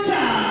now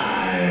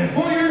time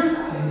for your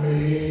main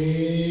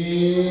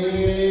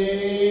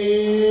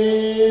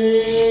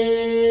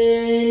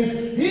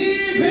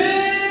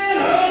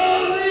event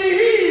of the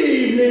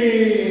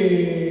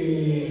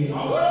evening.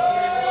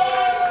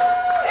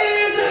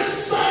 It's a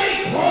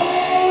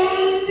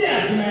Cyclone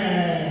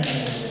Deathmatch.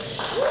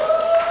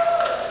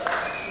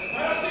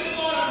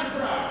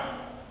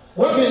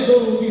 Weapons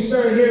will be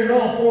started here in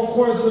all 4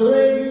 corners of the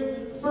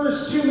ring.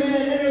 First 2 men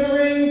enter the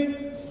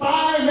ring.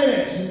 5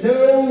 minutes,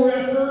 no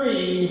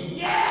referee.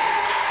 Yeah!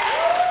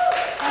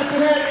 After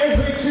that,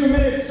 every 2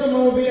 minutes,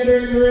 someone will be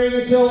entering the ring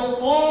until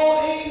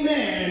all 8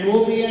 men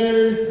will be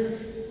entered.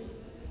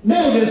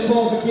 No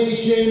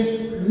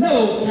disqualification,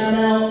 no count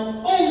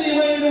out. Only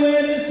way to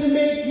win is to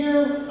make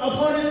your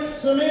opponent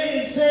submit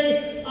and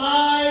say,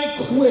 I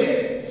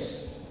quit.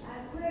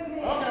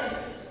 Okay.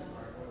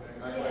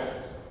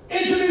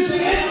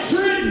 Introducing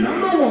entrant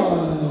number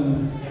 1.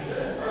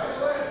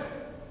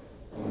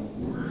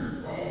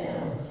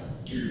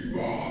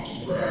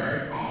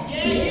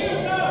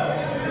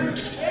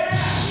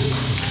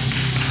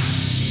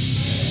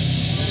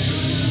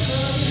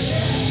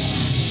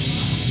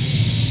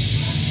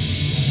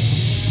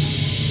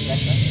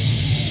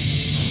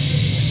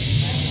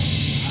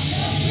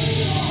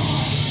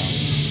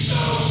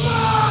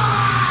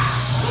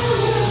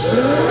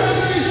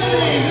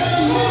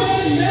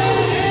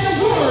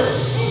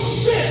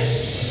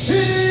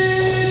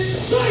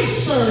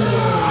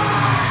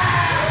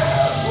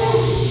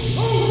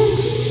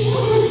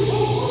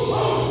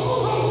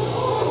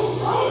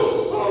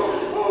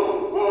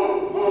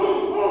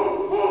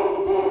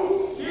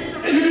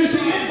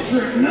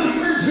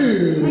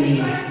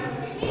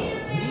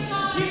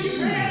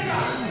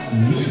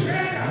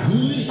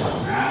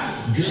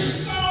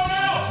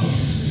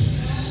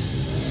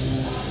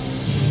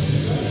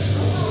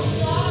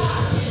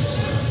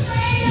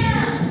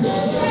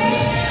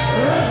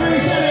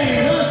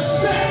 Representing the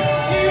Set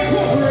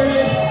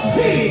Incorporated,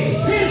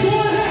 his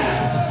one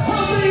half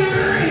of the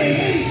reigning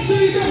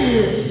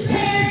ACW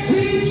Tag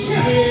Team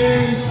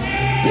Champions,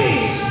 he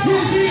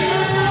is the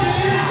Earned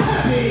and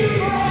Happy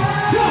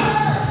Gus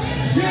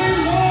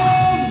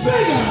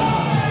Vega.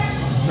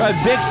 All right,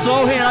 Big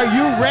Sohan, are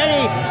you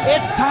ready?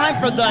 It's time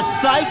for the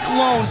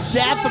Cyclone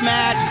Death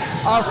Match,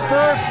 our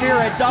first here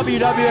at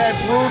WWN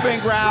Proving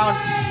Ground.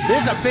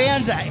 This is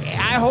fans,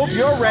 I hope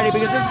you're ready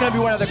because this is going to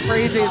be one of the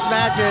craziest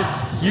matches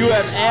you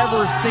have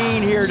ever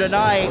seen here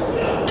tonight.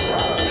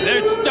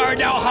 They're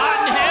starting out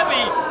hot and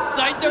heavy.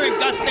 Scyther and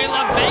Gus De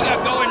La Vega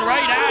going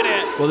right at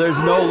it. Well, there's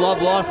no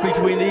love lost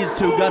between these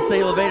two. Gus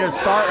De La Vega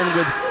starting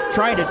with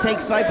trying to take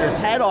Scyther's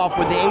head off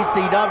with the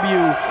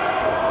ACW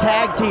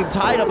tag team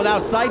title, but now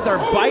Scyther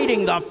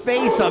biting the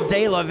face of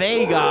De La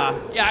Vega.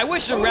 Yeah, I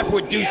wish the ref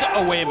would do so.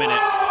 Oh, wait a minute.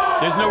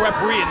 There's no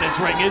referee in this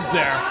ring, is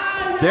there?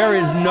 There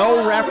is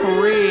no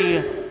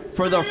referee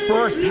for the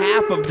first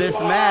half of this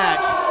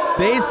match.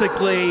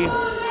 Basically,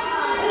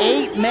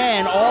 8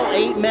 men, all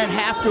 8 men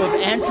have to have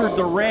entered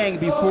the ring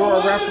before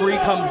a referee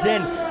comes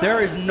in.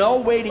 There is no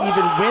way to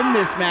even win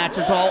this match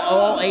until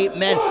all 8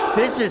 men.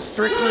 This is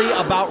strictly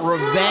about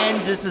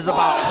revenge. This is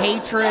about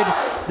hatred.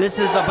 This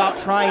is about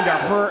trying to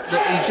hurt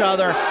each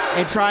other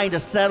and trying to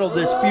settle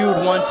this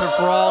feud once and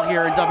for all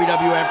here in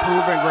WWN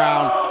Proving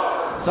Ground.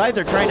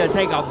 Scyther trying to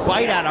take a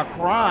bite out of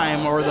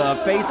crime or the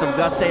face of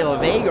Gus De La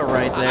Vega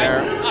right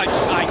there.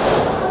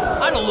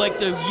 I don't like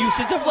the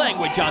usage of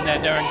language on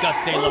that there in Gus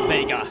De La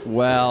Vega.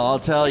 Well, I'll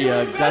tell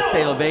you, Gus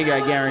De La Vega,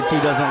 I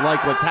guarantee, doesn't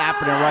like what's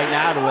happening right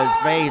now to his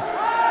face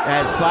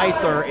as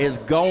Scyther is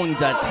going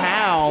to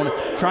town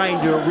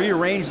trying to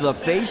rearrange the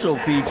facial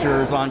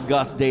features on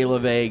Gus De La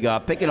Vega.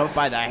 Picking up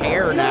by the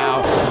hair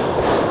now.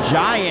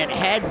 Giant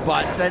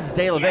headbutt sends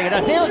De La Vega.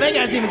 Now, De La Vega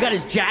hasn't even got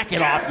his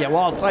jacket off yet.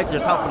 Well,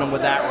 Scyther's helping him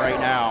with that right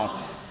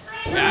now.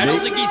 Yeah, I don't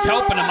think he's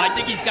helping him. I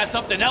think he's got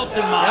something else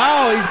in mind.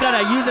 Oh, he's going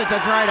to use it to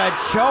try to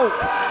choke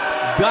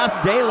Gus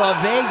De La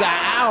Vega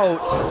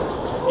out.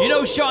 You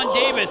know, Sean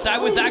Davis, I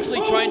was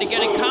actually trying to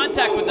get in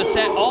contact with the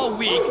set all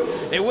week.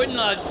 They wouldn't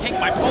take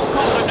my phone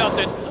call or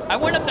nothing. I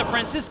went up to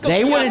Francisco.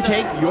 They wouldn't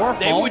take your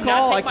phone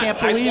call? I can't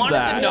believe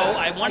that.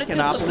 I wanted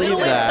just a little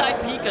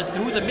inside peek as to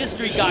who the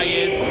mystery guy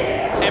is.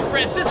 And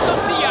Francisco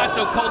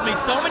Ciatso called me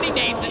so many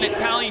names in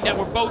Italian that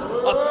were both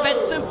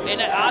offensive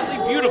and oddly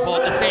beautiful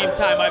at the same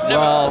time. I've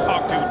never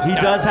talked to him. He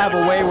does have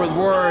a way with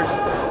words.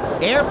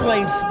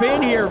 Airplane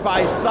spin here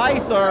by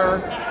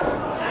Scyther.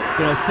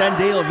 Gonna send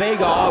De La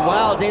Vega, oh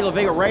wow, De La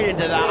Vega right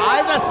into the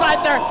eyes of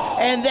Scyther,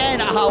 and then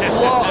a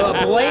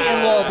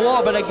blatant low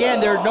blow. But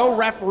again, there are no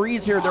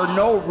referees here, there are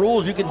no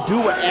rules. You can do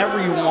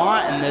whatever you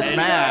want in this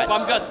match. If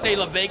I'm Gus De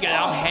La Vega,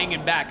 I'm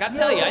hanging back. I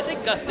tell you, I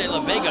think Gus De La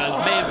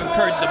Vega may have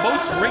incurred the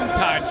most ring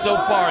time so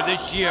far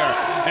this year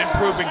in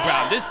Proving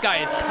Ground. This guy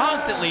is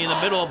constantly in the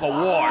middle of a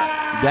war.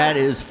 That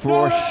is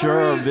for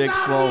sure, Big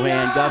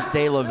Slowhand. Gus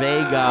De La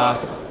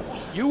Vega.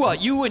 You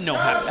wouldn't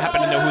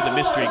happen to know who the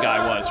mystery guy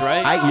was,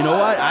 right? You know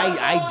what?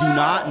 I do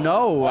not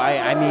know.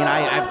 I mean,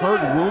 I've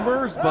heard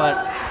rumors, but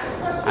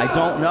I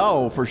don't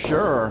know for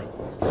sure.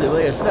 So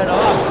they set up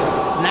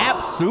snap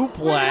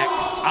suplex.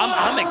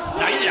 I'm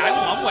excited.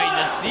 I'm waiting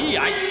to see.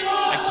 I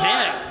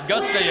can't.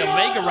 Gus De La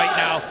Vega right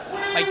now.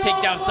 I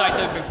take down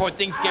Scyther before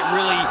things get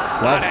really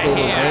out of hand. Gus De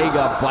La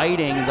Vega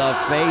biting the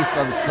face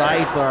of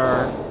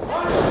Scyther.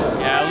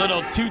 Yeah, a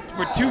little tooth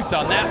for tooth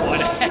on that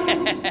one.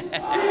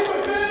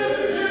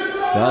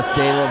 Gus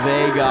De La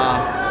Vega,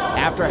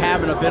 after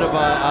having a bit of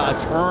a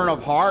turn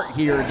of heart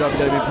here at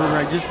WWE Proving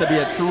Ground, used to be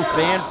a true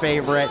fan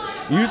favorite,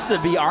 used to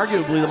be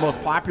arguably the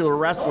most popular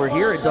wrestler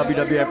here at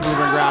WWE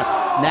Proving Ground,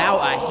 now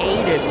a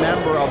hated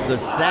member of the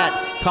set,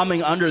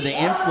 coming under the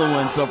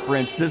influence of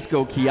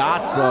Francisco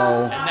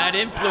Ciatso. And that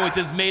influence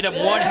has made him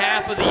one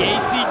half of the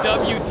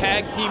ACW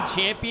Tag Team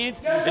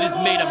Champions. It has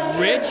made him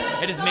rich,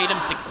 it has made him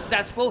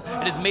successful,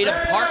 it has made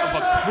him part of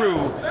a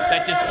crew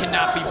that just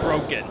cannot be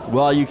broken.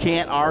 Well, you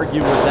can't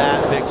argue with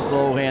that, Vic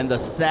Slowhand. The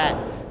set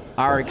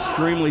are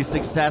extremely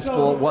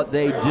successful at what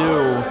they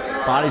do.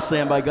 Body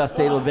slam by Gus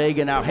De La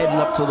Vega, now heading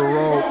up to the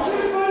ropes.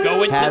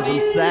 Has him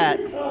set.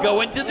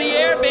 Go into the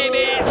air,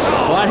 baby!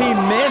 But he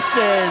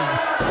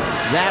misses.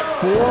 That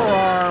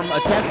forearm,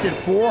 attempted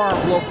forearm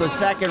blow off the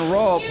second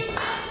rope.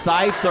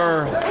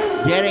 Scyther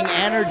getting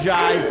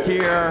energized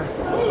here.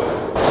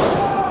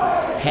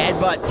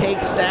 Headbutt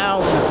takes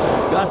down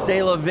Gus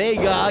De La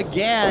Vega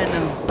again.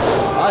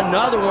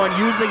 Another one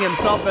using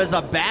himself as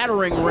a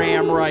battering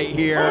ram right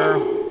here.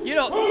 You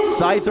know,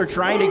 Scyther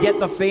trying to get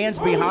the fans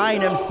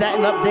behind him,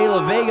 setting up De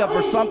La Vega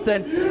for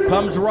something.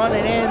 Comes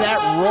running in,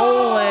 that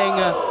rolling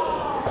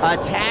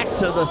attack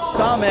to the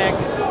stomach.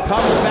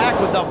 Comes back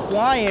with the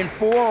flying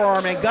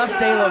forearm, and Gus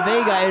De La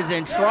Vega is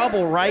in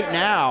trouble right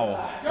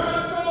now.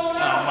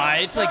 Oh my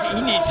It's like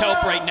he needs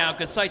help right now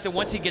because Scyther,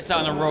 once he gets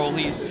on a roll,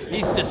 he's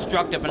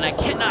destructive, and I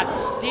cannot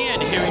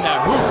stand hearing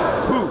that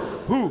whoo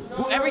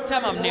every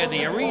time I'm near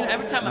the arena,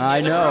 every time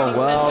I'm near the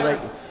training center.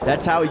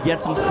 That's how he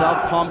gets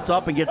himself pumped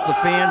up and gets the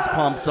fans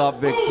pumped up,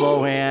 Vic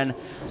Slohan.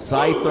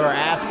 Scyther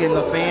asking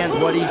the fans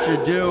what he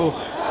should do.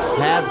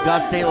 Has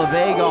Gus De La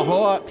Vega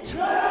hooked.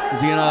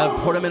 Is he gonna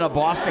put him in a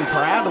Boston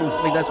crab? It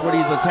looks like that's what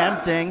he's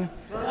attempting.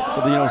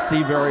 So you don't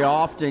see very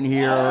often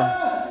here.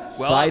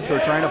 Scyther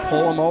trying to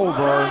pull him over.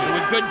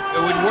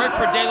 It would work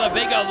for De La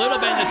Vega a little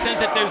bit in the sense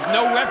that there's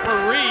no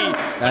referee.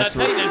 But I'll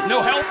tell you, there's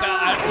no help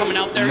coming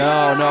out there.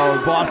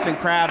 No. Boston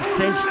Crab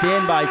cinched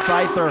in by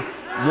Scyther.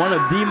 One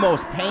of the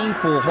most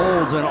painful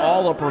holds in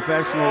all of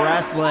professional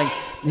wrestling.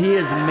 He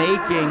is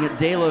making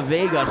De La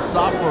Vega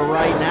suffer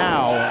right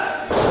now.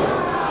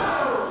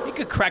 He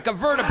could crack a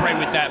vertebrae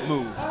with that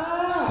move.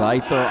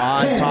 Scyther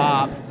on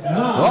top.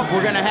 Oh,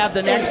 we're going to have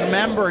the next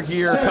member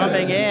here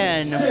coming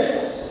in.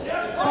 6,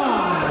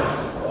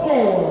 5,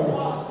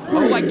 4, 3.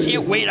 Oh, I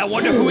can't wait. I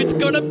wonder who it's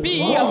going to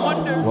be. I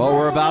wonder. Well,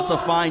 we're about to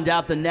find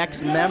out the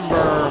next member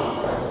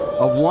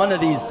of one of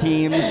these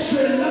teams.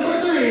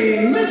 Number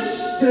 3,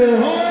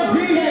 Mr.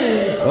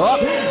 RPA. Oh,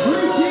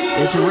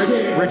 it's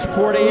Rich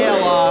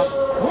Portiela.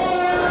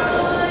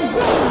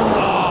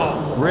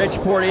 Rich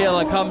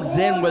Portiela comes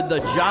in with the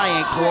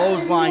giant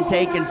clothesline,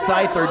 taking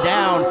Scyther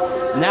down.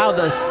 Now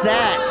the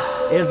set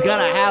is going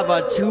to have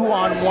a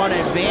 2-on-1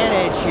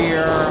 advantage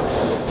here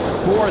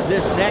for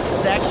this next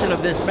section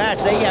of this match.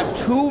 They have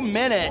 2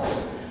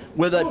 minutes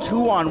with a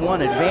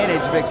 2-on-1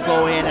 advantage, Vic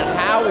Slohan. And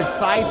how is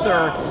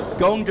Scyther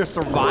going to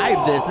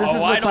survive this? This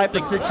is the type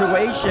of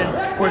situation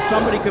where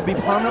somebody could be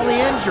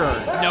permanently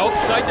injured. Nope,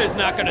 Scyther's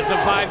not going to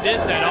survive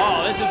this at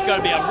all. This is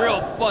going to be a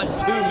real fun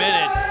 2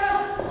 minutes.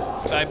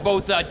 By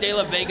both De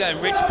La Vega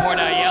and Rich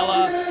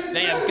Portiela.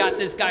 They have got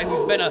this guy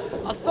who's been a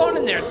thorn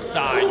in their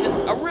side,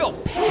 just a real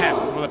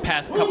pest for the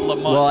past couple of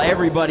months. Well,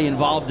 everybody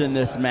involved in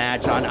this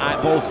match on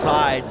both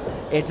sides,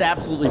 it's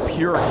absolutely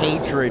pure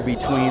hatred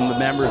between the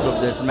members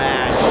of this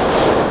match.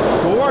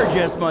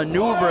 Gorgeous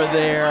maneuver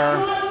there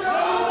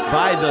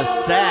by the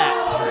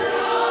set.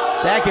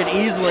 That could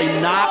easily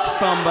knock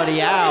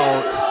somebody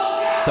out.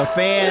 The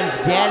fans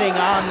getting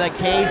on the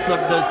case of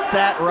the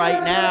set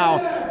right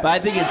now. But I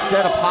think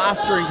instead of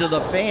posturing to the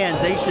fans,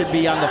 they should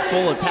be on the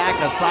full attack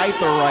of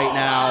Scyther right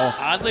now.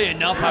 Oddly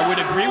enough, I would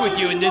agree with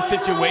you in this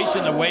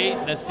situation.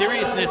 The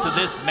seriousness of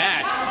this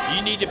match,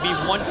 you need to be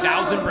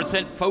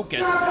 1,000%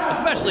 focused,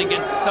 especially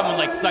against someone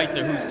like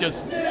Scyther, who's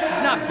he's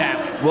not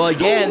balanced. Well,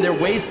 again, they're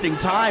wasting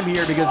time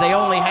here because they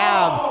only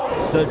have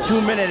the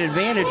 2-minute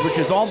advantage, which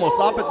is almost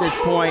up at this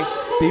point,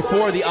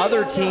 before the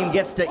other team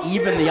gets to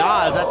even the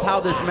odds. That's how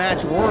this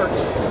match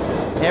works.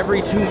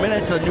 Every 2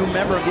 minutes, a new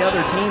member of the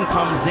other team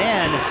comes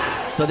in,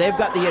 so they've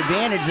got the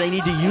advantage. They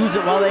need to use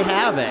it while they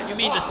have it. You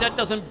mean the set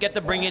doesn't get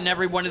to bring in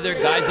every one of their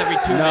guys every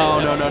 2 minutes? No.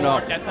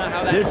 That's not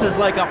how that This is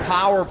like a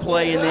power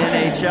play in the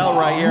NHL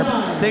right here.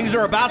 Things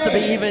are about to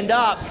be evened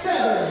up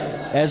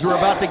as we're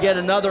about to get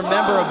another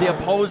member of the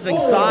opposing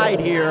side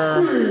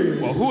here.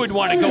 Well, who would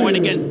want to go in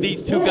against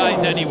these 2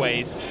 guys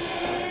anyways?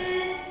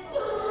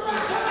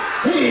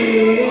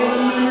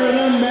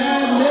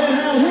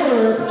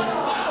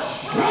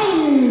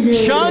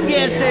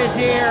 Chungus is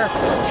here.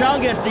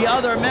 Chungus, the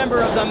other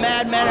member of the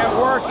Madmen at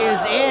Work, is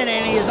in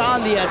and he is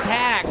on the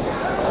attack.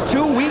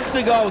 2 weeks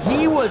ago,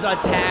 he was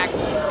attacked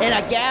in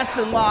a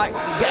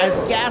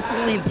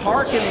gasoline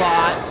parking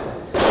lot.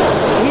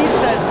 He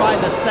says by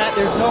the set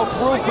there's no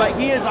proof, but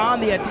he is on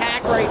the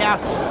attack right now.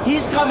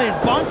 He's coming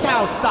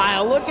bunkhouse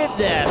style. Look at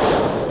this.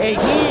 And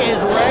he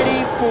is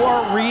ready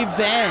for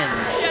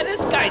revenge. Yeah,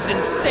 this guy's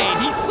insane.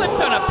 He slips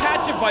on a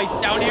patch of ice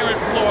down here in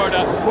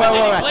Florida.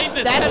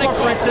 That's what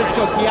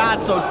Francisco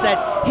Ciatso said.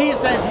 He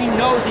says he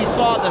knows he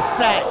saw the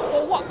set.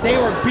 They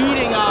were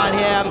beating on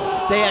him.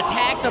 They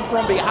attacked him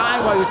from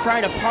behind while he was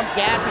trying to pump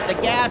gas at the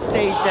gas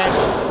station.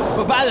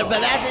 But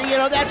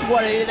that's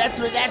what it is.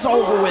 That's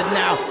over with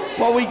now.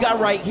 What we got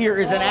right here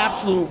is an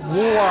absolute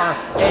war,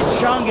 and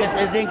Chungus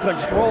is in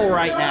control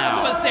right now.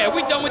 I'm gonna say, are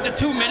we done with the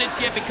 2 minutes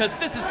yet? Because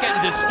this is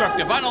getting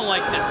destructive. I don't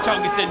like this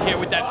Chungus in here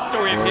with that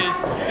story of his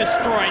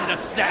destroying the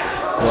set.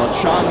 Well,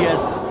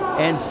 Chungus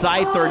and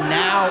Scyther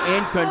now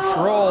in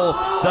control.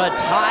 The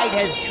tide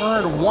has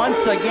turned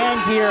once again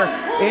here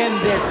in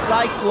this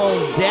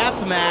Cyclone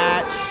Death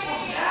Match.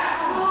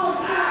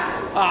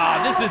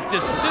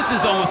 This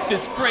is almost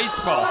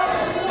disgraceful.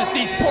 Just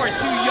these poor 2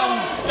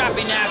 young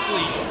strapping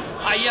athletes,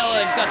 Ayala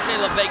and Gus De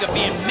La Vega,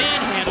 being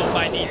manhandled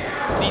by these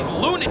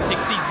lunatics,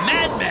 these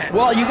madmen.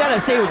 Well, you gotta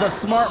say it was a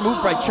smart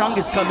move by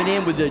Chungus coming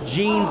in with the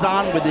jeans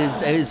on, with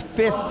his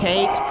fist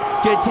taped.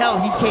 You can tell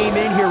he came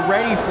in here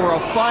ready for a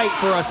fight,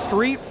 for a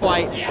street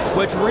fight,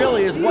 which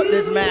really is what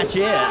this match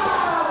is.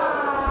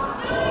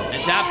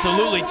 It's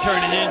absolutely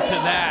turning into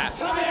that.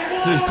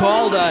 This is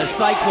called a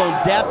Cyclone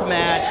Death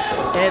Match,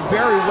 and it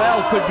very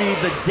well could be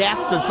the death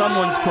to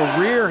someone's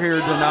career here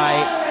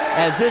tonight.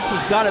 as this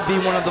has got to be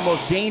one of the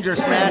most dangerous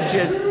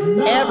matches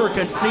ever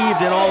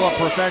conceived in all of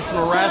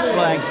professional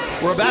wrestling.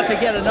 We're about to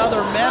get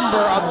another member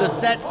of the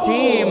Set's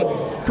team.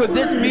 Could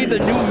this be the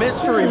new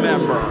mystery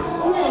member?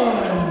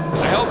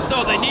 I hope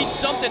so. They need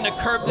something to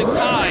curb the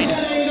tide.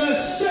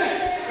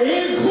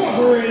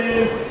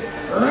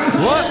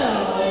 Look,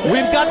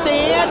 we've got the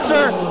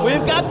answer.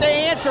 We've got the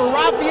answer.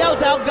 Rafael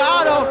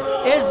Delgado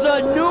is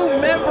the new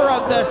member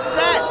of the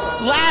Set.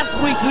 Last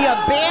week he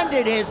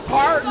abandoned his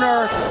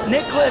partner,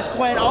 Nicholas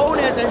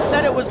Quinones, and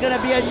said it was going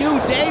to be a new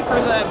day for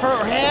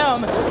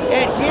him.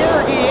 And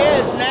here he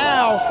is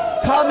now,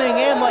 coming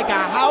in like a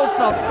house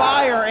of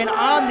fire and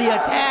on the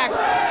attack.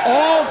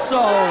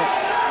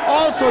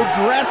 Also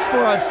dressed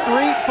for a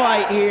street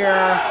fight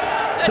here.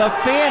 The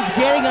fans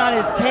getting on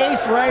his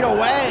case right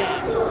away.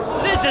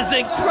 This is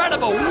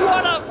incredible.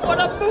 What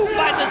a move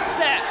by the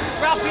Set.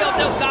 Rafael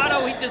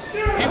Delgado,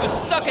 he was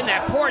stuck in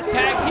that poor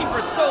tag team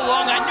for so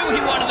long. I knew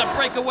he wanted to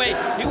break away.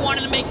 He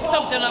wanted to make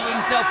something of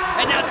himself.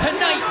 And now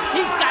tonight,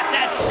 he's got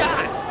that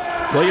shot.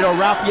 Well, you know,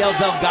 Rafael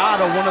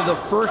Delgado, one of the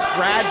first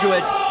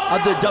graduates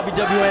of the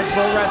WWN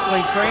Pro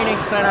Wrestling Training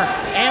Center,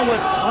 and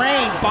was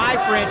trained by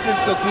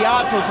Francisco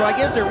Ciatso. So I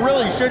guess it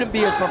really shouldn't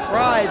be a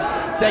surprise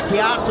that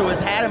Ciatso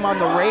has had him on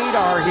the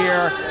radar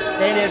here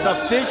and has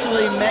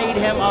officially made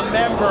him a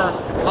member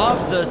of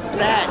the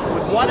Set.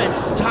 What a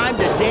time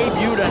to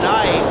debut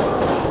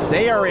tonight.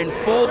 They are in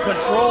full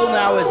control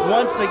now as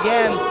once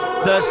again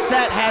the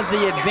Set has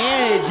the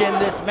advantage in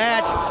this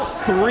match.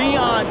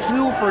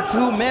 3-on-2 for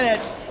 2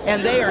 minutes,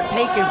 and they are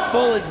taking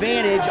full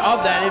advantage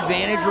of that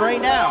advantage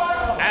right now.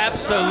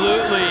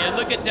 Absolutely, and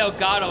look at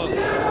Delgado.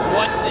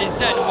 Once he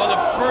said, well, the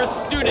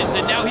first students,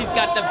 and now he's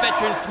got the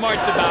veteran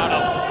smarts about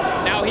him.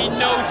 Now he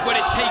knows what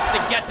it takes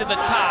to get to the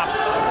top,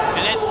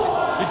 and it's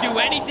to do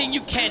anything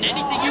you can,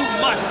 anything you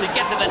must to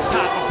get to the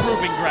top of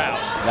Proving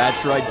Ground.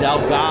 That's right,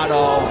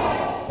 Delgado.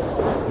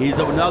 He's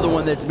another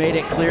one that's made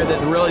it clear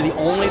that really the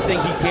only thing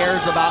he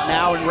cares about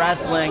now in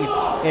wrestling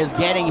is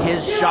getting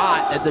his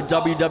shot at the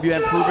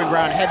WWN Proving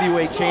Ground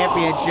Heavyweight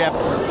Championship,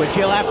 which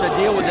he'll have to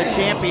deal with the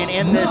champion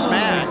in this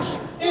match.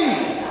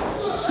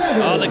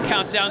 Oh, the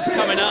countdown's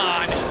coming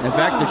on. In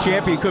fact, the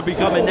champion could be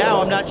coming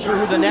now. I'm not sure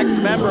who the next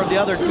member of the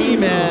other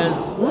team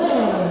is.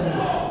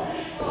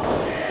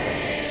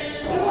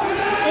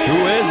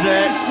 Who is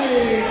it?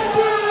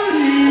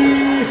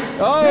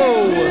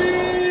 Oh!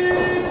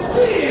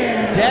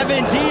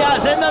 Devin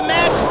Diaz in the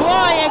match,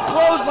 flying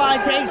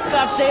clothesline takes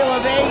Gus De La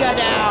Vega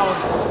down.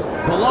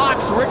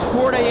 Blocks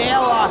Richport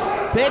Ayala,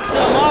 picks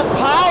him up,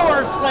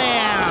 power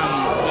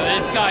slam. Well,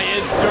 this guy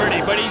is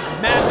dirty, but he's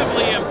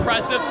massively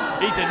impressive.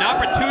 He's an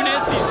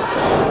opportunist.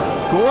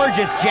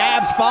 Gorgeous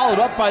jabs followed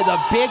up by the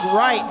big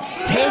right.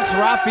 Takes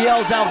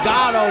Rafael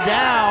Delgado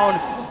down.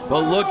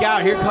 But look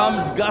out, here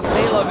comes Gus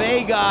De La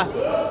Vega.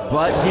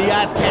 But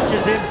Diaz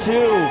catches him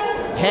too.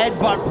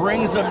 Headbutt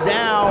brings him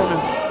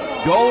down.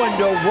 Going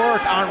to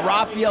work on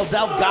Rafael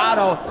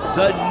Delgado,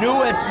 the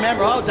newest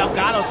member. Oh,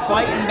 Delgado's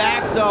fighting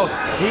back though.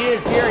 He is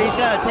here, he's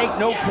gonna take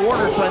no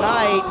quarter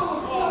tonight.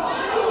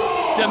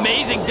 It's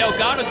amazing,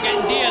 Delgado's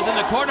getting Diaz in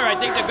the corner. I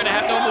think they're gonna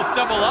have to almost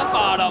double up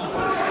on him.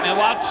 And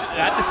watch,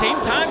 at the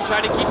same time, try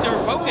to keep their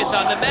focus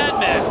on the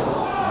Madman.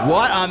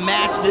 What a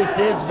match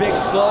this is, Vic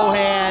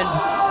Slowhand.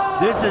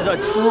 This is a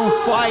true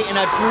fight and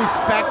a true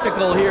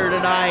spectacle here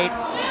tonight.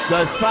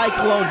 The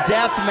Cyclone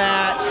Death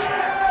Match.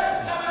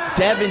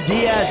 Devin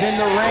Diaz in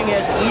the ring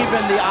has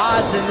evened the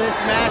odds in this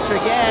match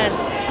again,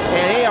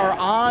 and they are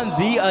on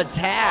the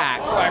attack.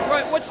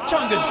 Right, what's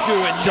Chungus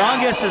doing?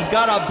 Chungus has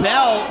got a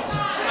belt.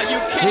 Are you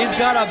kidding me? He's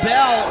got a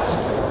belt.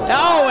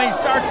 Oh, and he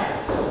starts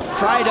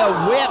trying to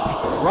whip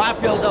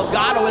Rafael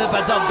Delgado with it,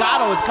 but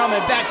Delgado is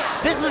coming back.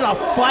 This is a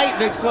fight,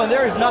 Vic Sloan.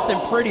 There is nothing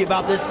pretty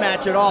about this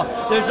match at all.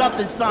 There's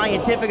nothing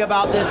scientific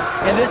about this,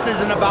 and this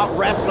isn't about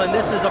wrestling.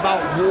 This is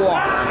about war.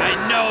 I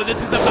know,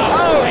 this is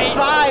about pain.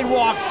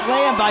 Sidewalk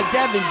slam by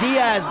Devin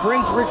Diaz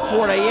brings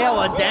Richport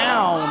Ayala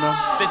down.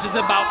 This is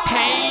about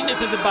pain.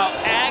 This is about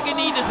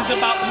agony. This is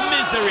about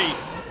misery.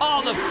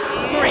 All the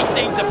great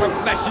things of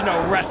professional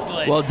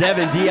wrestling. Well,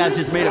 Devin Diaz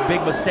just made a big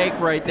mistake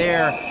right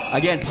there.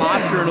 Again,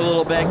 posturing a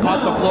little bit,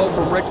 caught the blow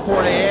from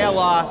Richport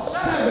Ayala.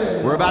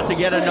 We're about to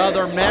get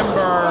another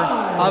member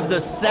of the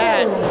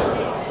Set.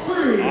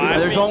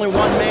 There's only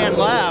one man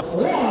left.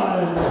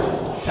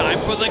 Time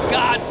for the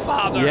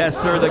Godfather. Yes,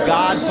 sir, the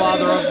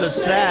Godfather of the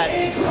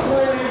Set.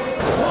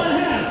 One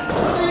half of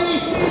the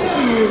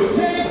ECW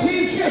Tag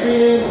Team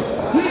Champions,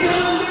 the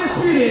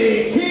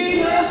undisputed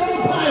King of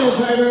the Pile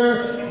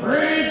Driver,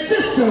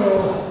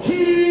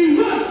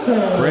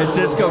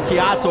 Francisco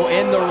Ciatso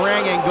in the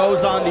ring and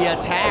goes on the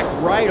attack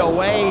right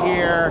away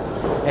here.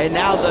 And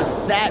now the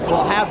Set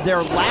will have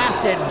their last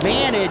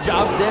advantage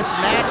of this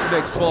match,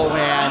 Vic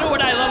Slowhand. You know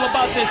what I love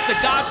about this? The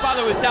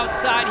Godfather was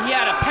outside. He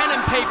had a pen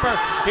and paper.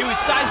 He was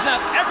sizing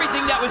up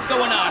everything that was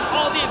going on.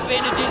 All the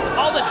advantages,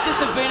 all the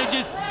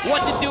disadvantages,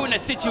 what to do in a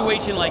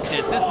situation like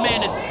this. This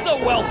man is so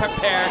well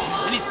prepared,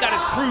 and he's got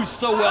his crew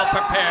so well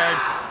prepared.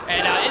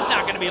 And it's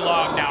not going to be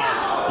long now.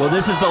 Well,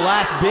 this is the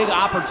last big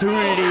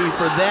opportunity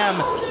for them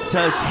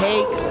to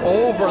take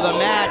over the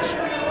match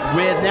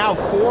with now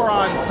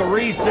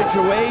 4-on-3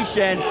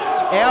 situation.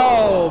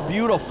 Oh,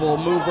 beautiful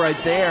move right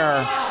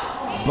there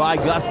by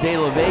Gus De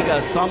La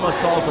Vega.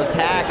 Somersault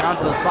attack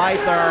onto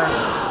Scyther.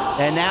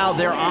 And now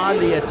they're on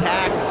the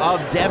attack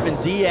of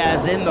Devin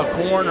Diaz in the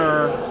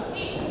corner.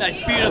 Nice,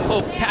 beautiful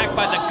attack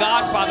by the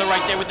Godfather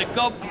right there with the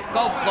golf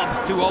clubs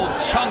to old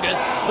Chungus.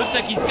 Looks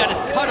like he's got his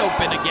cut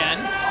open again.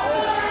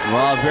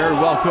 Well, very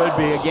well could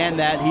be. Again,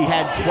 that he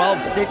had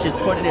 12 stitches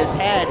put in his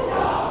head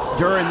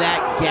during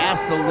that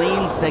gas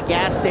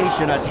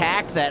station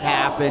attack that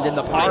happened in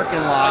the parking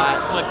lot.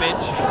 Nice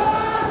slippage.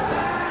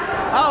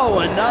 Oh,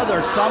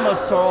 another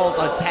somersault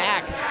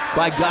attack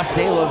by Gus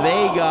De La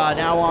Vega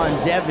now on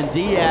Devin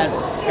Diaz,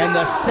 and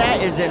the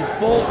set is in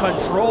full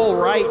control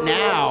right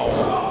now.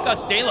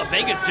 Gus De La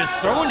Vega's just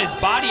throwing his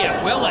body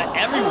at will at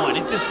everyone.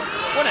 It's just,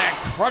 what an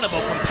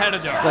incredible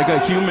competitor. It's like a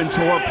human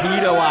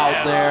torpedo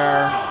out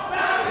there.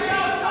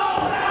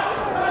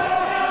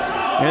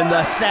 And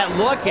the set,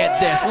 look at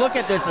this.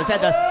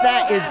 The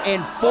set is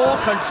in full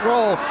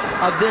control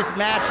of this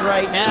match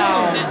right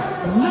now.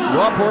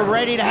 Well, we're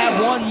ready to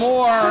have one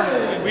more.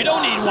 We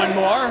don't need one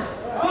more.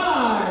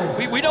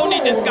 We don't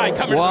need this guy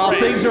coming. Well,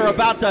 things are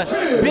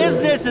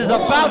business is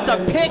about to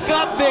pick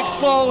up, Vic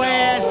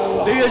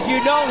Sloan, because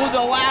you know who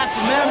the last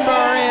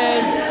member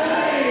is.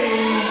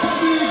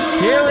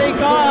 Here he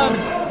comes.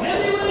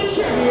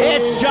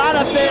 It's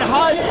Jonathan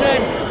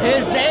Hudson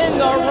is in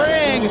the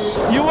ring.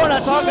 You want to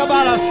talk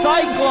about a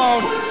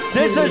cyclone?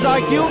 This is a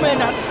human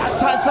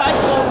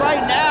cyclone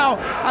right now.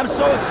 I'm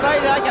so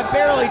excited I can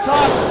barely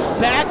talk.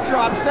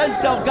 Backdrop sends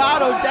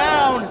Delgado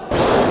down.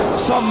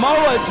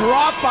 Samoa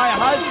dropped by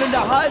Hudson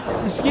to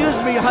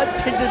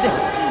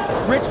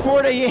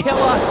Bridgeport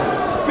Ayala.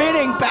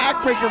 Spinning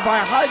backbreaker by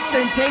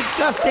Hudson takes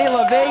Gus De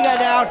La Vega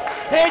down.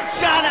 And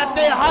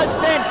Jonathan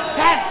Hudson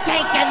has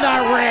taken the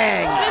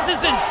ring. This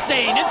is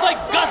insane. It's like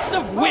gusts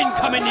of wind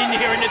coming in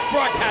here in this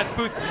broadcast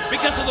booth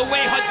because of the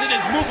way Hudson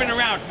is moving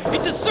around.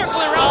 He's just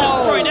circling around,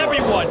 destroying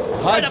everyone.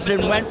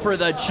 Hudson went for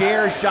the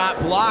chair shot,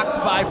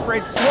 blocked by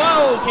Fritz.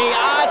 Whoa,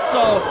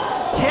 Ciatso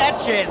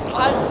catches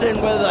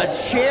Hudson with a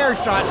chair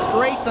shot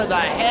straight to the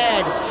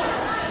head.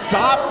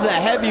 Stopped the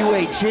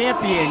heavyweight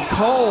champion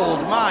cold.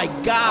 My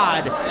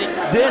God,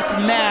 this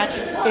match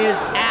is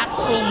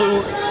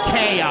absolute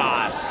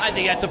chaos. I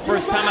think that's the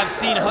first time I've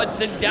seen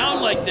Hudson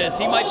down like this.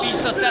 He might be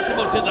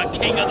susceptible to the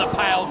king of the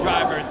pile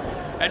drivers.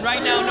 And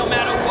right now, no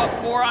matter what,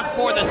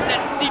 4-on-4, the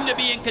sets seem to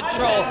be in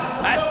control.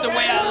 That's the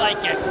way I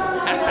like it.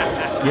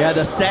 Yeah,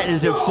 the set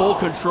is in full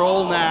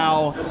control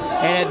now.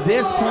 And at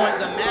this point,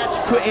 the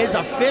match is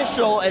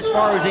official as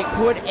far as it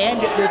could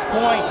end at this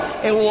point.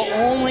 It will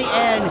only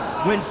end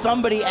when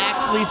somebody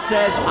actually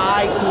says,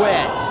 I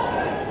quit.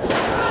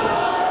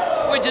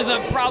 Which is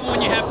a problem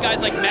when you have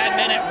guys like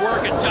Madmen at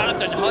work and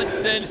Jonathan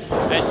Hudson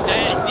and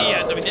Dan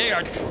Diaz. I mean, they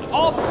are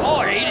all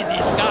 8 of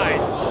these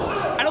guys.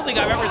 I don't think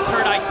I've ever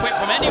heard I quit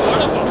from any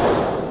one of them.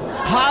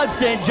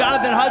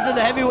 Jonathan Hudson,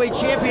 the heavyweight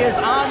champion, is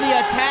on the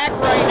attack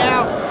right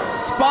now.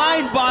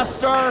 Spine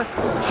buster.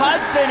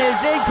 Hudson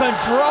is in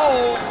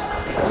control.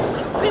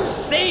 It's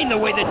insane the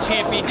way the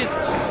champion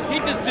he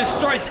just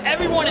destroys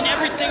everyone and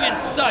everything in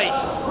sight.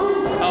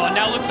 Oh, and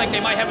now it looks like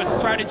they might have a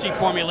strategy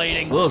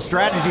formulating. Little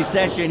strategy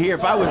session here.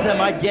 If I was them,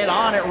 I'd get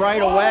on it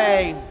right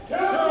away.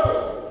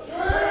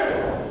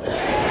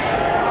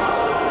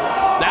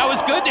 That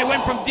was good. They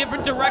went from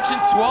different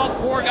directions to all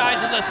 4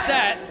 guys in the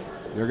set.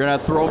 They're gonna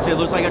throw it. It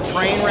looks like a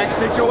train wreck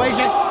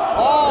situation.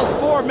 All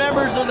 4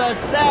 members of the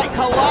set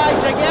collide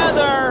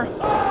together.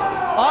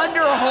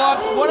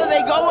 Underhooks. What are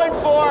they going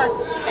for?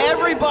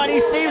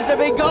 Everybody seems to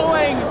be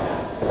going.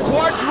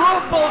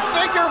 Quadruple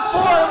figure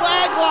 4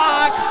 leg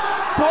locks.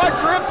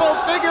 Quadruple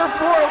figure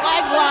 4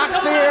 leg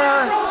locks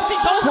here.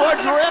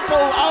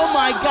 Quadruple, oh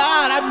my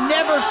God, I've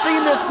never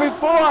seen this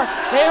before.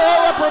 They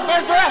roll a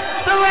professor,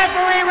 the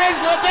referee rings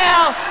the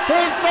bell.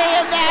 He's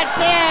saying that's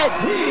it.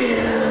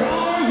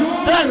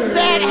 The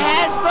set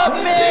has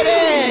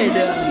submitted.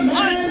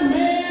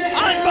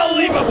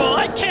 Unbelievable,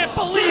 I can't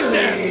believe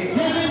this.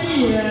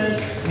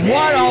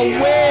 What a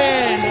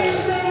win.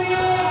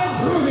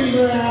 Proving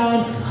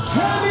Ground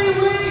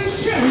heavyweight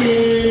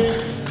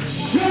champion,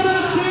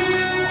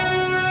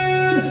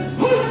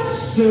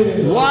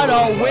 what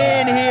a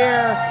win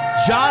here.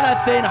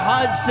 Jonathan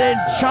Hudson,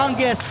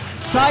 Chungus,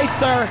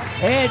 Scyther,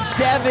 and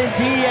Devin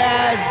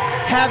Diaz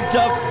have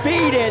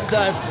defeated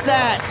the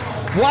set.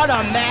 What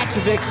a match,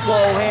 Vic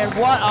Sloan.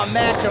 What a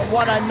match and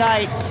what a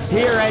night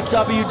here at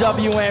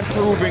WWN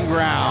Proving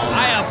Ground.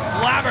 I am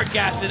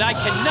flabbergasted. I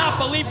cannot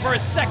believe for a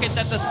second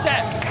that the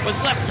set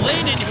was left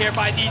laying in here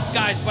by these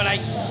guys, but I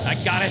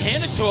gotta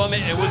hand it to them.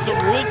 It was the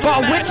rules of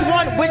the match.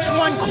 Which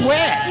one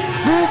quit?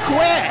 Who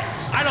quit?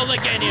 I don't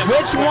think any of them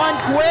Which one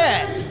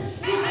quit?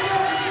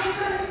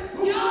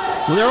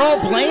 Well, they're all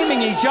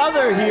blaming each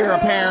other here,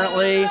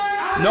 apparently.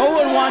 No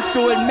one wants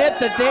to admit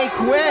that they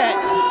quit.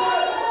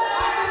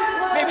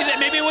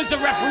 Maybe it was the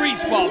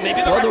referee's fault.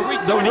 Maybe the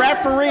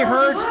referee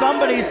heard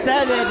somebody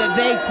said that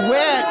they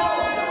quit.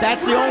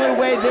 That's the only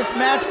way this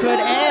match could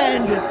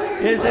end,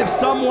 is if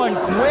someone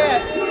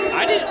quit.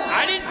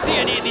 see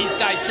any of these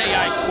guys say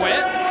I quit.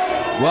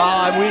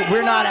 Well,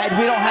 we're not.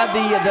 We don't have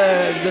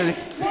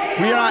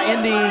we're not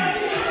in the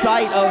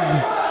sight of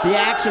the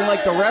action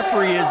like the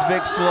referee is,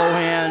 Vic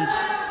Slowhands.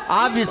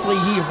 Obviously,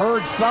 he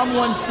heard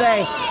someone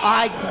say,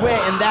 "I quit,"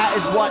 and that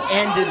is what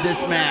ended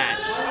this match.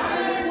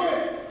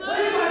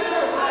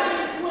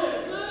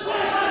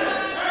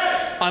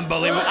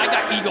 Unbelievable. I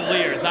got eagle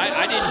ears.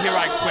 I didn't hear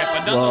I quit,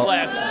 but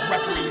nonetheless,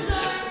 referee's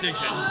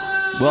decision.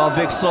 Well,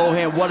 Vic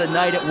Slowhand, what a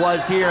night it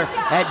was here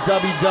at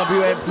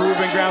WWN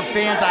Proving Ground.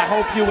 Fans, I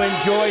hope you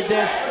enjoyed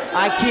this.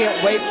 I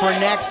can't wait for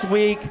next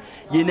week.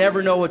 You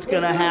never know what's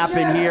going to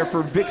happen here.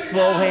 For Vic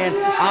Slowhand,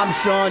 I'm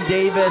Sean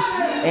Davis,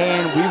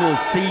 and we will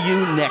see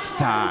you next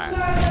time.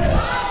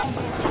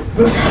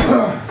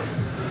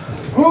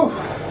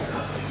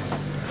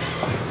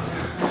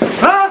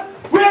 Huh?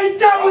 We ain't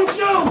done with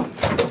you!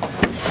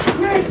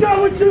 We ain't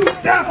done with you!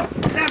 Get him!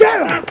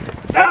 Get him!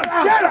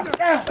 Get him!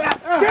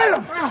 Get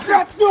him!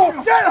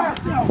 Get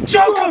him!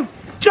 Choke him!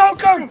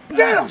 Choke him!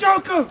 Get him!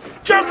 Choke him!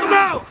 Choke him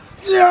out!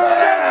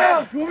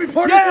 Yeah! You want me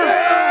part of it?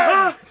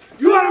 Huh?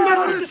 You want to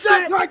make him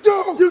set? I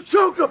do! You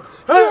choke him!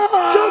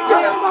 Choke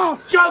him out!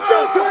 Choke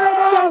him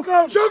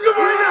out! Choke him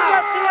right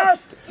now!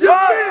 You're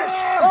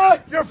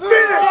finished! You're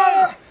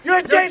finished!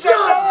 Your days are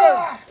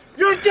numbered!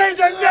 Your days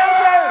are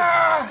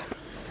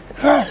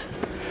numbered!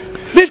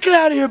 Let's get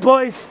out of here,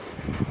 boys!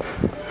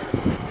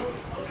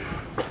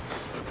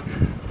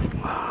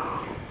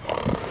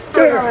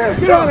 Get out of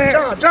here! Get out of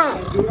here! John!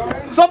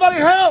 Somebody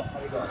help!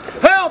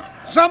 Help!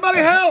 Somebody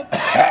help!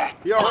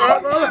 You all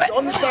right, brother?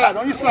 On your side,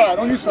 on your side,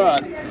 on your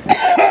side.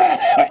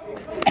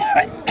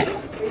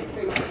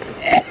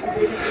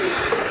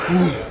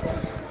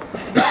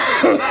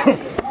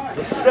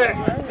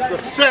 The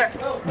set.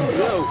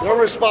 They're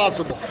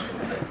responsible.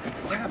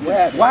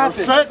 The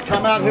set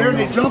come out here and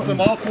he jumped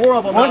them, all four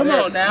of them. What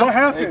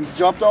happened? He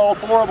jumped all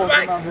four of them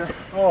come out here.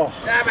 Oh.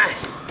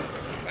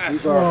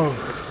 These are.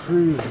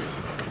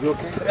 You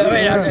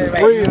okay?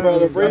 Breathe,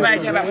 brother, breathe.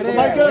 Somebody get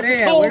us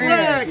a cold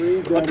rag.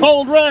 A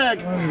cold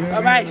rag.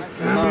 All right.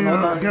 Come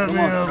on.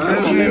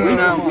 Easy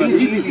now.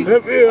 Easy.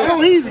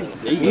 Oh, easy.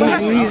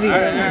 Easy.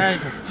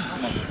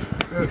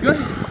 Good.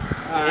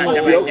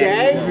 You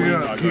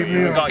okay? Keep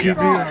me up. Keep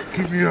me up.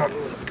 Keep me up.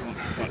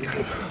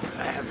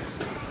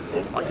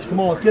 Come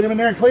on, let's get him in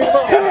there and clean him up.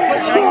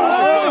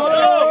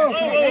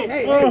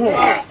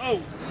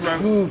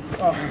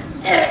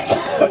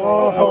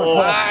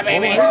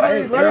 Baby.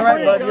 You're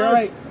right, bud. You're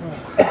right.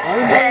 Get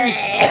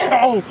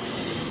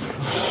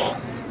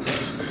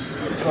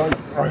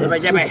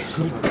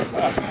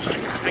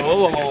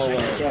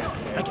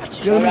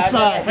him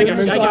inside. Get him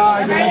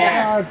inside.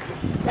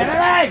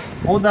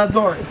 Hold that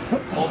door.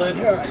 Hold it.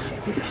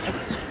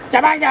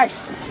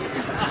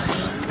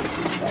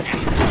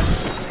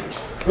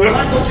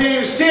 Michael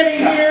James standing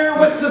here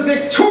with the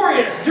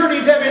victorious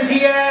Dirty Devin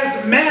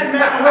Diaz,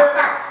 Madman work,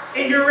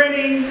 and your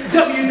reigning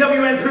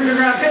WWN Proving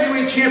Ground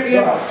heavyweight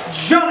champion,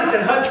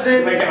 Jonathan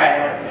Hudson.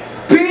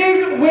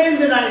 Big win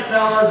tonight,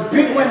 fellas.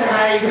 Big win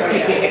tonight.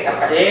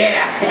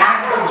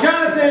 Yeah.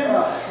 Jonathan,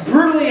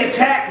 brutally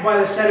attacked by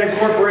the Set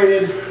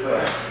Incorporated.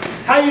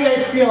 How you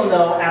guys feeling,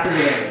 though, after the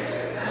game?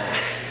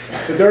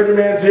 The Dirty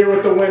Man's here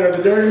with the winner.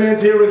 The Dirty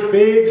Man's here with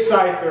Big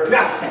Cypher,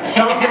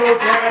 Cowboy,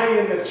 Daddy,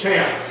 and the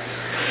champ.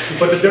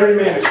 But the Dirty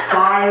Man is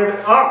fired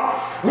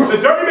up. The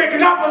Dirty Man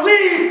cannot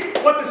believe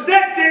what the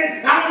set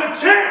did to the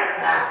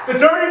champ. The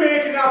Dirty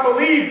Man cannot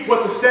believe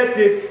what the set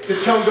did to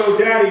Chungo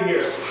Daddy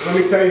here. Let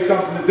me tell you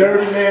something. The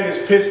Dirty Man is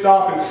pissed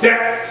off and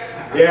set.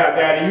 Yeah,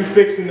 Daddy, you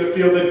fixing to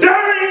feel the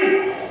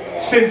dirty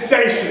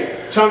sensation.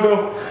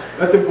 Chungo,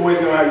 let the boys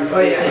know how you feel.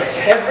 Oh yeah.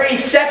 Every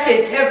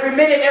second, every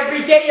minute,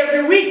 every day,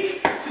 every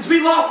week, since we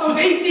lost those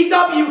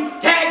ACW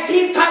tag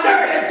team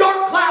titles in a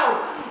dark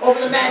cloud over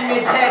the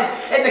Madman's head,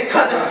 and they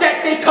cut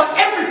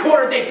every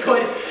corner they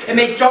could, and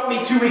they jumped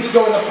me 2 weeks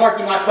ago in the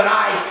parking lot, but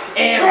I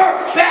am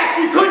back.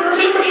 You couldn't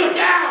keep me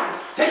down.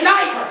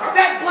 Tonight,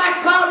 that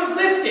black cloud is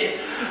lifted.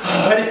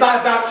 And it's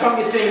not about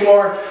Chungus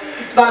anymore.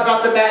 It's not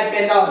about the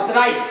Madmen. No,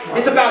 tonight,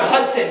 it's about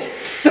Hudson.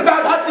 It's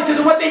about Hudson because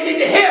of what they did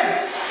to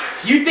him.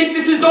 So you think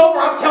this is over?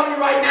 I'm telling you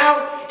right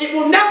now, it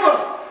will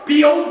never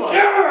be over.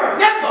 Never.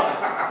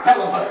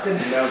 Hello, Hudson.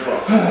 Never.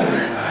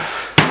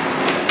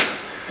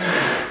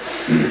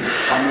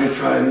 I'm going to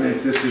try and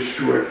make this as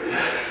short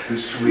and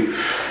sweet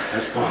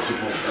as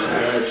possible.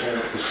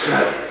 The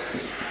set,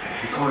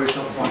 you call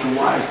yourself a bunch of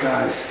wise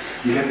guys.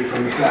 You hit me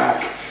from the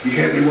back. You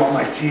hit me while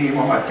my team,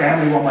 while my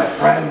family, while my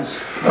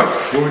friends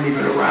weren't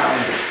even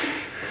around.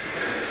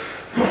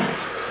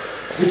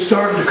 It's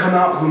starting to come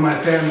out who my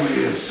family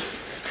is.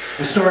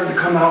 It's starting to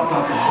come out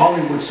about the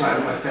Hollywood side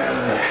of my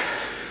family.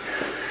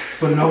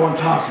 But no one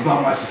talks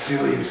about my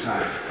Sicilian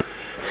side.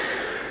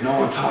 No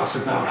one talks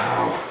about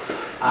how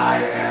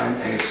I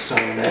am a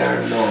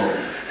Salerno.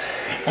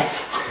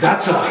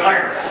 That's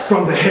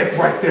from the hip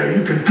right there.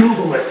 You can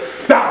Google it.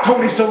 That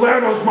Tony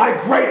Salerno's my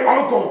great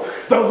uncle,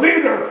 the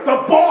leader,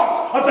 the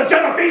boss of the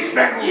Genovese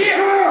family.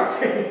 Yeah.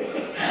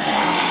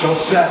 So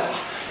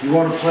Seth, you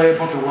want to play a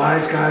bunch of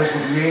wise guys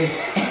with me?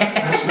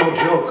 That's no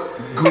joke.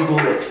 Google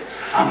it.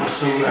 I'm a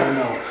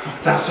Salerno.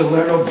 That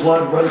Salerno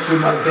blood runs through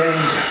my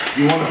veins.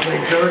 You want to play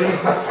dirty?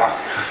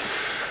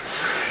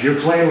 You're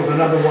playing with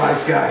another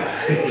wise guy.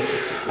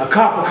 A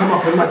cop will come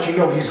up and let you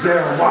know he's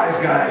there, a wise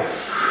guy.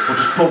 Or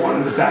just put one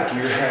in the back of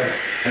your head.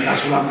 And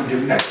that's what I'm going to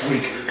do next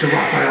week to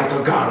Rafael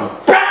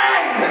Delgado.